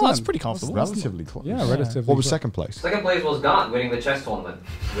 28.5%. Oh, that's pretty comfortable. Relatively close. Yeah, relatively. What was second place? Second place was Gaunt winning the chess tournament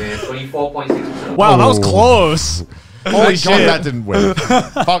with 24.6%. Wow, that was close. Holy shit. God, that didn't win.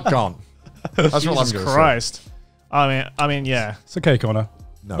 Fuck Gaunt. That's what I'm Jesus going Christ. I mean, yeah. It's okay, Connor.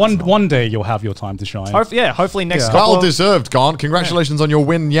 No, one day you'll have your time to shine. Hopefully next say. couple Well deserved, Gaunt. Congratulations on your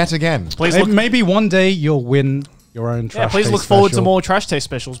win yet again. Please Maybe one day you'll win your own Trash please Taste look forward to special. more Trash Taste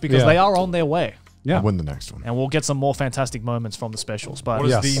specials because they are on their way. Yeah. I'll win the next one. And we'll get some more fantastic moments from the specials. But What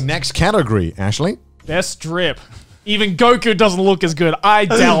is the next category, Ashley? Best drip. Even Goku doesn't look as good. I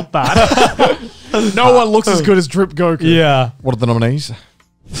doubt that. No one looks as good as Drip Goku. Yeah. What are the nominees?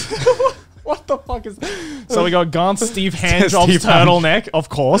 What the fuck is So we got Gaunt Steve Handjob's turtleneck, of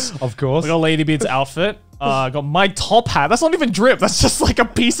course. Of course. We got Ladybeard's outfit. Got my top hat. That's not even drip. That's just like a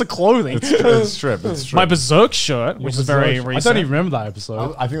piece of clothing. It's Strip. My Berserk shirt, which is very recent. I don't even remember that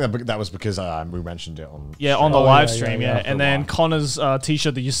episode. I think that was because we mentioned it on... on the live stream, And then Connor's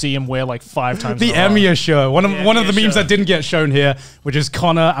t-shirt that you see him wear like 5 times. The Emiya shirt. One of the memes that didn't get shown here, which is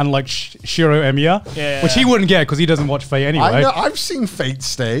Connor and like Shiro Emiya, which he wouldn't get because he doesn't watch Fate anyway. I know, I've seen Fate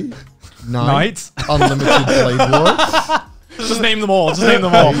Stay. Night. Unlimited Blade Wars. Just name them all. Just name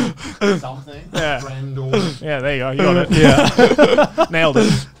them all. Something. Yeah. Brandor. Yeah, there you go. You got it. Yeah. Nailed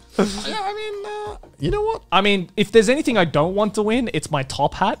it. Yeah, I mean, you know what? I mean, if there's anything I don't want to win, it's my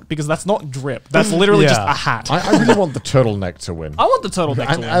top hat because that's not drip. That's literally just a hat. I really want the turtleneck to win. I want the turtleneck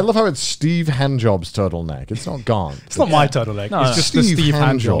to win. I love how it's Steve Handjob's turtleneck. It's not Gaunt. It's not my turtleneck. No, it's just the Steve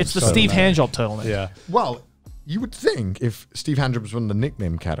Handjob. It's the Steve Handjob turtleneck. Yeah. Well, you would think if Steve Handjob's won the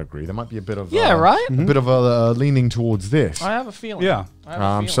nickname category, there might be a bit of right? a bit of a leaning towards this. I have a feeling. Yeah.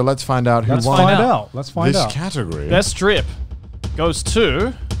 So let's find out who Let's won find out. Let's find this out. category. Best drip goes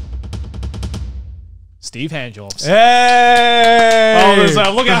to Steve Handjobs. Hey!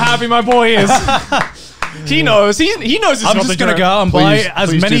 Oh, look how happy my boy is. He knows. He knows. I'm just gonna go and buy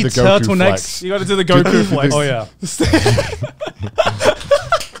as many turtlenecks. You got to do the Goku flex. Oh yeah.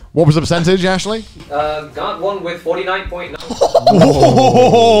 What was the percentage, Ashley? Gaunt won with 49.9%.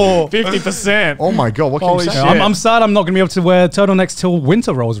 50%. Oh my god, what can you say? I'm sad I'm not going to be able to wear turtlenecks till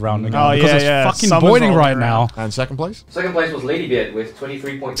winter rolls around again because it's fucking boiling right now. And second place? Second place was Ladybeard with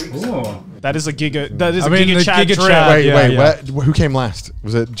 23.3%. That is a Giga. That is a Giga Chat Giga drip. Chat. Wait, who came last?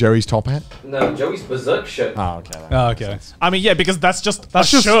 Was it Jerry's top hat? No, Joey's Berserk shirt. Oh, okay. Okay. I mean, yeah, because that's just a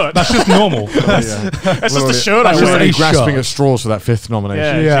shirt. That's just normal. That's just a shirt. I Just wear. grasping at straws for that 5th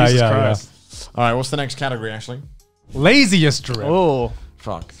nomination. Yeah, Jesus Christ. All right, what's the next category, Ashley? Laziest Drip. Oh.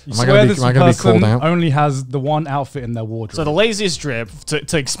 Fuck. You Am I swear going this to be called person out? only has the one outfit in their wardrobe. So the laziest drip,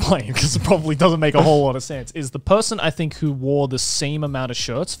 to explain, because it probably doesn't make a whole lot of sense, is the person I think who wore the same amount of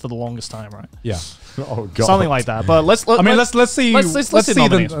shirts for the longest time, right? Yeah. Oh god. Something like that. But let's see. Let's see the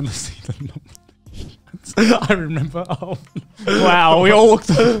nominees. I remember. Oh. Wow, we all looked.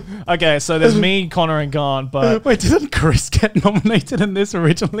 Okay, so there's me, Connor, and Garn, but Wait, didn't Chris get nominated in this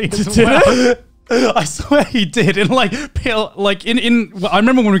originally? Did it? I swear he did. In I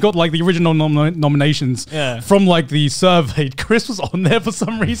remember when we got like the original nominations from like the survey. Chris was on there for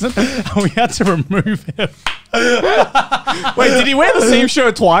some reason, and we had to remove him. Wait, did he wear the same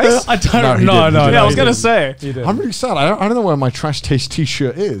shirt twice? I don't know. No, I was gonna say. I'm really sad. I don't know where my Trash Taste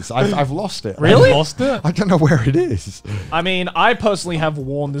T-shirt is. I've lost it. Really? You lost it? I don't know where it is. I mean, I personally have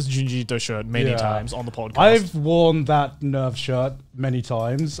worn this Junjito shirt many times on the podcast. I've worn that Nerve shirt many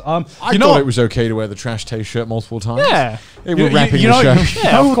times. I thought it was okay to wear the Trash Taste shirt multiple times. Yeah. We're wrapping the know, show. You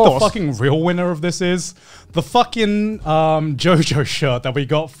know what the fucking real winner of this is? The fucking JoJo shirt that we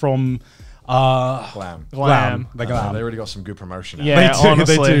got from Glam. The Glam. They already got some good promotion. Yeah, they do.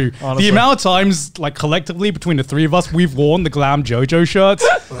 Honestly. The amount of times, like collectively between the three of us, we've worn the Glam JoJo shirts.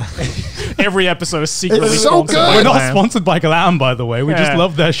 Every episode is secretly It's so sponsored good. by We're not Glam. sponsored by Glam, by the way. We just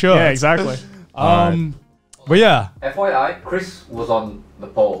love their shirts. Yeah, exactly. But yeah, FYI, Chris was on the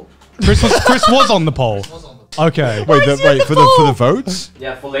poll. Chris was on the poll. Okay. Wait, for the votes?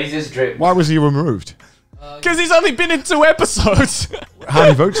 Yeah, for Laziest Drip. Why was he removed? Because he's only been in 2 episodes. How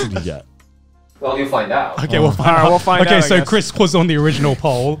many votes did he get? Well, you'll find out. Okay, we'll find out. Okay, so I guess. Chris was on the original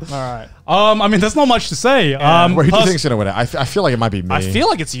poll. All right. I mean, there's not much to say. Wait, who do you think's gonna win it? I feel like it might be me. I feel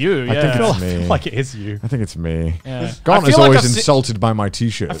like it's you. I think Yeah. it's me. like it is you. I think it's me. Yeah. Garn I is feel like always I've se- insulted by my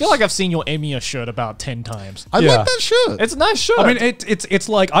T-shirts. I feel like I've seen your Emiya shirt about 10 times. I like that shirt. It's a nice shirt. I mean, it's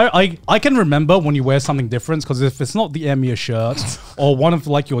like I can remember when you wear something different, because if it's not the Emiya shirt or one of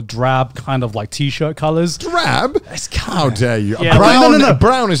like your drab kind of like T-shirt colors, drab. How dare you? Yeah. Brown, No.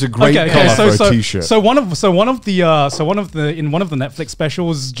 brown is a great color for a T-shirt. So one of the Netflix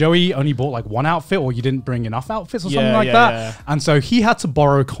specials, Joey only bought like one outfit, or you didn't bring enough outfits or something like that. Yeah. And so he had to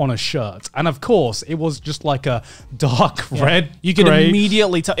borrow Connor's shirt, and of course it was just like a dark red. You can gray.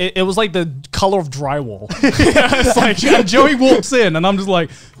 immediately tell. It was like the color of drywall. It's like And Joey walks in, and I'm just like,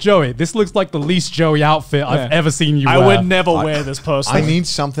 Joey, this looks like the least Joey outfit I've ever seen you wear. I would never wear this personally. I need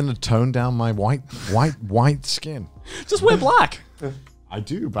something to tone down my white skin. Just wear black. I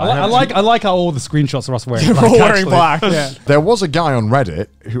do, but I like how all the screenshots are us wearing We're black. all wearing actually. black. Yeah. There was a guy on Reddit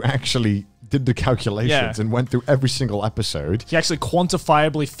who actually did the calculations Yeah. and went through every single episode. He actually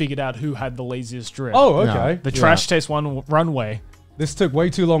quantifiably figured out who had the laziest drip. Oh, okay. The Trash Taste one runway. This took way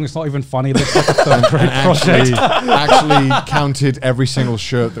too long. It's not even funny. It looks like a third grade project. actually counted every single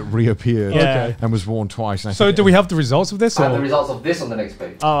shirt that reappeared Yeah. and was worn twice. And I So think do we have the results of this? I have or- the results of this on the next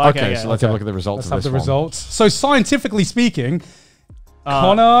page. Oh, Okay, so let's have a look at the results Let's of have this the one. results. So scientifically speaking,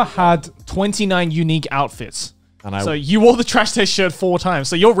 Connor had 29 unique outfits. And I, So you wore the Trash Taste shirt 4 times.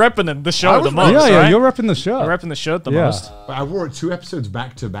 So you're repping the show the most, yeah, right? you're repping the shirt. You're repping the shirt the Yeah. most. but I wore it 2 episodes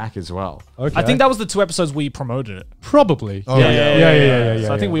back to back as well. Okay. I think that was the 2 episodes we promoted it. probably. Oh, yeah.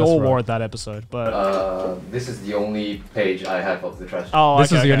 So I think we that's all right. wore it that episode. But This is the only page I have of the trash.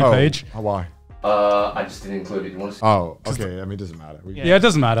 This is the only Oh, page. why? I just didn't include it. You want to see? Oh, okay. I mean, it doesn't matter. Yeah, it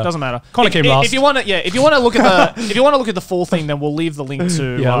doesn't matter. Doesn't matter. Connor came last. If you want to look at the, if you want to look at the full thing, then we'll leave the link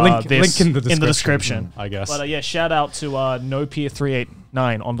to link this in the description. description, I guess. But yeah, shout out to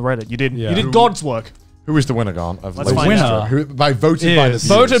NoPeer389 on the Reddit. You did Yeah. God's work. Who is the winner, Garn? Of Let's Laziest find Drip? out. Who, by voted by the Is-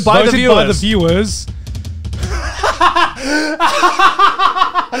 viewers. Voted by the viewers. viewers.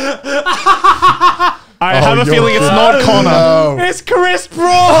 I have a you're feeling it's good. not Connor. No. It's Chris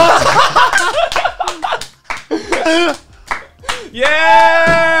Broad.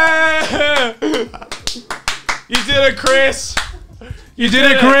 Yeah! You did it, Chris. You did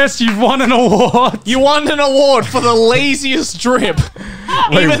it, Chris. You've won an award. You won an award for the laziest drip.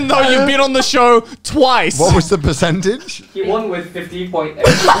 Even though you've been on the show twice. What was the percentage? He won with 50.8.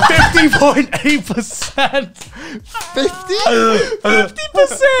 50.8%. 50?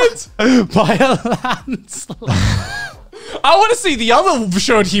 50%. By a landslide. I want to see the other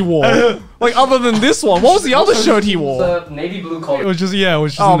shirt he wore. Like, other than this one. What was the other shirt he wore? The navy blue It collar. was just,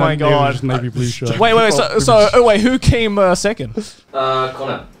 Oh my God. navy blue shirt. Wait. Wait, who came second?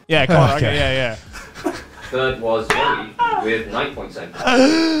 Connor. Yeah, Connor. Okay, yeah. Third was Joey with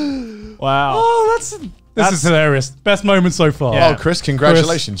 9.7. Wow. Oh, this is hilarious. Best moment so far. Yeah. Oh, Chris,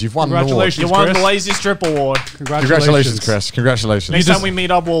 congratulations. You've won an award. Congratulations. You won the Chris. laziest drip award. Congratulations, Chris. Congratulations. Next time we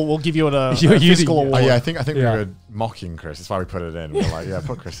meet up, we'll give you a You're using- physical Oh, award. yeah, I think we Yeah. were mocking Chris. That's why we put it in. We were like, yeah,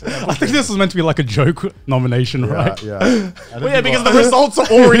 put Chris in. I think this was meant to be like a joke nomination, right? Yeah. Well, yeah, because the results are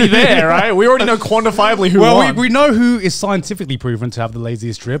already there, right? We already know quantifiably who Well, won. we know who is scientifically proven to have the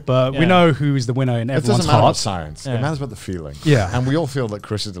laziest drip, but we Yeah. know who is the winner in It everyone's doesn't matter about hearts. science. Yeah. It matters about the feeling. Yeah. And we all feel that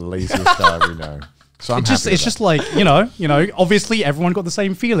Chris is the laziest guy we know. So I'm It's just like, you know, obviously everyone got the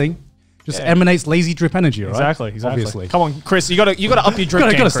same feeling. just emanates lazy drip energy, right? Exactly. Obviously. Come on, Chris, you gotta up your drip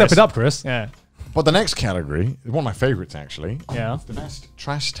game, gotta step Chris. it up, Chris. Yeah. But the next category, one of my favorites actually, Yeah. is the best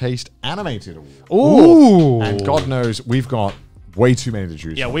trash taste animated award. Ooh. And God knows we've got way too many to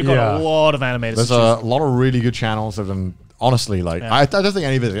choose. Yeah, from. we've got a lot of animators. There's to a choose. lot of really good channels that have done. Honestly, like I don't think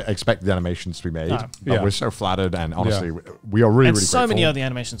any of it expected the animations to be made. No. But we're so flattered, and honestly, we are really, and really so grateful. many of the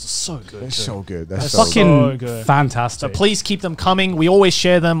animations are so good. They're too. so good. They're They're so Fucking good. fantastic. So please keep them coming. We always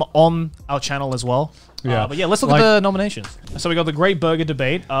share them on our channel as well. Yeah. But yeah, let's look at the nominations. So we got the Great Burger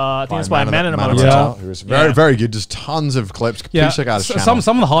Debate. I think it's by Man in a Man Motel. It was very, very good. Just tons of clips. Yeah, Please check out his channel.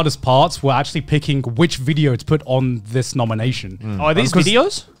 some of the hardest parts were actually picking which video to put on this nomination. Oh, are these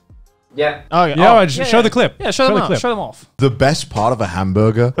videos? Yeah. Oh, yeah. Yeah, show the clip. Yeah, show them the off. clip. Show them off. The best part of a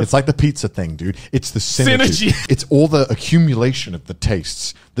hamburger, it's like the pizza thing, dude. It's the synergy. It's all the accumulation of the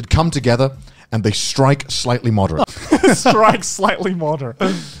tastes that come together and they strike slightly moderate. Strike slightly moderate.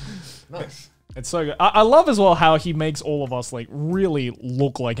 Nice. It's so good. I love as well how he makes all of us like really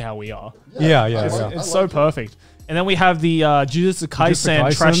look like how we are. Yeah. It's so perfect. And then we have the Jujutsu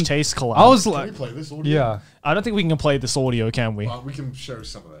Kaisen Trash Taste collab. I was Can like, we play this audio? yeah. I don't think we can play this audio, can we? We can show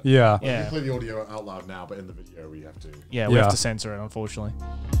some of it. Yeah. We can play the audio out loud now, but in the video we have to. Yeah, we have to censor it, unfortunately.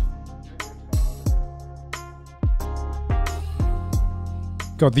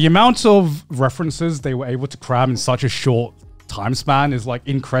 God, the amount of references they were able to cram in such a short time span is like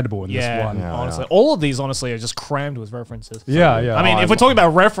incredible in this one. Yeah, honestly. All of these, honestly, are just crammed with references. Yeah. I mean, if we're talking about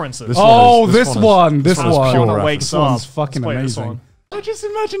references. This This one. is pure wakes This one's up. fucking Let's play this amazing. one. I just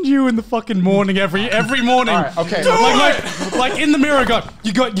imagined you in the fucking morning every morning. All right, okay. Like in the mirror, go.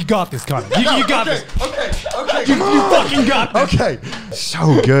 You got this, Connor. You got this. Okay. You fucking got this. Okay.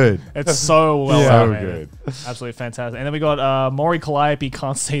 So good. It's so well So animated. Absolutely fantastic. And then we got Mori Calliope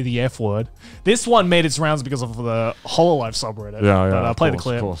Can't Say the F Word. This one made its rounds because of the Hololive subreddit. But play the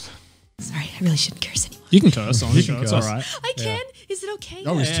clip. Sorry, I really shouldn't curse anymore. You can curse on the show. It's all right. I can? Is it okay?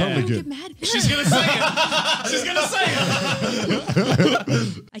 No, it's totally Don't good. get mad. She's going to say it. She's going to say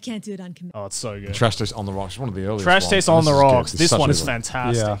it. I can't do it on command. Oh, it's so good. Trash Taste on the Rocks. One of the earliest Trash ones. Taste on the This is Rocks. good. This such one a is good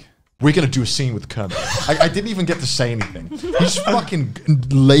fantastic. Yeah. We're going to do a scene with Kermit. I didn't even get to say anything. He just fucking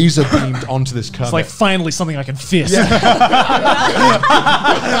laser beamed onto this Kermit. It's like finally something I can fist.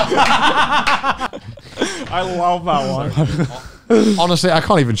 I love that one. Honestly, I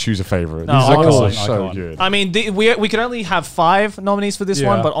can't even choose a favorite. No, These I are can't. so good. I mean, we could only have 5 nominees for this Yeah.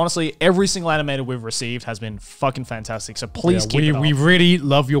 one, but honestly, every single animator we've received has been fucking fantastic. So please keep it up. we really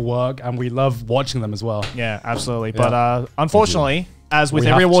love your work and we love watching them as well. Yeah, absolutely. But unfortunately, as with We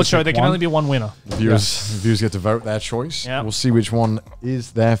every have to award show, pick there can one. only be one winner. Viewers get to vote their choice. Yeah. We'll see which one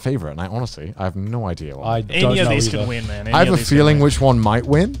is their favorite. And I have no idea why. Any of these can win, man. I have a feeling which one might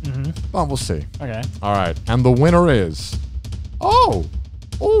win, but we'll see. Okay. All right. And the winner is... Oh,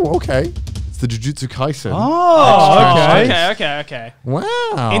 okay. It's the Jujutsu Kaisen. Okay.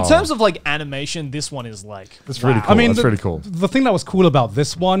 Wow. In terms of like animation, this one is like... That's really cool. I mean, That's really cool. The thing that was cool about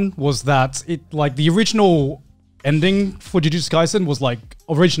this one was that it, like, the original ending for Jujutsu Kaisen was like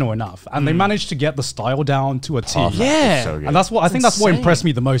original enough, and they managed to get the style down to a T. Yeah. So good. And that's what I think that's what insane. impressed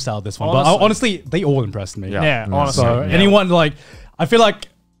me the most out of this one. But honestly, they all impressed me. Yeah, honestly. So anyone like, I feel like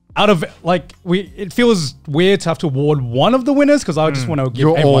out of like it feels weird to have to award one of the winners because I just want to give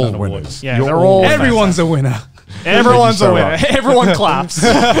You're everyone all an award. winners. Yeah, You're they're all Everyone's a winner. Everyone's so a winner. much. Everyone claps.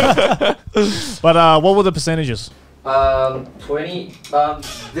 But what were the percentages? 20.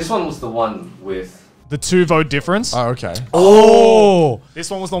 This one was the one with. The 2 vote difference. Oh, okay. Oh. This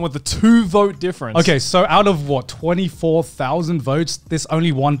one was the one with the 2 vote difference. Okay, so out of what 24,000 votes, this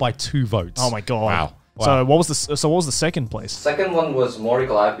only won by 2 votes. Oh my god. Wow. So what was the second place? Second one was Mori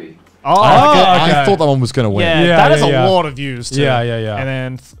Calliope. Oh, I thought that one was going to win. Yeah, that is a lot of views too. Yeah. And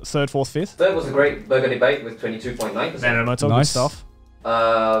then third, fourth, fifth. Third was a Great Burger Debate with 22.9%. Nanomoto, good Nice. stuff.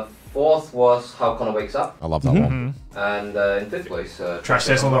 Fourth was How Connor Wakes Up. I love that one. And in fifth place, Trash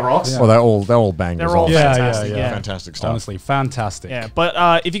Taste on the Rocks. Well, they're all bangers. They're all honestly. fantastic. Yeah. Fantastic stuff. Honestly, fantastic. Yeah,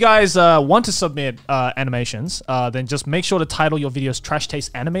 but if you guys want to submit animations, then just make sure to title your videos Trash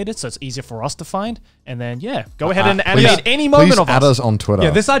Taste Animated so it's easier for us to find. And then, go ahead and animate any moment Please of add us. us on Twitter.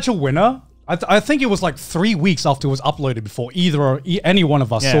 Yeah, this actual winner, I think it was like 3 weeks after it was uploaded before any one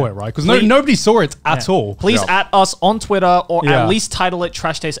of us saw it, right? Because nobody saw it at all. Please add us on Twitter or Yeah. at least title it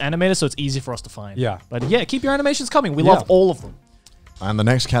Trash Taste Animated so it's easy for us to find. Yeah. But keep your animations coming. We love all of them. And the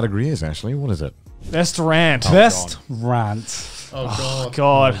next category is, Ashley, what is it? Best rant. Best rant. Oh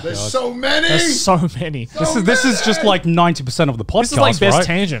God. There's so many! There's so many. This is just like 90% of the podcast, This is like best right?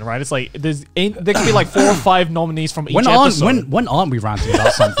 tangent, right? It's like there could be like 4 or 5 nominees from each When episode. aren't we ranting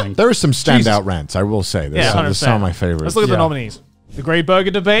about something? There are some standout rants, I will say. There's 100%. some of my favorites. Let's look at the nominees. The Great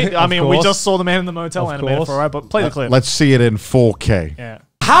Burger Debate. I mean, we just saw the Man in the Motel Of animated course. for, right? But play the clip. Let's see it in 4K. Yeah.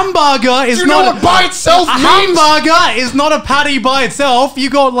 Hamburger is Do you know what by itself a means? hamburger is not a patty by itself. You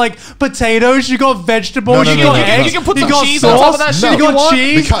got like potatoes, you got vegetables, No, you no, got no, no, no. eggs, You can put you some got cheese sauce, on top of that shit you if you got want.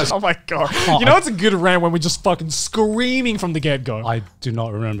 cheese. Because Oh my god. You know it's a good rant when we're just fucking screaming from the get-go. I do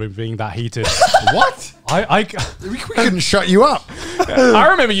not remember being that heated. what? We couldn't shut you up. I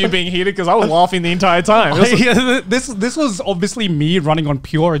remember you being heated because I was laughing the entire time. This was obviously me running on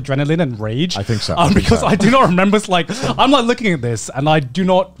pure adrenaline and rage. I think so. Because I do not remember. I'm like looking at this, and I do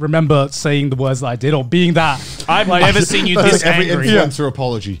not remember saying the words that I did or being that. I've never seen you this Every angry. influencer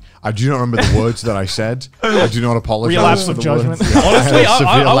apology. I do not remember the words that I said. I do not apologize. Relapse for of the judgment. words. Yeah, Honestly, a severe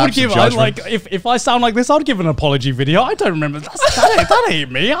I would lapse of give. judgment. If I sound like this, I'd give an apology video. I don't remember. That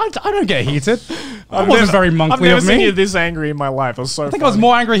ain't me. I don't get heated. That wasn't very I've monkly never of seen me. you this angry in my life. It was so I think I was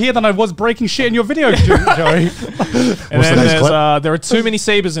more angry here than I was breaking shit in your video, Joey. And What's then the next clip? there are too many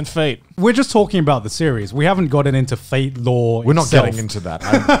sabers in Fate. We're just talking about the series. We haven't gotten into Fate lore. We're not itself. getting into that.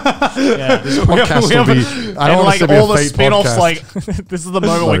 Yeah. This podcast will be. I And don't want like this to be all a the Fate spin-offs, podcast. like this is the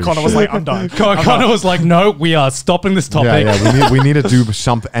moment where No Connor was shit. like, I'm done. Connor was like, "No, we are stopping this topic." Yeah. We need to do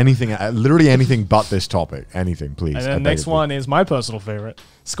anything, literally anything but this topic. Anything, please. And I then the beg next of you. one is my personal favorite.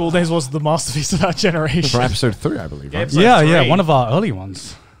 School Days was the masterpiece of our generation. For episode 3, I believe. Right? Episode Yeah, 3. one of our early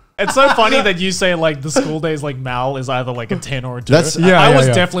ones. It's so funny that you say like the School Days like Mal is either like a 10 or a 2. That's- I was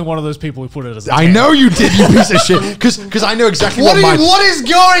definitely one of those people who put it as a 10. I know you did, you piece of shit. Because I know exactly what What is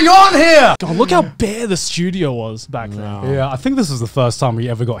going on here? God, look how bare the studio was back then. Yeah, I think this was the first time we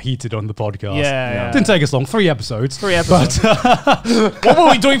ever got heated on the podcast. Yeah. Didn't take us long. 3 episodes. 3 episodes. What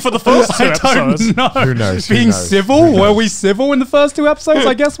were we doing for the first 2 episodes? I don't know. Who knows? Who Being knows? civil? Were we civil in the first 2 episodes?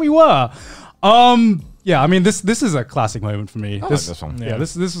 I guess we were. Yeah, I mean this is a classic moment for me. I like this one. Yeah,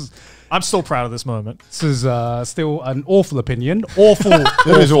 this is I'm still proud of this moment. this is still an awful opinion. Awful.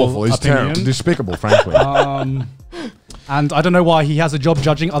 It is awful. It's opinion. terrible. Despicable, frankly. And I don't know why he has a job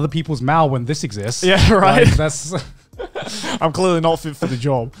judging other people's mal when this exists. Yeah, right. Like, that's I'm clearly not fit for the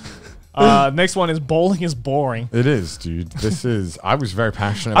job. Next one is bowling is boring. It is, dude. This is. I was very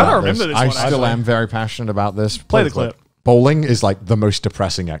passionate I about don't remember this I one, still actually. am very passionate about this. Play the clip. Bowling is like the most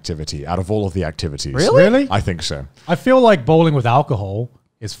depressing activity out of all of the activities. Really? I think so. I feel like bowling with alcohol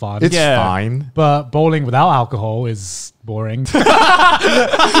is fun. It's Yeah. fine. But bowling without alcohol is boring.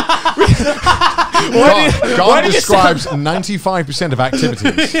 God describes 95% of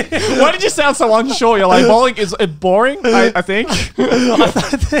activities. Why did you sound so unsure? You're like, bowling is boring, I think.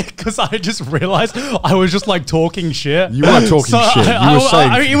 Because I just realized I was just like talking shit. You are talking shit. You were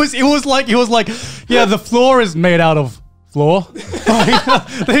saying. It was like, yeah, the floor is made out of floor.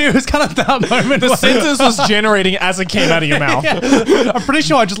 It was kind of that moment. The sentence was generating as it came out of your mouth. I'm pretty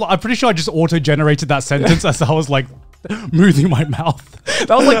sure I just auto generated that sentence as I was like moving my mouth.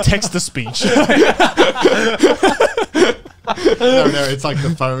 That was like text to speech. No, it's like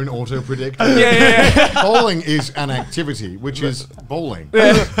the phone auto predict. Yeah. Bowling is an activity, which is bowling.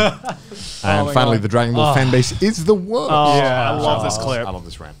 And finally, the Dragon Ball fan base is the worst. I love this clip. I love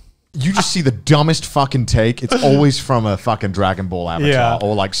this rant. You just see the dumbest fucking take. It's always from a fucking Dragon Ball avatar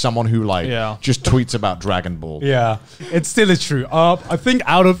or like someone who like just tweets about Dragon Ball. Yeah, it still is true. I think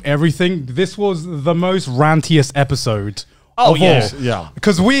out of everything, this was the most rantiest episode. Oh, of yes. all. Yeah.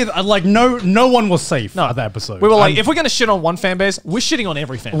 Because we like no one was safe at that episode. We were like, And if we're gonna shit on one fan base, we're shitting on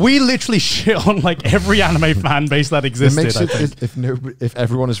every fan. we literally shit on like every anime fan base that It existed. makes I it think. if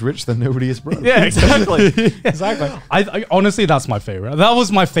everyone is rich, then nobody is broke. Yeah, exactly. Exactly. I honestly, that's my favorite. That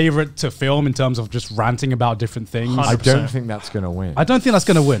was my favorite to film in terms of just ranting about different things. I 100%. don't think that's gonna win. I don't think that's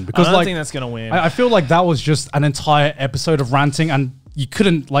gonna win because I don't like think that's gonna win. I feel like that was just an entire episode of ranting, and you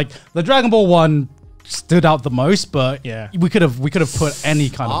couldn't like the Dragon Ball one stood out the most, but Yeah. we could have put any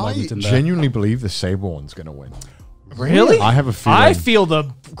kind of I moment in there. genuinely believe the Saber one's gonna win. Really? I have a feeling. I feel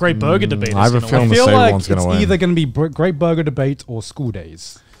the Great Burger debate is I have a gonna feeling win. I feel Saber like one's gonna it's win. either going to be Great Burger Debate or School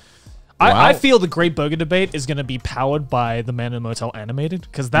Days. I Wow. feel the Great Burger debate is going to be powered by the Man in the Motel animated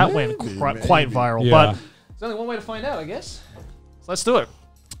because that went quite viral. Yeah. But there's only one way to find out, I guess. So let's do it.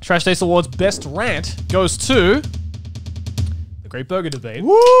 Trash Taste Awards best rant goes to the Great Burger debate.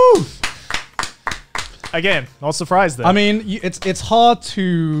 Woo! Again, not surprised there. I mean, it's hard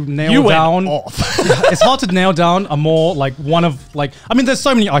to nail you went down. off. It's hard to nail down a more like one of like. I mean, there's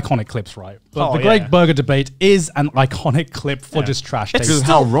so many iconic clips, right? But Oh, the Great yeah. Burger Debate is an iconic clip for Yeah. just trash It's taste. Because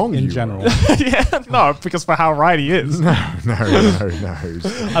how wrong in you general. Yeah, no, because for how right he is. No.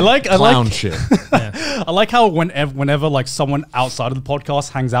 I like Clown shit. I like how whenever like someone outside of the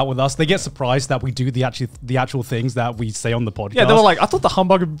podcast hangs out with us, they get surprised that we do the actual things that we say on the podcast. Yeah, they were like, I thought the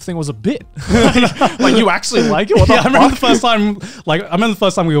humbug thing was a bit. Like You actually like it? What the Yeah, I fuck? remember the first time. Like, I remember the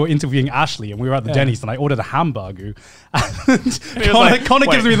first time we were interviewing Ashley, and we were at the Denny's, and I ordered a hamburger. And Connor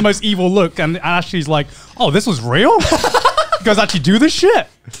gives me the most evil look, and Ashley's like, "Oh, this was real? You guys actually do this shit?"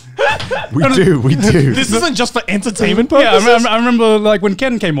 We do. This isn't just for entertainment Yeah, purposes. I remember like when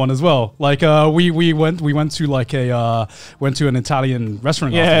Ken came on as well. Like we went to like went to an Italian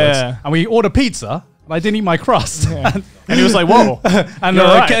restaurant afterwards, and we ordered pizza. I didn't eat my crust, and he was like, "Whoa!" And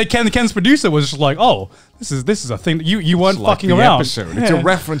right. Ken's producer was just like, "Oh, this is a thing that you weren't Like fucking the around." episode. It's a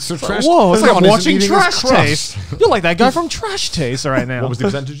reference to trash. Whoa, it's like John I'm isn't watching eating his Trash crust. Taste. You're like that guy from Trash Taste right now. What was the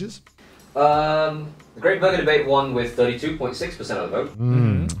percentages? The Great Burger Debate won with 32.6% of the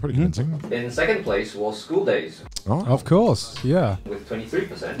vote. Pretty convincing. In second place was School Days Oh, Of course, yeah. with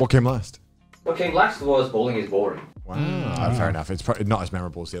 23%. what came last? What came last was Bowling is Boring. Wow, fair enough. It's probably not as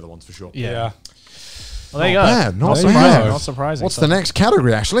memorable as the other ones for sure. Yeah. Well, there you go. Bad, not There you surprising. go. Not surprising. What's the next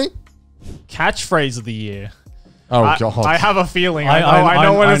category, Ashley? catchphrase of the year? Oh God! I have a feeling. I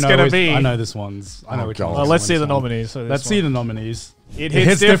know what it's gonna be. I know this one's. I know which God. one. Let's see the nominees. Let's see the nominees. It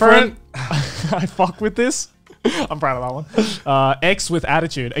hits different. I fuck with this. I'm proud of that one. X with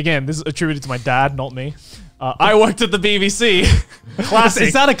attitude. Again, this is attributed to my dad, not me. I worked at the BBC. Classic.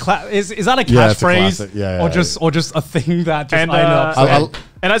 Is that a is that a Yeah, it's a catchphrase? classic. Yeah, or yeah, just a thing that just And, I know.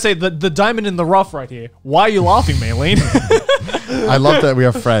 and I say the diamond in the rough right here. Why are you laughing, Maylene? I love that we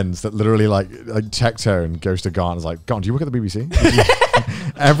have friends that literally like text her and goes to Garn and is like, Garn, do you work at the BBC?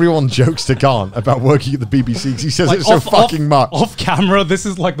 Everyone jokes to Garn about working at the BBC because he says Like, it so fucking much. Off camera, this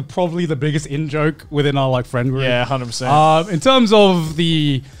is like probably the biggest in joke within our like friend group. Yeah, 100%. In terms of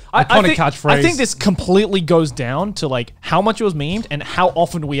the iconic catchphrase, I think this completely goes down to like how much it was memed and how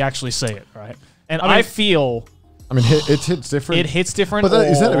often we actually say it, right? And I feel I mean, it hits different. it hits different. But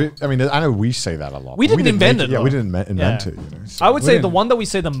is that? or- I mean, I know we say that a lot. We but didn't invent make it, Yeah, though. we didn't invent Yeah. it. You know, so I would we say the didn't- one that we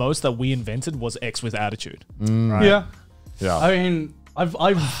say the most that we invented was X with attitude. Right? Yeah. Yeah. I mean, I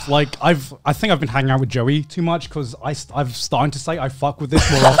think I've been hanging out with Joey too much because I've starting to say I fuck with this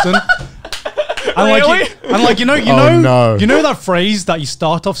more often. Really? You know that phrase that you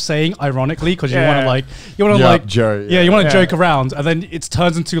start off saying ironically because you want to Joey. you want to joke around and then it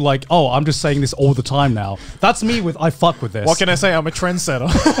turns into like, oh, I'm just saying this all the time now. That's me with I fuck with this. What can I say? I'm a trendsetter.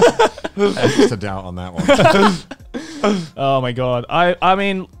 Just a doubt on that one. Oh my god. I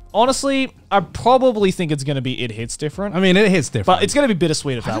mean, honestly, I probably think it's gonna be it hits different. I mean, it hits different, but it's gonna be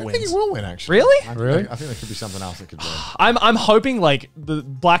bittersweet if I that don't think wins. he will win. Actually, Really? I think there could be something else that could win. I'm hoping like the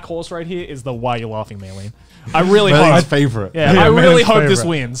black horse right here is the why you're laughing, Maylene. I really Meline's hope. favorite. Yeah, I really hope this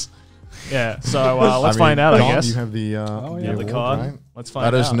wins. Yeah, so let's find out. Don, I guess you have the you have the award, card. right? Let's find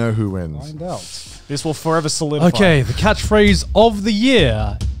out. Let us know who wins. Find out. This will forever solidify. Okay, the catchphrase of the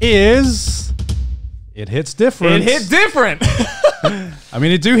year is it hits different. It hit different. I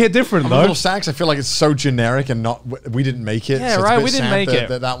mean, it do hit different I'm a though. little sad 'cause I feel like it's so generic and not. We didn't make it. Yeah, so it's a right, bit we didn't sad make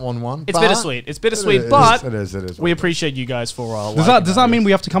that, it. That one won. It's but bittersweet. It's bittersweet, it but is. we appreciate you guys for. Does that mean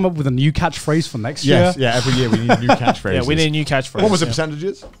we have to come up with a new catchphrase for next Yes, year? yeah. Every year we need new catchphrases. Yeah, we need a new catchphrase. What was the yeah.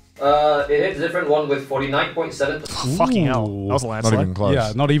 percentages? It hit different one with 49.7%. Fucking hell. That was a Not landslide. even close.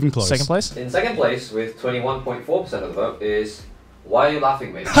 Yeah, not even close. Second place? In second place with 21.4% of the vote is Why Are You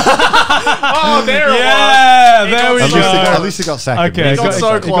Laughing, Mate? Oh, there it Yeah, was. there we At go. least it got second. Okay, It got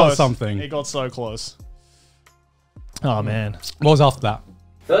so it close. got something. It got so close. Oh, man. What was after that?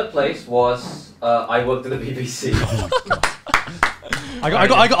 Third place was I Worked at the BBC.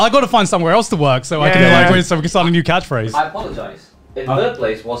 I got to find somewhere else to work so I can so we can start a new catchphrase. I apologize. In third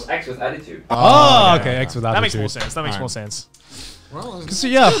place was X with Attitude. Oh, okay, X with That makes more attitude. sense. That makes more sense. Well, So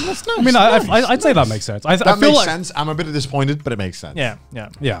yeah, I mean, I'd say that makes sense. I that feel makes like sense. I'm a bit disappointed, but it makes sense. Yeah.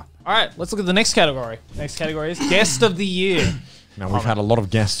 yeah. All right, let's look at the next category. Next category is Guest of the Year. Now we've had a lot of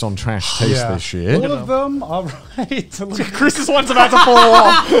guests on Trash Taste this year. All of them are right. Chris's one's about to fall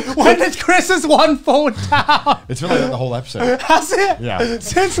off. When did Chris's one fall down? It's been like that the whole episode. Has it? Yeah.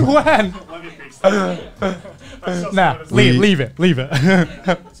 Since when? Nah, leave it.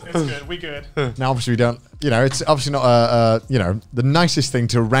 It's good. We good. Now, obviously, we don't. It's obviously not. The nicest thing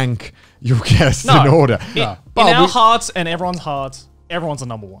to rank your guests No. in order. In But our we- hearts and everyone's hearts, everyone's a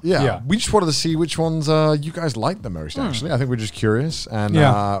number one. Yeah, we just wanted to see which ones you guys like the most. Actually, I think we're just curious, and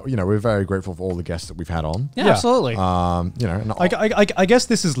we're very grateful for all the guests that we've had on. Yeah, absolutely. And I guess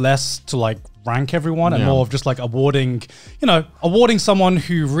this is less to like rank everyone and Yeah. more of just like awarding someone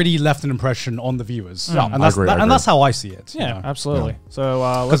who really left an impression on the viewers. Yeah, and I agree. that's how I see it. Yeah, absolutely. So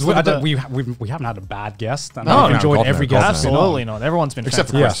Because let's we haven't had a bad guest. And I've enjoyed God, no, every God, guest. no. absolutely not. Everyone's been except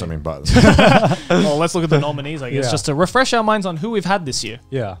for fantastic. Chris, but Well, let's look at the nominees, I guess, Yeah. just to refresh our minds on who we've had this year.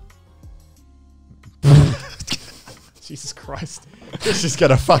 Yeah. Jesus Christ. Chris is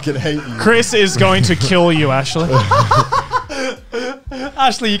gonna fucking hate you. Chris is going to kill you, Ashley.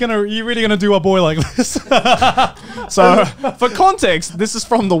 Ashley, you really gonna do our boy like this? So, for context, this is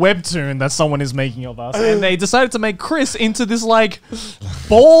from the webtoon that someone is making of us, and they decided to make Chris into this like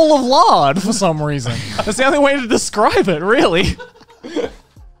ball of lard for some reason. That's the only way to describe it, really.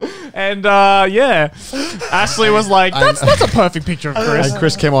 And yeah, Ashley was like, "That's a perfect picture of Chris." And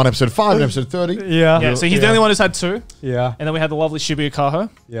Chris came on episode 5 and episode 30. Yeah. So he's the only one who's had 2. Yeah. And then we had the lovely Shibuya Kaho.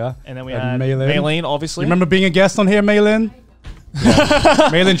 Yeah. And then we had Maylin. Maylin, obviously. You remember being a guest on here, Maylin?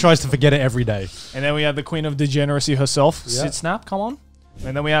 Maylin tries to forget it every day. And then we had the queen of degeneracy herself, Sit Snap, come on.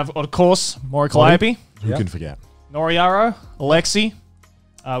 And then we have, of course, Mori Calliope. Who can forget? Noriaro, Alexi.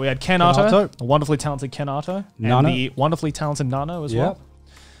 We had Kenato, a wonderfully talented Kenato. Nano. And the wonderfully talented Nano as well.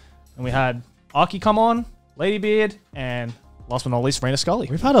 And we had Aki come on, Ladybeard, and last but not least, Raina Scully.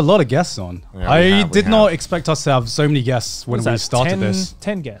 We've had a lot of guests on. Yeah, I did not expect us to have so many guests when we started this.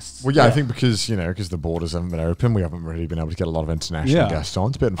 10 guests. Well, yeah, I think because the borders haven't been open, we haven't really been able to get a lot of international guests on.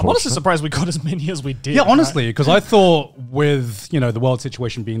 It's a bit unfortunate. I'm honestly surprised we got as many as we did. Yeah, honestly, because I thought with the world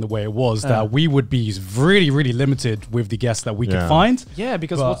situation being the way it was, that we would be really, really limited with the guests that we could find. Yeah,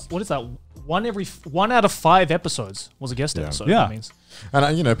 because what is that? One out of 5 episodes was a guest episode. Yeah. That means.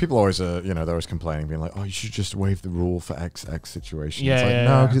 And people always they're always complaining, being like, "Oh, you should just waive the rule for XX situation." Yeah, it's like, yeah, no,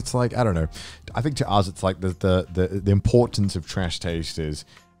 yeah. because it's like, I don't know. I think to us, it's like the importance of Trash Taste is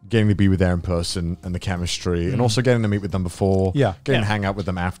getting to be with them in person and the chemistry, and also getting to meet with them before, getting to hang out with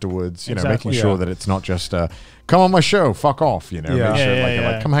them afterwards. Making sure that it's not just come on my show, fuck off. Make sure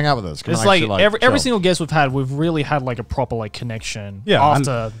like come hang out with us. It's like every single guest we've had, we've really had like a proper like connection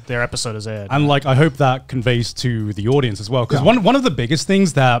after their episode is aired. And like I hope that conveys to the audience as well, because one of the biggest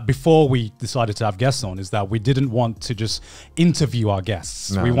things that before we decided to have guests on is that we didn't want to just interview our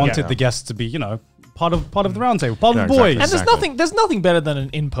guests. We wanted the guests to be part of the roundtable, part of the boys. And there's nothing better than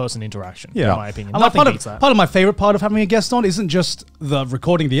an in-person interaction, in my opinion. And Nothing beats that. Part of my favorite part of having a guest on isn't just the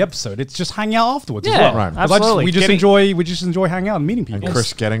recording the episode; it's just hanging out afterwards as well. Right. Absolutely. We just enjoy hanging out and meeting people. And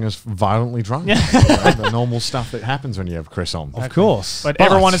Chris getting us violently drunk. The normal stuff that happens when you have Chris on. Of course. But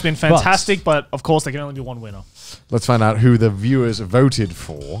everyone has been fantastic. But of course, there can only be one winner. Let's find out who the viewers voted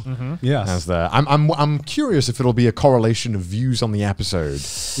for. Yes. I'm curious if it'll be a correlation of views on the episode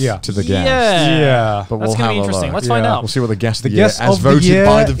to the guest. Yeah. But That's going to be interesting. Let's find out. We'll see what the guest of the guest year, as of the voted year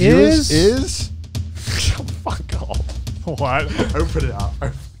by the viewers, is... Fuck off. What? Open it up.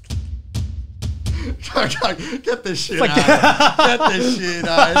 Get this shit out. Get this shit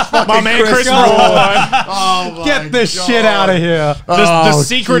out. It's fucking My man Chris Roy. Oh my Get this God. shit out of here. The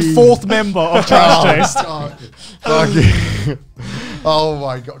secret fourth member of Trash Taste. Fucking. Oh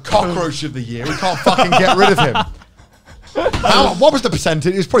my God. Cockroach of the year. We can't fucking get rid of him. What was the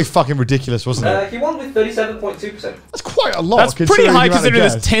percentage? It was pretty fucking ridiculous, wasn't it? He won with 37.2%. That's quite a lot. That's pretty high the amount of considering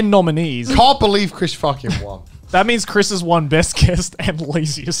there's guests. 10 nominees. Can't believe Chris fucking won. That means Chris has won Best Guest and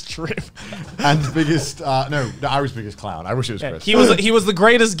Laziest Drip. And biggest, no, I was biggest clown. I wish it was Chris. He was the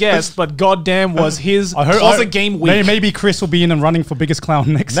greatest guest, but goddamn was his closet game week. Maybe Chris will be in and running for biggest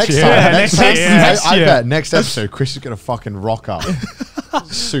clown next year. Next time. Next year. I bet next episode Chris is gonna fucking rock up.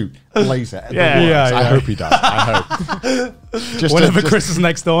 Suit, blazer. Yeah. I hope he does. I hope. Whenever Chris is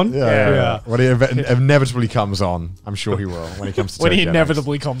next on. Yeah. When he inevitably comes on, I'm sure he will. When he comes to when he Tokyo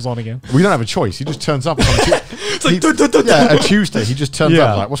inevitably comes on again. We don't have a choice. He just turns up. It's like, a Tuesday. He just turns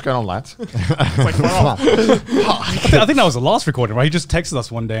up like, what's going on, lads? I think that was the last recording, right? He just texted us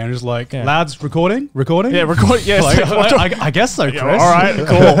one day and was like, lads, recording? Yeah, record. Yeah, I guess so, Chris. Yeah, all right,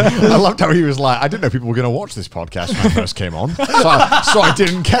 cool. I loved how he was like, I didn't know people were going to watch this podcast when I first came on, so I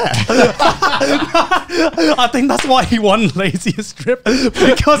didn't care. I think that's why he won Laziest Drip,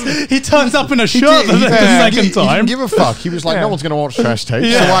 because he turns up in a shirt the second time. He didn't give a fuck. He was like, no one's going to watch Trash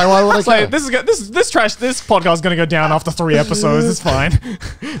Taste, so why would I care? This podcast is going to go down after 3 episodes. It's fine.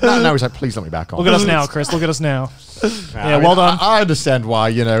 No, he's like, please let me back on. Look at us now, Chris. Look at us now. Well done. I understand why,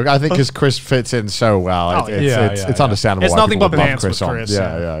 I think because Chris fits in so well. It's understandable. It's why nothing people but love bands with Chris.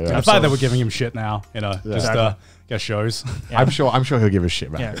 Yeah. The fact that we're giving him shit now, just guest shows. I'm sure he'll give a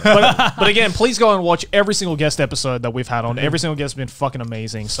shit back. But again, please go and watch every single guest episode that we've had on. Every single guest has been fucking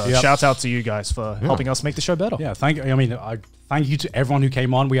amazing. So shout out to you guys for helping us make the show better. Yeah, thank you to everyone who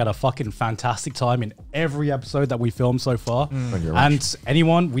came on. We had a fucking fantastic time in every episode that we filmed so far. And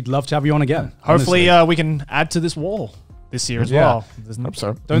anyone, we'd love to have you on again. Hopefully we can add to this wall this year as well. Hope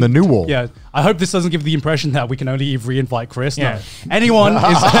so. The new wall. Yeah, I hope this doesn't give the impression that we can only re-invite Chris. No. Anyone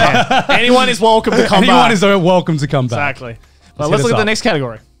is welcome to come back. Anyone is welcome to come back. Exactly. But let's look at the next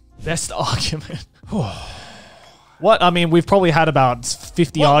category. Best argument. What? I mean, we've probably had about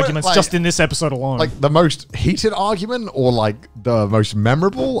 50 arguments like- just in this episode alone. Like the most heated argument or like the most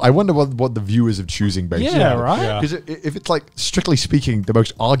memorable? I wonder what the viewers are choosing based on. Yeah, right? Because if it's like, strictly speaking, the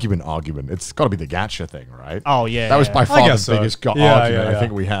most argument, it's got to be the gacha thing, right? Oh, yeah. That was by far the so. biggest Yeah, argument yeah, I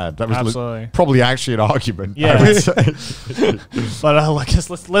think we had. That was Absolutely. probably actually an argument. Yeah. I would say. But I guess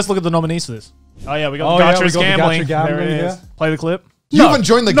let's look at the nominees for this. Oh, yeah, we got Oh, yeah, Gacha we is got the Gambling. Gacha Gambling, There it is. yeah. Play the clip. You haven't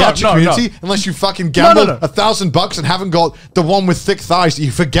joined the gacha no, community unless you fucking gambled $1,000 and haven't got the one with thick thighs that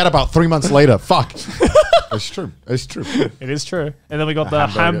you forget about 3 months later. Fuck. It's true. It's true. It is true. And then we got the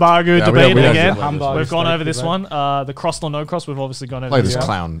hamburger. hamburger Yeah, debate we again. have We've gone over this one. The crossed or no cross, we've obviously gone over Play this this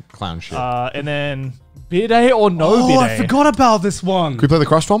one. clown shit. And then bidet or no Oh, bidet. I forgot about this one. Can we play the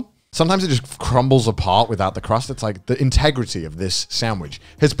crust one? Sometimes it just crumbles apart without the crust. It's like the integrity of this sandwich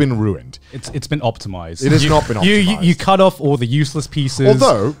has been ruined. It's been optimized. It has not been optimized. You cut off all the useless pieces.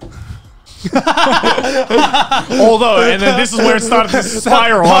 Although, and then this is where it started to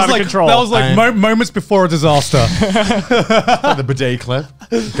spiral out of control. That was like moments before a disaster. the bidet clip,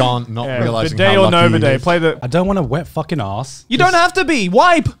 gone, not realizing bidet how or no lucky he bidet. is. Play the. I don't want a wet fucking ass. You don't have to be.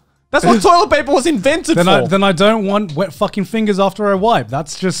 Wipe. That's what toilet paper was invented for. Then I don't want wet fucking fingers after I wipe.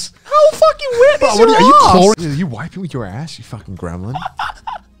 That's just How fucking wet is What your are you ass? chlorine? Are you wiping with your ass, you fucking gremlin?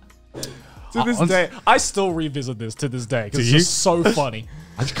 To this day, I still revisit this to this day because it's just so funny.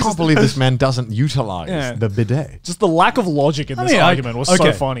 I just can't believe this man doesn't utilize the bidet. Just the lack of logic in this argument was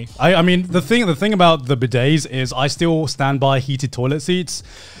so funny. I mean, the thing about the bidets is I still stand by heated toilet seats.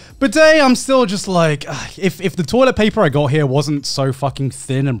 Bidet, I'm still just like, if the toilet paper I got here wasn't so fucking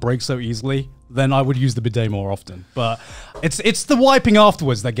thin and breaks so easily, then I would use the bidet more often. But it's the wiping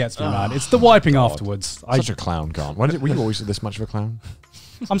afterwards that gets me, man. It's the wiping afterwards. Such a clown, Gone. Were you always this much of a clown?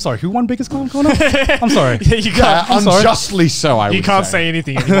 I'm sorry, who won biggest clown corner? I'm sorry. You can't, unjustly so, I would you can't say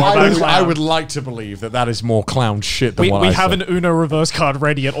anything anymore about clown. I would like to believe that is more clown shit than what we I have said. an Uno reverse card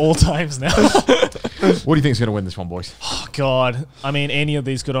ready at all times now. What do you think is going to win this one, boys? Oh, God. I mean, any of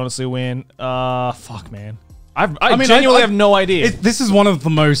these could honestly win. Fuck, man. I genuinely have no idea. This is one of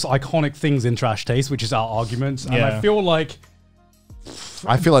the most iconic things in Trash Taste, which is our arguments. And I feel like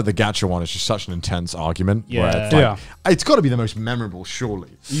the gacha one is just such an intense argument. Yeah. Where it's, like, it's got to be the most memorable, surely.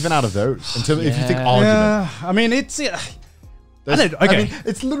 Even out of those. If you think argument. Yeah, I mean, it's... I mean,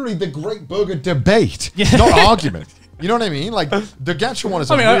 it's literally the Great Burger debate, not argument. You know what I mean? Like, the gacha one is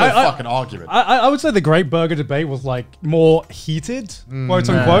a real fucking argument. I would say the Great Burger debate was, like, more heated, quote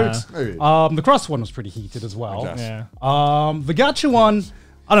unquote. The crust one was pretty heated as well. Yeah. The gacha one...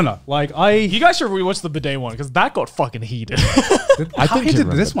 I don't know. Like you guys should rewatch the bidet one because that got fucking heated. How heated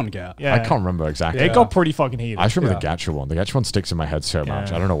did this one get? I can't remember exactly. It got pretty fucking heated. I just remember the gacha one. The gacha one sticks in my head so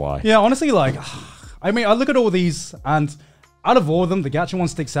much. I don't know why. Yeah, honestly, like, I mean, I look at all these, and out of all of them, the gacha one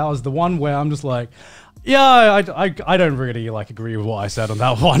sticks out as the one where I'm just like, yeah, I don't really like agree with what I said on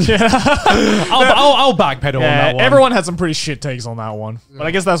that one. I'll backpedal on that one. Everyone had some pretty shit takes on that one, but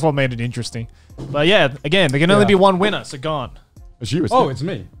I guess that's what made it interesting. But yeah, again, there can only be one winner, so gone. It's you. It's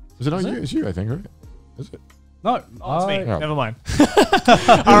me. Is it not you? It's you, I think, right? Is it? No. It's me. Never mind.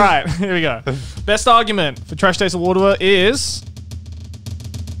 All right, here we go. Best argument for Trash Taste Awardw is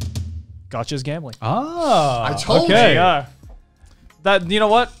Gotcha's Gambling. I told you. There you go. That, you know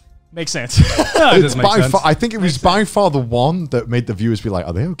what? Makes sense. It's by far, I think it was by far the one that made the viewers be like,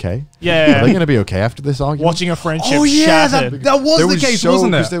 are they okay? Yeah. Are they going to be okay after this argument? Watching a friendship shattered. That was the case,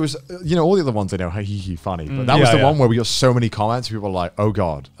 wasn't it? Because there was, all the other ones I know, hee funny. But that was the one where we got so many comments, people were like, oh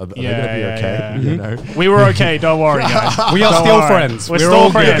God, are they going to be okay? You know? We were okay, don't worry, guys. We are still friends. We're still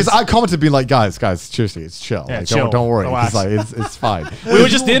friends. Because I commented being like, guys, seriously, it's chill. Yeah, like, chill. Don't worry. Relax. It's fine. We were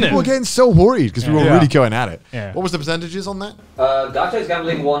just in it. We were getting so worried because we were really going at it. Yeah. What was the percentages on that? Gotcha's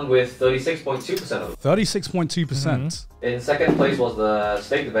Gambling won with 36.2% of it. 36.2%. In second place was the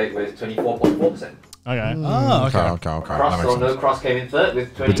steak debate with 24.4%. Okay. Okay. Cross or no cross came in third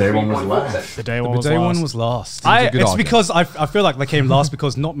with 23.4%. The day one was last. The day one was last. It's because I feel like they came last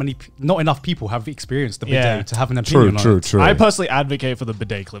because not enough people have experienced the bidet to have an opinion on it. True. I personally advocate for the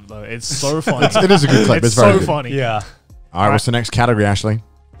bidet clip though. It's so funny. It is a good clip. It's very so good. funny. Yeah. All right, what's the next category, Ashley?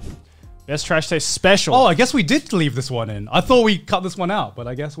 Best Trash Taste Special. Oh, I guess we did leave this one in. I thought we cut this one out, but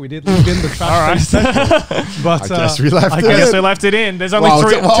I guess we did leave in the Trash Taste Special. But I guess we left it I guess in. we left it in. There's only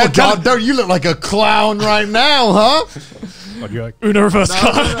three. Oh, God, don't you look like a clown right now, huh? Uno reverse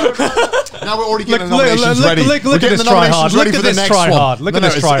card. Now we're already getting the nominations ready. Look at this try hard. Look at this try hard. Look at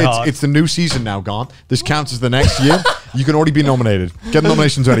this try hard. It's the new season now, Gone. This counts as the next year. You can already be nominated. Get the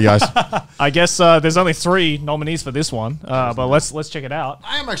nominations ready, guys. I guess there's only 3 nominees for this one, but let's check it out.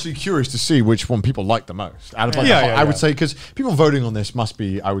 I am actually curious to see which one people like the most. Out of I would say, because people voting on this must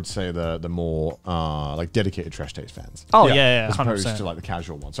be, I would say, the more like dedicated Trash Taste fans. Oh yeah, as 100%. opposed to like the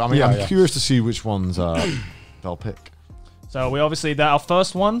casual ones. So I mean, I'm curious to see which ones they'll pick. So we obviously our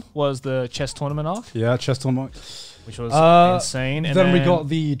first one was the chess tournament arc. Yeah, chess tournament, which was insane. And then we got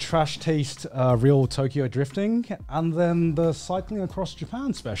the Trash Taste Real Tokyo Drifting, and then the Cycling Across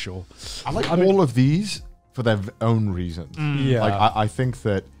Japan special. I like all of these for their own reasons. Yeah, like I think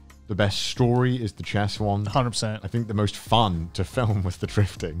that the best story is the chess one. 100%. I think the most fun to film was the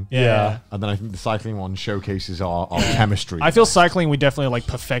drifting. Yeah. And then I think the cycling one showcases our chemistry. I feel cycling we definitely like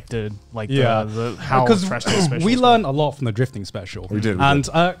perfected like the how Trash Taste special. We learned a lot from the drifting special. We did. And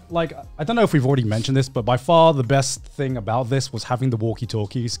like I don't know if we've already mentioned this, but by far the best thing about this was having the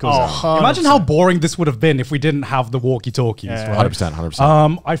walkie-talkies. Because imagine how boring this would have been if we didn't have the walkie-talkies. Yeah. Right?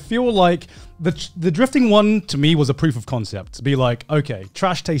 100%. I feel like the drifting one to me was a proof of concept. To be like, okay,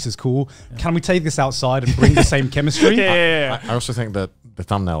 Trash Taste is cool. Can we take this outside and bring the same chemistry? I also think that the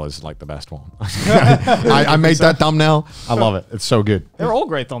thumbnail is like the best one. I made that thumbnail. I love it. It's so good. They're all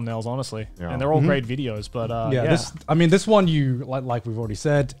great thumbnails, honestly, and they're all great videos. But this one you like we've already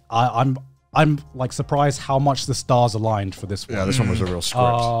said. I'm like surprised how much the stars aligned for this one. Yeah, this one was a real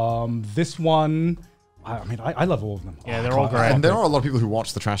script. This one. I mean, I love all of them. Yeah, they're all great. And there are a lot of people who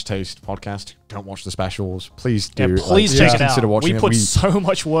watch the Trash Taste podcast, don't watch the specials. Please do. Yeah, please check it out. Consider watching we put so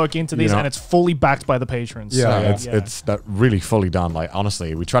much work into these, and it's fully backed by the patrons. Yeah, it's that really fully done. Like,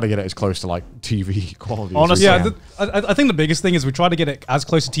 honestly, we try to get it as close to like TV quality. Honestly, I think the biggest thing is we try to get it as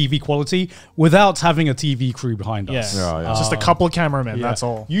close to TV quality without having a TV crew behind us. Yeah. Just a couple of cameramen. That's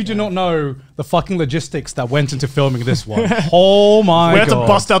all. You do not know the fucking logistics that went into filming this one. Oh my god! We had to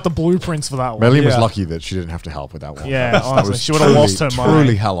bust out the blueprints for that one. Melly was lucky that she didn't have to help with that one. Yeah, honestly, she would have lost her mind.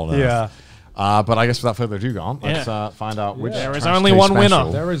 Truly hell on earth. Yeah. But I guess without further ado, Gaunt, let's find out which. There is only one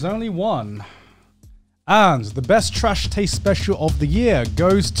winner. There is only one. And the best Trash Taste special of the year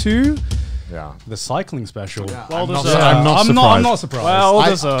goes to the cycling special. Yeah. Well I'm not surprised. Well,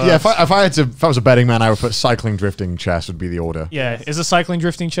 if I was a betting man, I would put cycling, drifting, chess would be the order. Yeah, is it cycling,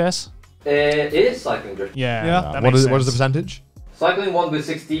 drifting, chess? It is cycling, drifting. Yeah. What is the percentage? Cycling won with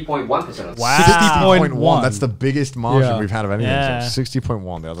 60.1%. Wow. 60.1. That's the biggest margin we've had of anything.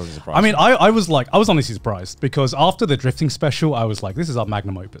 60.1. The others are surprised. I mean, I was honestly surprised because after the drifting special, I was like, this is our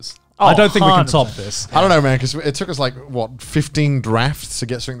magnum opus. I don't think we can top this. I don't know, man, because it took us like, 15 drafts to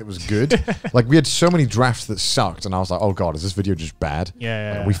get something that was good? Like, we had so many drafts that sucked, and I was like, oh god, is this video just bad?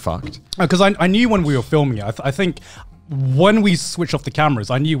 Yeah. Like, we fucked. Because I knew when we were filming it, I think when we switched off the cameras,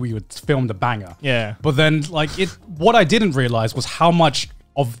 I knew we would film the banger. Yeah. But then, like, what I didn't realize was how much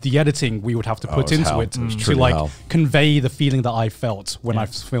of the editing we would have to put into it to like convey the feeling that I felt when I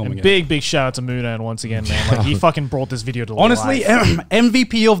was filming it. Big shout out to Mudan once again, man. Like, he fucking brought this video to life. Honestly,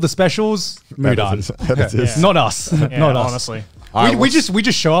 MVP of the specials, Mudan. Not us. Not us. Honestly. We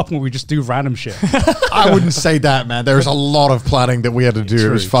just show up and we just do random shit. I wouldn't say that, man. There's a lot of planning that we had to do.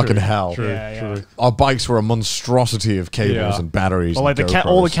 It was fucking hell. True. Our bikes were a monstrosity of cables and batteries. Well, like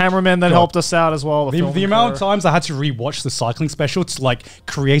all the cameramen that helped us out as well. The amount of times I had to rewatch the cycling special to like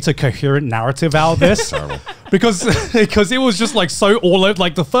create a coherent narrative out of this, because it was just like so all over.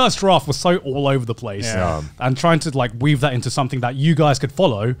 Like the first draft was so all over the place, and trying to like weave that into something that you guys could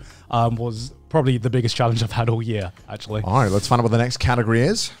follow was probably the biggest challenge I've had all year, actually. All right, let's find out what the next category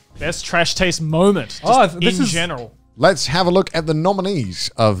is. Best Trash Taste moment, in general. Let's have a look at the nominees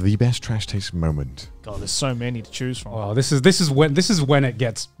of the best Trash Taste moment. God, there's so many to choose from. Oh, this is when it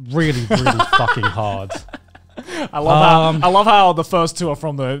gets really fucking hard. I love how the first two are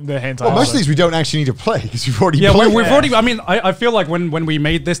from the hentai. Well, most of these we don't actually need to play because we've already played. We've already. I mean, I feel like when we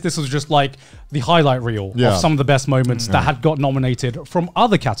made this was just like the highlight reel of some of the best moments that had got nominated from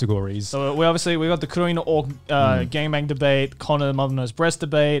other categories. So we got the Kuroino Orc gangbang debate, Connor Mother Knows Breast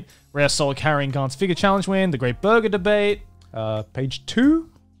debate, Rare Soul carrying Gaunt's figure challenge win, the Great Burger debate, page 2,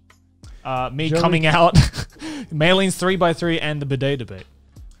 me coming out, Mailings 3x3, and the bidet debate.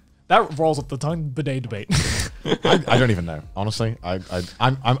 That rolls up the tongue. Bidet debate. I don't even know. Honestly,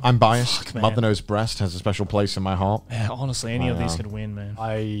 I'm biased. Fuck, Mother Knows Breast has a special place in my heart. Yeah, honestly, any of these could win, man.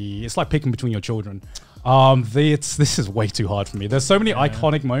 It's like picking between your children. This is way too hard for me. There's so many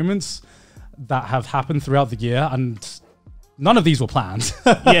iconic moments that have happened throughout the year, and none of these were planned.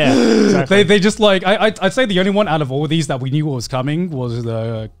 Yeah, exactly. They just like I'd say the only one out of all of these that we knew what was coming was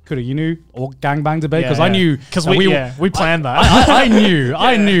the Kuroino or gangbang debate, because I knew because we planned that. I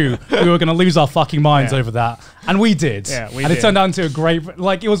knew we were gonna lose our fucking minds over that, and we did. Yeah, it turned out into a great,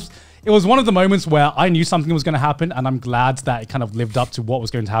 like, it it was one of the moments where I knew something was going to happen, and I'm glad that it kind of lived up to what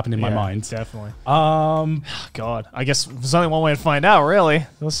was going to happen in my mind. Definitely. God, I guess there's only one way to find out, really.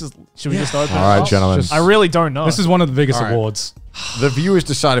 Should we just open it All right, up? gentlemen. I really don't know. this is one of the biggest All right. awards. The viewers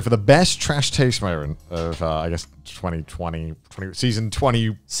decided for the best trash taste moment of, I guess, 2020, season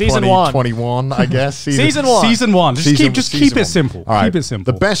 20, Season 1. 2021, I guess. Season 1. Season 1. Just keep season it one. simple. All right. Keep it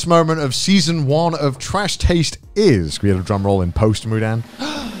simple. The best moment of season 1 of Trash Taste is. Can we get a drum roll in post, Mudan?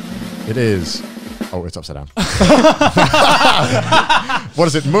 It is. Oh, it's upside down. What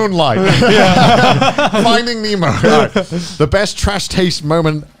is it? Moonlight. Finding Nemo. All right. The best trash taste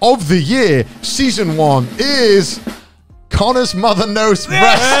moment of the year, season 1, is Connor's mother knows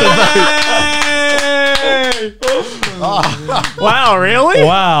breast debate. Wow, really?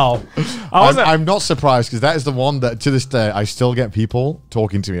 Wow. I'm not surprised because that is the one that to this day I still get people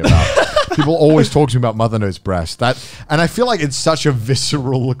talking to me about. People always talk to me about mother knows breast. And I feel like it's such a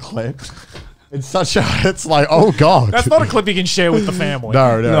visceral clip. It's like, oh god. That's not a clip you can share with the family.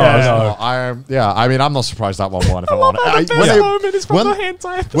 No. I mean, I'm not surprised that one won. If I'm honest.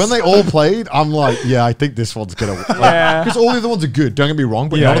 When they all played, I'm like, yeah, I think this one's gonna. Because all the other ones are good. Don't get me wrong,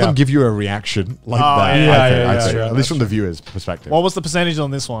 but none of them give you a reaction like that. I'd say, at least from the viewer's perspective. What was the percentage on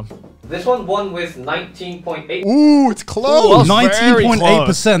this one? This one won with 19.8. Ooh, it's close.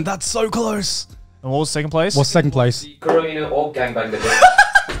 19.8%. That's so close. And what was second place? What's second place? Kurohino or Gangbang Debate.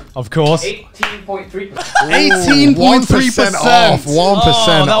 Of course. 18.3%. 18.3% off.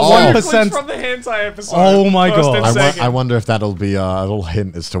 1% off. 1% from the hentai episode. Oh my god. I wonder if that'll be a little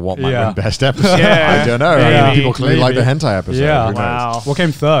hint as to what might win best episode. Yeah. I don't know. Maybe. I mean, people clearly like the hentai episode. Yeah. Who knows? Wow. What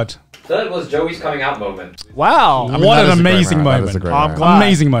came third? Third was Joey's coming out moment. Wow. I mean, What that an is a great amazing moment. That moment. is a great I'm moment. glad.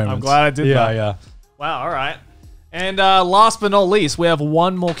 Amazing moment. I'm glad I did that. Yeah. Wow, all right. And last but not least, we have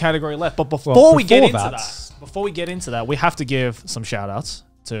one more category left. But before we get into that, we have to give some shout outs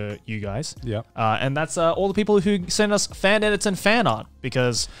to you guys. Yeah. And that's all the people who send us fan edits and fan art,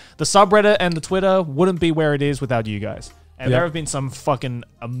 because the subreddit and the Twitter wouldn't be where it is without you guys. And there have been some fucking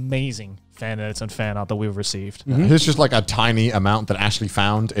amazing fan edits and fan art that we've received. Here's just like a tiny amount that Ashley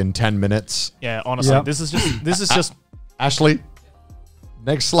found in 10 minutes. Yeah, honestly, this is just Ashley,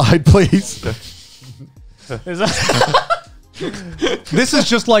 next slide, please. This is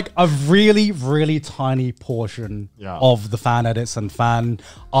just like a really, really tiny portion of the fan edits and fan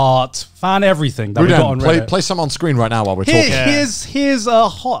art, fan everything that we got on Reddit. Play some on screen right now while we're talking. Here's a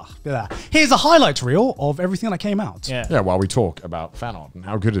highlight reel of everything that came out. Yeah, while we talk about fan art and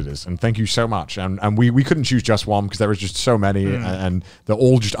how good it is. And thank you so much. And we couldn't choose just one because there was just so many and they're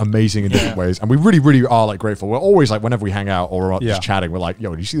all just amazing in different ways. And we really, really are like grateful. We're always like, whenever we hang out or we're just chatting, we're like, yo,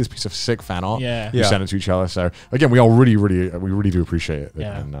 did you see this piece of sick fan art? We send it to each other. So again, we all really do appreciate it.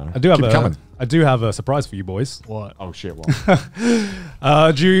 Yeah. And, I do have a surprise for you boys. What? Oh shit! What?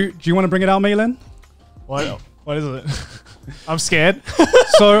 Do you want to bring it out, Malin? What is it? I'm scared.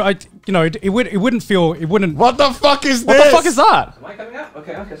 So it wouldn't feel. What the fuck is What this? the fuck is that? Am I coming out?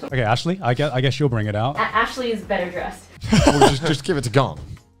 Okay. So. Okay, Ashley. I guess you'll bring it out. Ashley is better dressed. Well, just give it to Gon.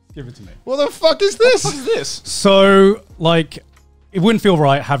 Give it to me. What the fuck is this? What is this? So it wouldn't feel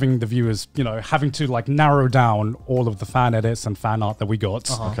right having the viewers, having to narrow down all of the fan edits and fan art that we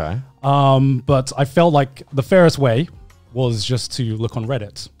got. Okay. But I felt like the fairest way was just to look on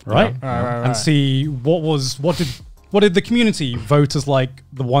Reddit, right? Right. And see what did the community vote as the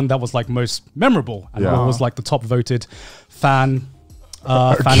one that was most memorable, and what was the top voted fan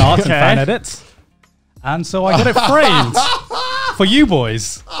fan art and fan edits. And so I got it framed for you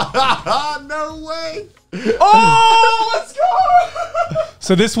boys. No way. Oh, let's go!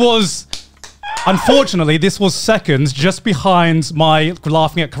 So this was, unfortunately, second, just behind my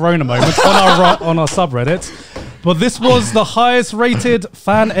laughing at Corona moment on our subreddit. But this was the highest rated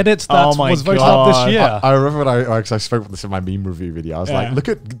fan edit that was voted up this year. I remember when I spoke about this in my meme review video. I was like, look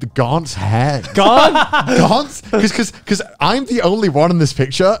at the Gaunt's hair. Gaunt's? Because I'm the only one in this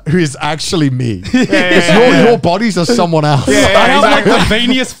picture who is actually me. Your bodies are someone else. I have the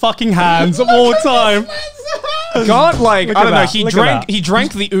veiniest fucking hands of all time. God, I don't know. He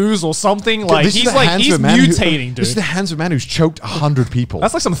drank the ooze or something. He's mutating, dude. This is the hands of a man who's choked 100 people.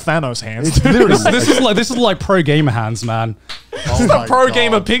 That's like some Thanos hands. It's literally this is like pro gamer hands, man. This is a pro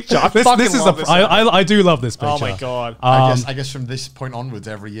gamer picture. I do love this picture. Oh my god. I guess from this point onwards,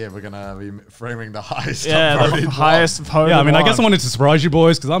 every year we're gonna be framing the highest. The highest voted. Yeah, I mean, I guess I wanted to surprise you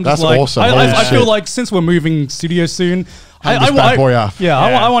boys because I'm just awesome. I feel like since we're moving studios soon.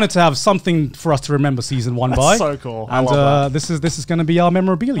 I wanted to have something for us to remember season 1 by. So cool. And this is going to be our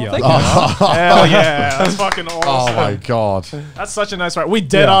memorabilia. Hell yeah, that's fucking awesome. Oh my god, that's such a nice right. We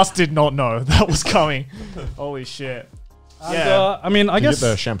dead ass did not know that was coming. Holy shit. And, I mean, I Can you guess get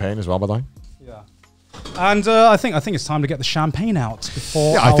the champagne as well, by the way. Yeah. And I think it's time to get the champagne out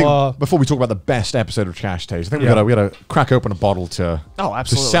before. Yeah, I think before we talk about the best episode of Trash Taste, I think we gotta crack open a bottle to absolutely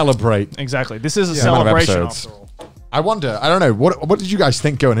to celebrate. Exactly. This is a celebration after all. I wonder. I don't know. What did you guys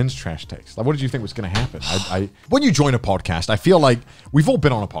think going into Trash Taste? Like, what did you think was going to happen? When you join a podcast, I feel like we've all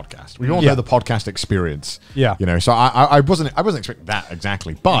been on a podcast. We all know the podcast experience. Yeah. You know. So I wasn't expecting that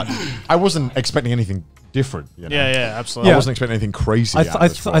exactly, but I wasn't expecting anything different. You know? Yeah, absolutely. I wasn't expecting anything crazy.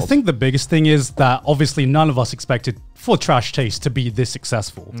 I think the biggest thing is that obviously none of us expected for Trash Taste to be this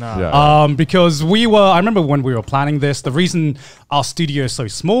successful. No. Yeah. Because I remember when we were planning this, the reason our studio is so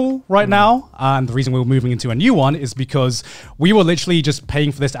small right now, and the reason we were moving into a new one is because we were literally just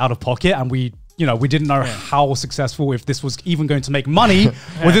paying for this out of pocket, and we didn't know how successful, if this was even going to make money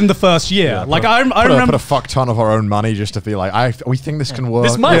within the first year. Yeah, like I remember put a fuck ton of our own money just to be like, we think this can work.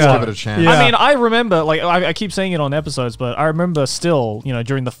 This might Let's give it a chance. I mean, I remember, like, I keep saying it on episodes, but I remember still,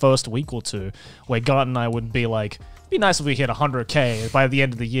 during the first week or two, where Gart and I would be like, it'd be nice if we hit 100K by the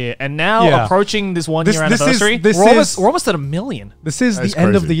end of the year. And now approaching this 1 year anniversary, we're almost at 1 million. This is the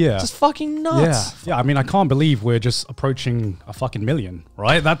end of the year. Just fucking nuts. Yeah. I mean, I can't believe we're just approaching a fucking million,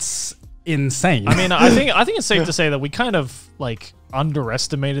 right? That's insane. I mean, I think it's safe to say that we kind of like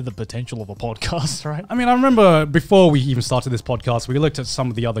underestimated the potential of a podcast, right? I mean, I remember before we even started this podcast, we looked at some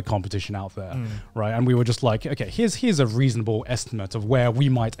of the other competition out there, right? And we were just like, okay, here's a reasonable estimate of where we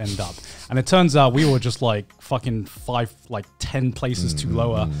might end up. And it turns out we were just like fucking 10 places too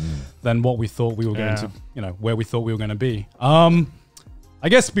lower than what we thought we were going to, where we thought we were going to be. I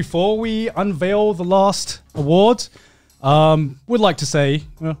guess before we unveil the last award, we'd like to say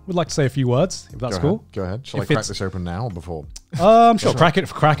a few words, if that's cool. Go ahead. Shall I crack this open now or before? Sure. Crack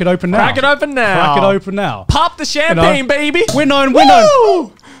it open now. Crack it open now. Crack it open now. Pop the champagne, baby. We're known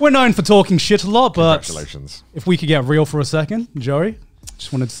for talking shit a lot, but congratulations. If we could get real for a second, Joey,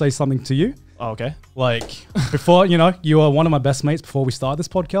 just wanted to say something to you. Oh, okay. Like, before, you were one of my best mates before we started this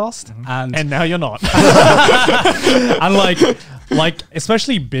podcast. And now you're not. And like,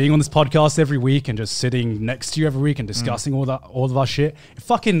 especially being on this podcast every week and just sitting next to you every week and discussing all of our shit, it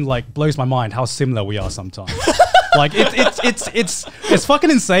fucking like blows my mind how similar we are sometimes. Like it's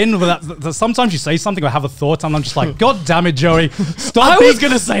fucking insane that sometimes you say something or have a thought and I'm just like, God damn it, Joey, stop being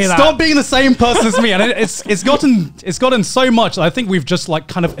the same person as me. And it's gotten so much. I think we've just like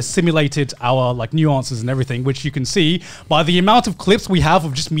kind of assimilated our like nuances and everything, which you can see by the amount of clips we have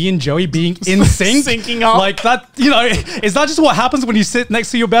of just me and Joey being in sync, syncing up. Like that. Is that just what happens when you sit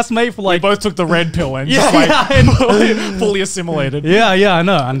next to your best mate for like? We both took the red pill and fully assimilated. Yeah, I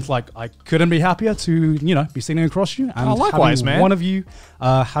know. And like, I couldn't be happier to be sitting across you and likewise, man. One of you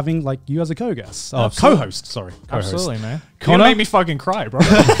having like you as a co-guest, co-host. Sorry, co-host. Absolutely, man. Connor, you make me fucking cry, bro.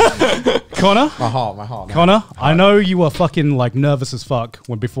 Connor, my heart. Connor, I know you were fucking like nervous as fuck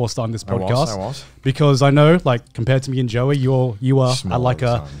before starting this podcast. I was because I know, like, compared to me and Joey, you were at like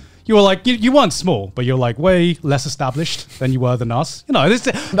a. You were like, you weren't small, but you're like way less established than you were than us. That's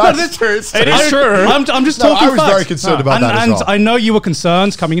true. It is true. I'm just talking I was very concerned about that as well. And I know you were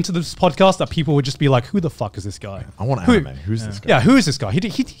concerned coming into this podcast that people would just be like, who the fuck is this guy? I want anime. Who's this guy? Yeah, who is this guy?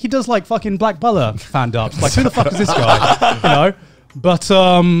 He does like fucking Black Bella fan dubs. Like, who the fuck is this guy? But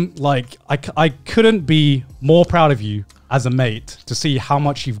like, I couldn't be more proud of you as a mate to see how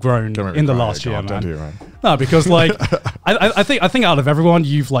much you've grown in the last year, man. Don't do it, right? No, because like I think out of everyone,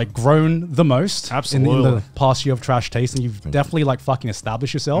 you've like grown the most. Absolutely. In the past year of Trash Taste, and you've definitely like fucking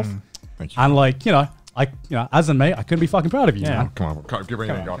established yourself. Thank you. And like, as a mate, I couldn't be fucking proud of you, man. Come on, give me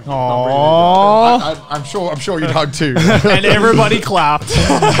a God. I'm sure you'd hug too. And everybody clapped.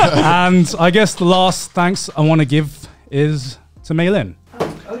 And I guess the last thanks I want to give is to Maylin.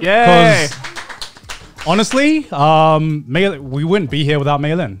 Yay! Honestly, we wouldn't be here without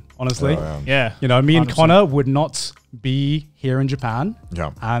Maylin. Honestly, yeah. Me and 100%. Connor would not be here in Japan.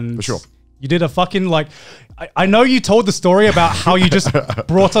 Yeah, and for sure. You did a fucking like. I know you told the story about how you just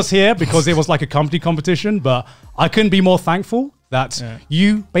brought us here because it was like a comedy competition, but I couldn't be more thankful that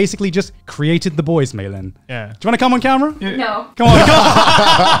you basically just created the Boiis, Maylin. Yeah. Do you want to come on camera? No. Come on.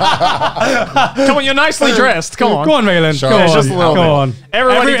 Come on, you're nicely dressed. Come on. Go on, Maylin. Sure. Come on. Just a little bit. on.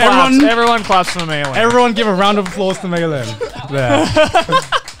 Everyone claps for Maylin. Everyone give a round of applause to Maylin. There.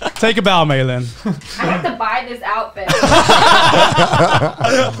 Take a bow, Maylin. I have to buy this outfit.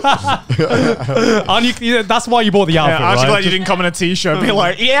 That's why you bought the outfit, I'm right? glad you didn't come in a t-shirt. Be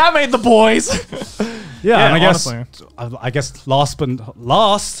like, yeah, I made the boys. Yeah, and honestly. I guess after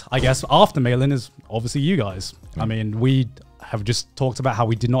Maylin is obviously you guys. I mean, we have just talked about how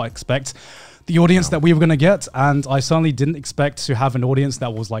we did not expect the audience that we were going to get, and I certainly didn't expect to have an audience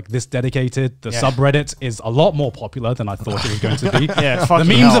that was like this dedicated. The subreddit is a lot more popular than I thought it was going to be. The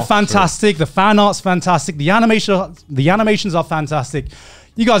memes are fantastic. The fan art's fantastic. The animations are fantastic.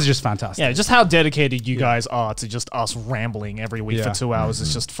 You guys are just fantastic. Yeah, just how dedicated you guys are to just us rambling every week for 2 hours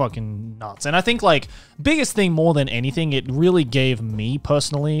is just fucking nuts. And I think, like, biggest thing more than anything, it really gave me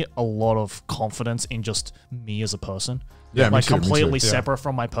personally a lot of confidence in just me as a person. Yeah, like, me too, completely separate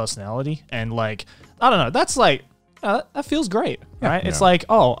from my personality. And, like, I don't know, that's like, that feels great, right? It's like,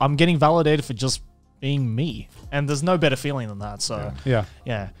 oh, I'm getting validated for just being me. And there's no better feeling than that. So,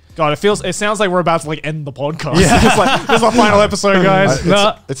 yeah. God, it sounds like we're about to like end the podcast. It's like, this is our final episode, guys.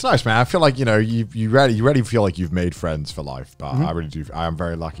 It's nice, man. I feel like, you know, you really feel like you've made friends for life, but I really do. I am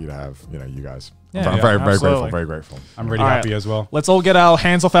very lucky to have, you know, you guys. I'm very grateful. I'm really happy as well. Let's all get our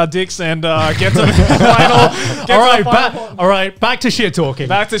hands off our dicks and get to the final. All right, back to shit talking.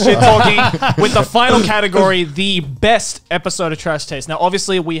 Back to shit talking with the final category, the best episode of Trash Taste. Now,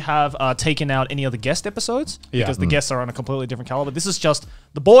 obviously, we have taken out any of the guest episodes because the guests are on a completely different caliber. This is just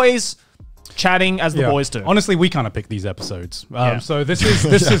the boys chatting as the boys do. Honestly, we kind of picked these episodes. So this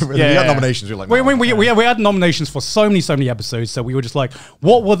is we had nominations. We were like, we had nominations for so many episodes. So we were just like,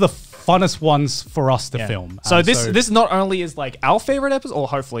 what were the funnest ones for us to film? So this not only is like our favorite episode, or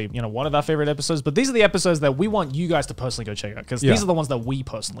hopefully, you know, one of our favorite episodes, but these are the episodes that we want you guys to personally go check out because these are the ones that we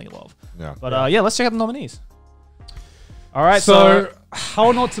personally love. But let's check out the nominees. All right, so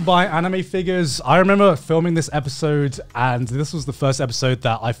how not to buy anime figures. I remember filming this episode, and this was the first episode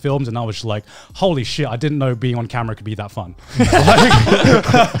that I filmed, and I was just like, holy shit, I didn't know being on camera could be that fun.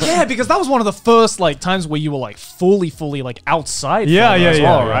 Yeah, because that was one of the first like times where you were like fully like outside.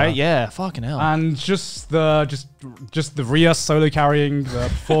 Right? Yeah, fucking hell. And just the Rhea solo carrying the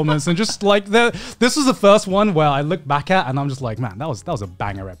performance, and just like this was the first one where I look back at, and I'm just like, man, that was a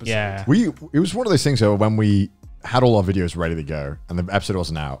banger episode. Yeah, it was one of those things though when we had all our videos ready to go and the episode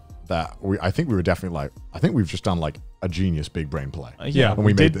wasn't out, that I think we were definitely like, I think we've just done like a genius big brain play. When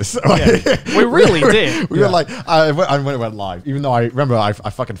we made this. We really did. We were like, when it went live, even though I remember I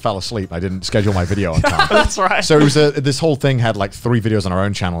fucking fell asleep. I didn't schedule my video on time. That's right. So it was this whole thing had like 3 videos on our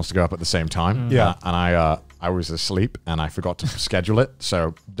own channels to go up at the same time. And I was asleep and I forgot to schedule it.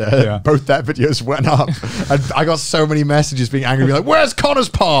 So both that videos went up. And I got so many messages being angry, like, where's Connor's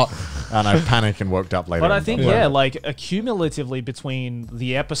part? And I panicked and woke up later. But I think, like accumulatively between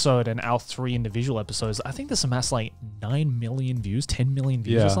the episode and our 3 individual episodes, I think this amassed like 9 million views, 10 million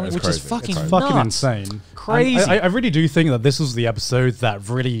views or something, which is fucking insane. Crazy. I really do think that this was the episode that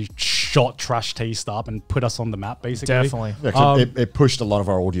really shot Trash Taste up and put us on the map, basically. Definitely. Yeah, it pushed a lot of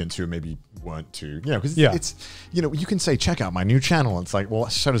our audience who maybe weren't too, you know, because it's, you know, you can say, check out my new channel. It's like, well,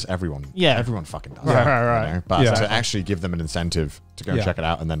 so does everyone. Yeah. Everyone fucking does. Right. You know? But to actually give them an incentive to go check it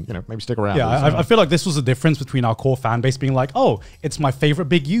out and then, you know, maybe stick around. I feel like this was the difference between our core fan base being like, oh, it's my favorite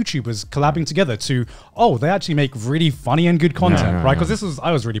big YouTubers collabing together to, oh, they actually make really funny and good content, right? Because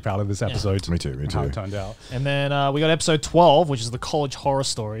I was really proud of this episode. Me too. How it turned out. And then we got episode 12, which is the college horror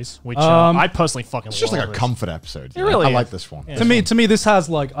stories, which I personally fucking love. It's just like a comfort episode. It really I is. like this one. Yeah. To me, this has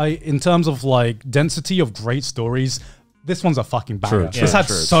like, in terms of like density of great stories, this one's a fucking banger. This had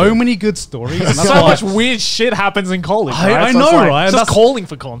so many good stories. And so much weird shit happens in college. I know, right? Just calling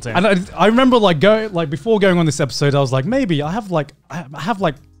for content. And I remember before going on this episode, I was like, maybe I have like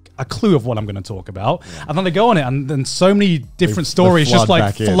a clue of what I'm going to talk about. And then I go on it, and then so many different stories just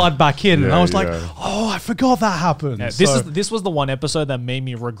like flood back in. And I was like, oh, I forgot that happened. Yeah, this was the one episode that made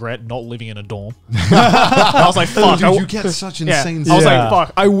me regret not living in a dorm. I was like, fuck. Dude, you get such insane stuff. I was like,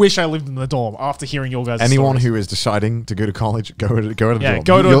 fuck, I wish I lived in the dorm after hearing your guys' Anyone stories. who is deciding to go to college, go to the dorm.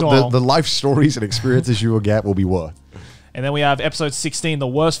 Go to a dorm. The life stories and experiences you will get will be worth. And then we have episode 16, the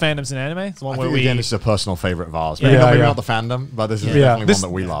worst fandoms in anime. It's the one where again, this is a personal favorite of ours. Yeah. Maybe not the fandom, but this is definitely one that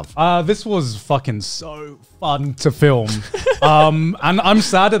we love. This was fucking so fun to film. And I'm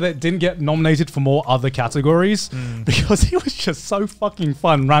sad that it didn't get nominated for more other categories because it was just so fucking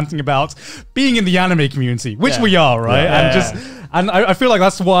fun ranting about being in the anime community, which we are, right? And I feel like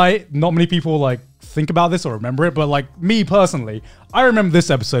that's why not many people like think about this or remember it, but like me personally, I remember this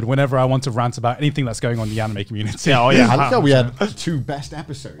episode whenever I want to rant about anything that's going on in the anime community. I like how we had 2 best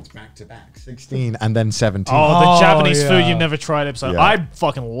episodes back to back, 16 and then 17. Oh, the Japanese food you've never tried episode. I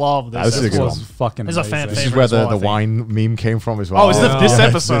fucking love this. This is a good one. Fucking this is a fan favorite. This is where the wine meme came from as well. Oh, is this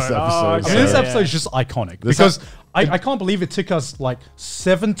episode? This episode. This episode is just iconic because I can't believe it took us like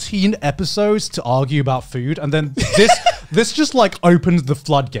 17 episodes to argue about food, and then this just like opened the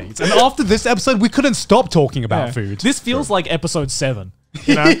floodgates. And after this episode, we couldn't stop talking about food. This feels like episode 7.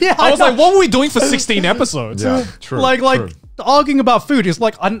 You know? I was like, what were we doing for 16 episodes? Yeah, true. Like arguing about food is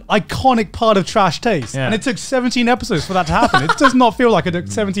like an iconic part of Trash Taste. Yeah. And it took 17 episodes for that to happen. It does not feel like it took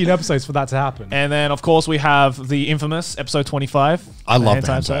 17 episodes for that to happen. And then, of course, we have the infamous episode 25. I love the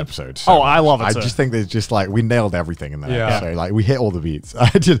hentai episode. So I love it. I too. just think there's just like we nailed everything in that Yeah. episode. Like we hit all the beats. I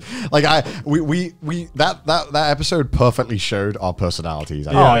just like that episode perfectly showed our personalities.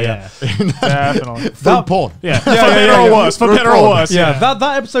 Definitely. Food porn. Yeah. For better or worse. For better or worse. Yeah, that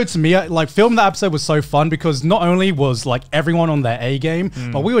episode to me, like filming that episode was so fun because not only was like everyone on their A game,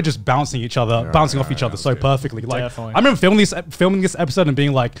 but we were just bouncing off each other so perfectly. Like Definitely. I remember filming this episode and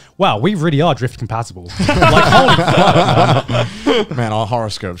being like, wow, we really are drift compatible. Like holy fuck. Man, our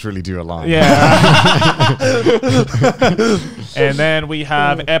horoscopes really do align. Yeah. And then we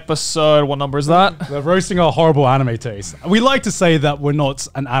have episode, what number is that? They're roasting our horrible anime taste. We like to say that we're not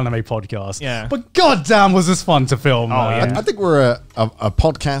an anime podcast. Yeah. But goddamn was this fun to film. I think we're a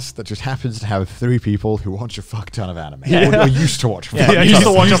podcast that just happens to have 3 people who watch a fuck ton of anime. Or used to watch. Yeah, used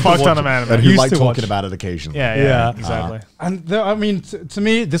to watch a fuck ton of anime. And who Used like to talking watch. about it occasionally. Yeah, exactly. And I mean, to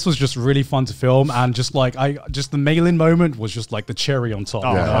me, this was just really fun to film, and just like the Malin moment was just like the cherry on top.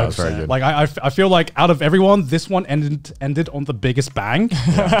 Yeah, that was very good. Like I feel like out of everyone, this one ended on the biggest bang,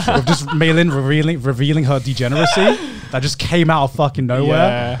 with just Malin revealing her degeneracy that just came out of fucking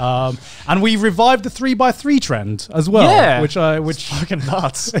nowhere. Yeah. And we revived the 3x3 trend as well. Yeah. which It's fucking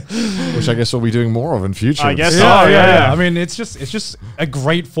nuts. Which I guess we'll be doing more of in future. I guess yeah, so. yeah. I mean, it's just a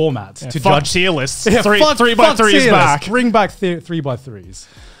great format to Fuck judge. tier lists. Yeah, 3x3 is back. Bring back 3x3s.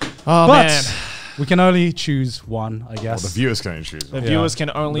 Oh, But man. we can only choose one, I guess. The viewers can only choose. The viewers can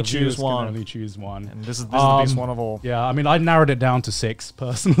only choose one. Can only choose one. And this is the best one of all. Yeah, I mean, I narrowed it down to 6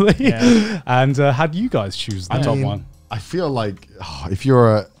 personally. Yeah. And had you guys choose the top one? I feel like I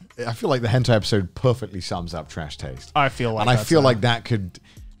feel like the hentai episode perfectly sums up Trash Taste. I feel like and I feel like that could.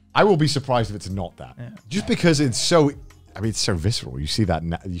 I will be surprised if it's not that. Just because it's so. I mean, it's so visceral. You see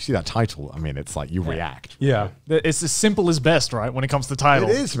that title. I mean, it's like you react. Yeah. It's as simple as best, right? When it comes to title.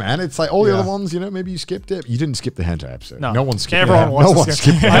 It is, man. It's like all the other ones, maybe you skipped it. You didn't skip the hentai episode. No. one skipped it. Everyone wants to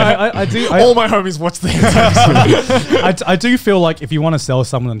skip it. I do. All my homies watch the hentai episode. I do feel like if you want to sell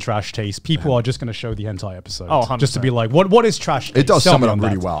someone Trash Taste, people are just going to show the hentai episode. Oh, 100%. Just to be like, what is Trash Taste? It does Sell sum me it on up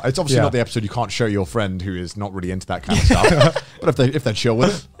really that. well. It's obviously not the episode you can't show your friend who is not really into that kind of stuff. But if they're chill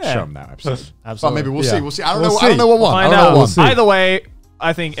with it, show them that episode. Absolutely. But maybe we'll see. We'll see. I don't We'll know. I don't know what one. I Find don't know out. what one. Either way,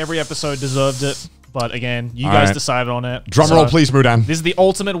 I think every episode deserved it. But again, you All guys right. decided on it. Drum roll, please, Mudan. This is the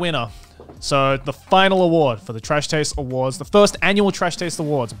ultimate winner. So the final award for the Trash Taste Awards, the first annual Trash Taste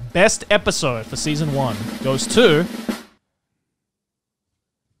Awards, best episode for season 1 goes to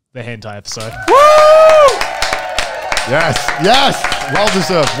the hentai episode. Yes. Well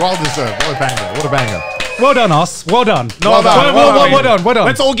deserved. What a banger. What a banger. Well done, us. Well done. Well done. Well done.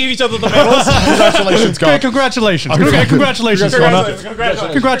 Let's all give each other the medals. Congratulations, Okay, guys. congratulations. Congratulations,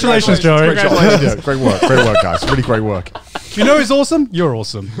 Connor. Congratulations, Joey. Great work, guys. Really great work. You know who's awesome? You're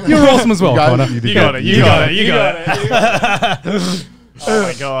awesome. You're awesome as well, Connor. You got it. Oh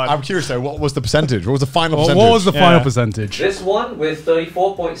my god. I'm curious though, what was the percentage? What was the final percentage? What was the final percentage? This one with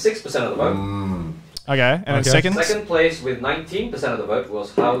 34.6% of the vote. Okay, and then second? Second place with 19% of the vote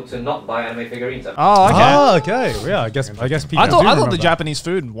was how to not buy anime figurines. Oh, okay. Ah, okay. Yeah, I guess people. I thought the remember. Japanese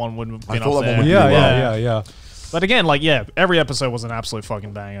food one would have been up there. Yeah. But again, like, every episode was an absolute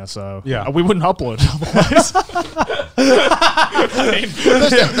fucking banger, so Yeah. we wouldn't upload otherwise.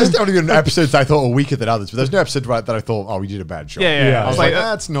 There's definitely been episodes that I thought were weaker than others, but there's no episode that I thought, oh, we did a bad job. Yeah. I was like,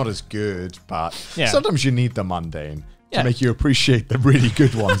 that's not as good, but sometimes you need the mundane to make you appreciate the really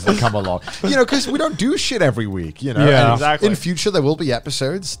good ones that come along. Because we don't do shit every week, Yeah. And Exactly. in future, there will be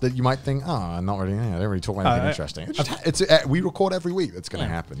episodes that you might think, not really, I don't really talk about anything interesting. We record every week. That's going to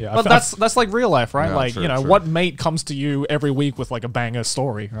happen. Yeah. But that's like real life, right? Yeah, like, true. what mate comes to you every week with like a banger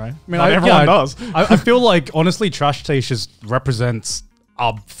story, right? I mean, Not everyone does. I feel like honestly, Trash Taste just represents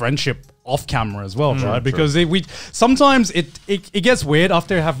our friendship off camera as well, right? Because sometimes it gets weird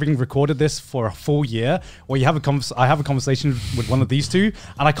after having recorded this for a full year, where I have a conversation with one of these two,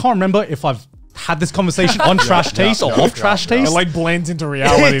 and I can't remember if I've had this conversation on Trash Taste or off Trash Taste. It like blends into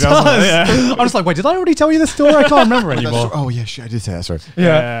reality, It doesn't does. it? Yeah. I'm just like, wait, did I already tell you this story? I can't remember anymore. Oh, yeah, shit, I did say that, sorry.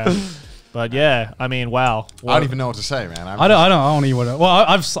 Yeah. But yeah, I mean, wow. I don't even know what to say, man. I don't even want to. Well,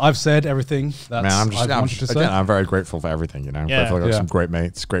 I've said everything that I wanted to say. I'm very grateful for everything, Yeah. Grateful I got Yeah. some great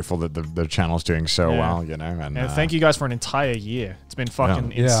mates. Grateful that the channel's doing so well, And thank you guys for an entire year. It's been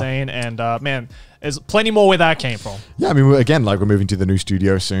fucking Yeah. insane. And man, there's plenty more where that came from. Yeah, I mean, we're moving to the new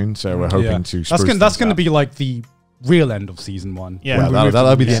studio soon, so we're hoping to. That's gonna be like the real end of season 1. Yeah,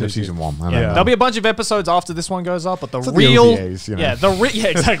 that'll be the end of season 1. There'll be a bunch of episodes after this one goes up, but the It's real, the OVAs, you know? yeah,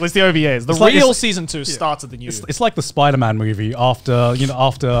 exactly, it's the OVAs. The like- real season 2 starts at the new. It's like the Spider-Man movie after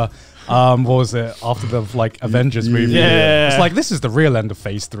what was it? After the like Avengers movie. Yeah. It's like, this is the real end of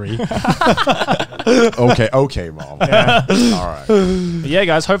phase 3. okay, Mom. Yeah. All right. But yeah,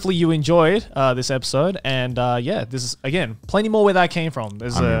 guys, hopefully you enjoyed this episode. And this is, again, plenty more where that came from.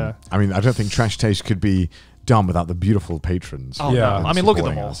 There's I mean, I don't think Trash Taste could be done without the beautiful patrons. Oh, Yeah. no. I mean, look at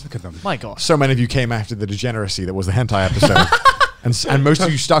them supporting all. us. Look at them. My gosh. So many of you came after the degeneracy that was the hentai episode. And most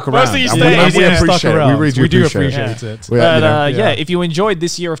of you stuck around. Most of you And stayed, we yeah. appreciate Stuck it. We around. really do We do appreciate appreciate it. it. But Yeah. if you enjoyed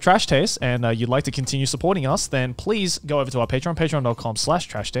this year of Trash Taste and you'd like to continue supporting us, then please go over to our Patreon,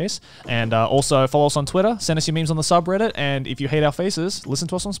 patreon.com/trashtaste. And also follow us on Twitter, send us your memes on the subreddit, and if you hate our faces, listen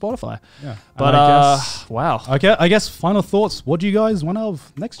to us on Spotify. Yeah. But I guess, wow. I guess final thoughts. What do you guys want out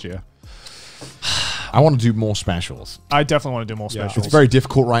of next year? I want to do more specials. I definitely want to do more Yeah. specials. It's very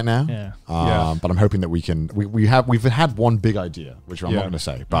difficult right now. Yeah. But I'm hoping that we can. We've had one big idea, which I'm not going to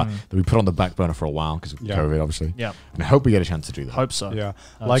say, but that we put on the back burner for a while because of COVID, obviously. Yeah. And I hope we get a chance to do that. Hope so. Yeah.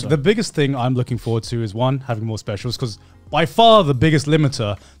 Hope Like so. the biggest thing I'm looking forward to is one, having more specials, because by far the biggest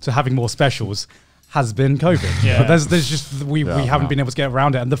limiter to having more specials has been COVID. Yeah. But there's just we haven't been able to get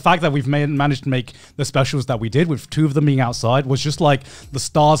around it. And the fact that we've managed to make the specials that we did, with 2 of them being outside, was just like the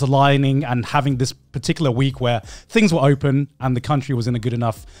stars aligning and having this particular week where things were open and the country was in a good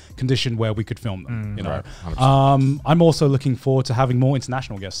enough condition where we could film them. You know. Right, 100%. I'm also looking forward to having more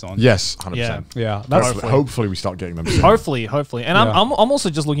international guests on. Yes, 100%. Yeah. That's Hopefully we start getting them soon. Hopefully. And Yeah. I'm also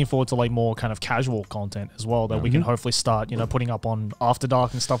just looking forward to like more kind of casual content as well that we can hopefully start, putting up on After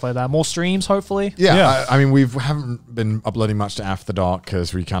Dark and stuff like that. More streams, hopefully. Yeah. I mean, we haven't been uploading much to After Dark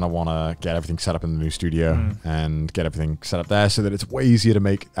because we kind of want to get everything set up in the new studio and get everything set up there so that it's way easier to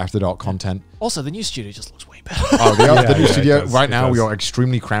make After Dark content. Also, the new studio just looks way better. Oh, the new studio. it does, Right it now, we does. are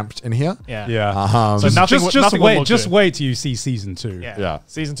extremely cramped in here. Yeah. Yeah. So nothing will wait. look Just good. wait till you see season 2. Yeah.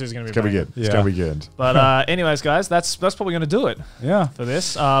 Season 2 is going to be It's going to be banging. good. It's Yeah. going to be good. But anyways, guys, that's probably going to do it Yeah. for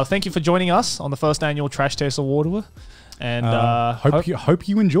this. Thank you for joining us on the first annual Trash Taste Awardw. And hope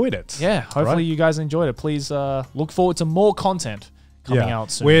you enjoyed it. yeah, hopefully Right? you guys enjoyed it. Please look forward to more content coming out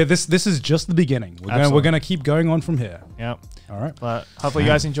soon. Where this is just the beginning. We're Absolutely. gonna keep going on from here. Yeah. All right. But hopefully you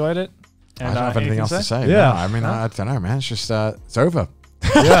guys enjoyed it. I And, don't have anything else to say. Yeah. No, I mean, I don't know, man. It's just, it's over.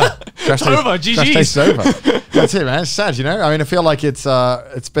 Yeah. Trash over, Taste GG's. is over. That's it, man. It's sad, I mean, I feel like it's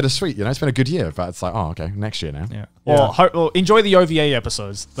bittersweet, It's been a good year, but it's like, oh, okay, next year now. Yeah. Well, enjoy the OVA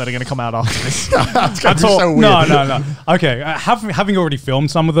episodes that are going to come out after this. That's That's all. so weird. No. Okay. Having already filmed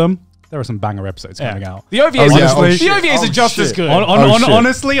some of them, there are some banger episodes coming out. The OVAs, Honestly- the OVAs are just as shit. good.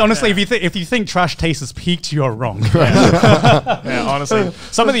 Honestly, if you think Trash Taste has peaked, you're wrong. Yeah, honestly,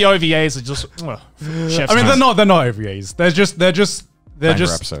 some of the OVAs are just. Chef's I mean, kiss. they're not OVAs. They're just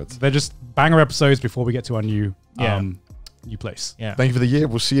episodes. They're just banger episodes before we get to our new new place. Yeah. Thank you for the year.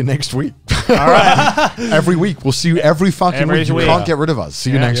 We'll see you next week. All right. Every week. We'll see you every fucking Every week. You week. can't get rid of us.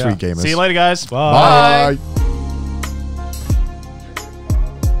 See you next week, gamers. See you later, guys. Bye. Bye.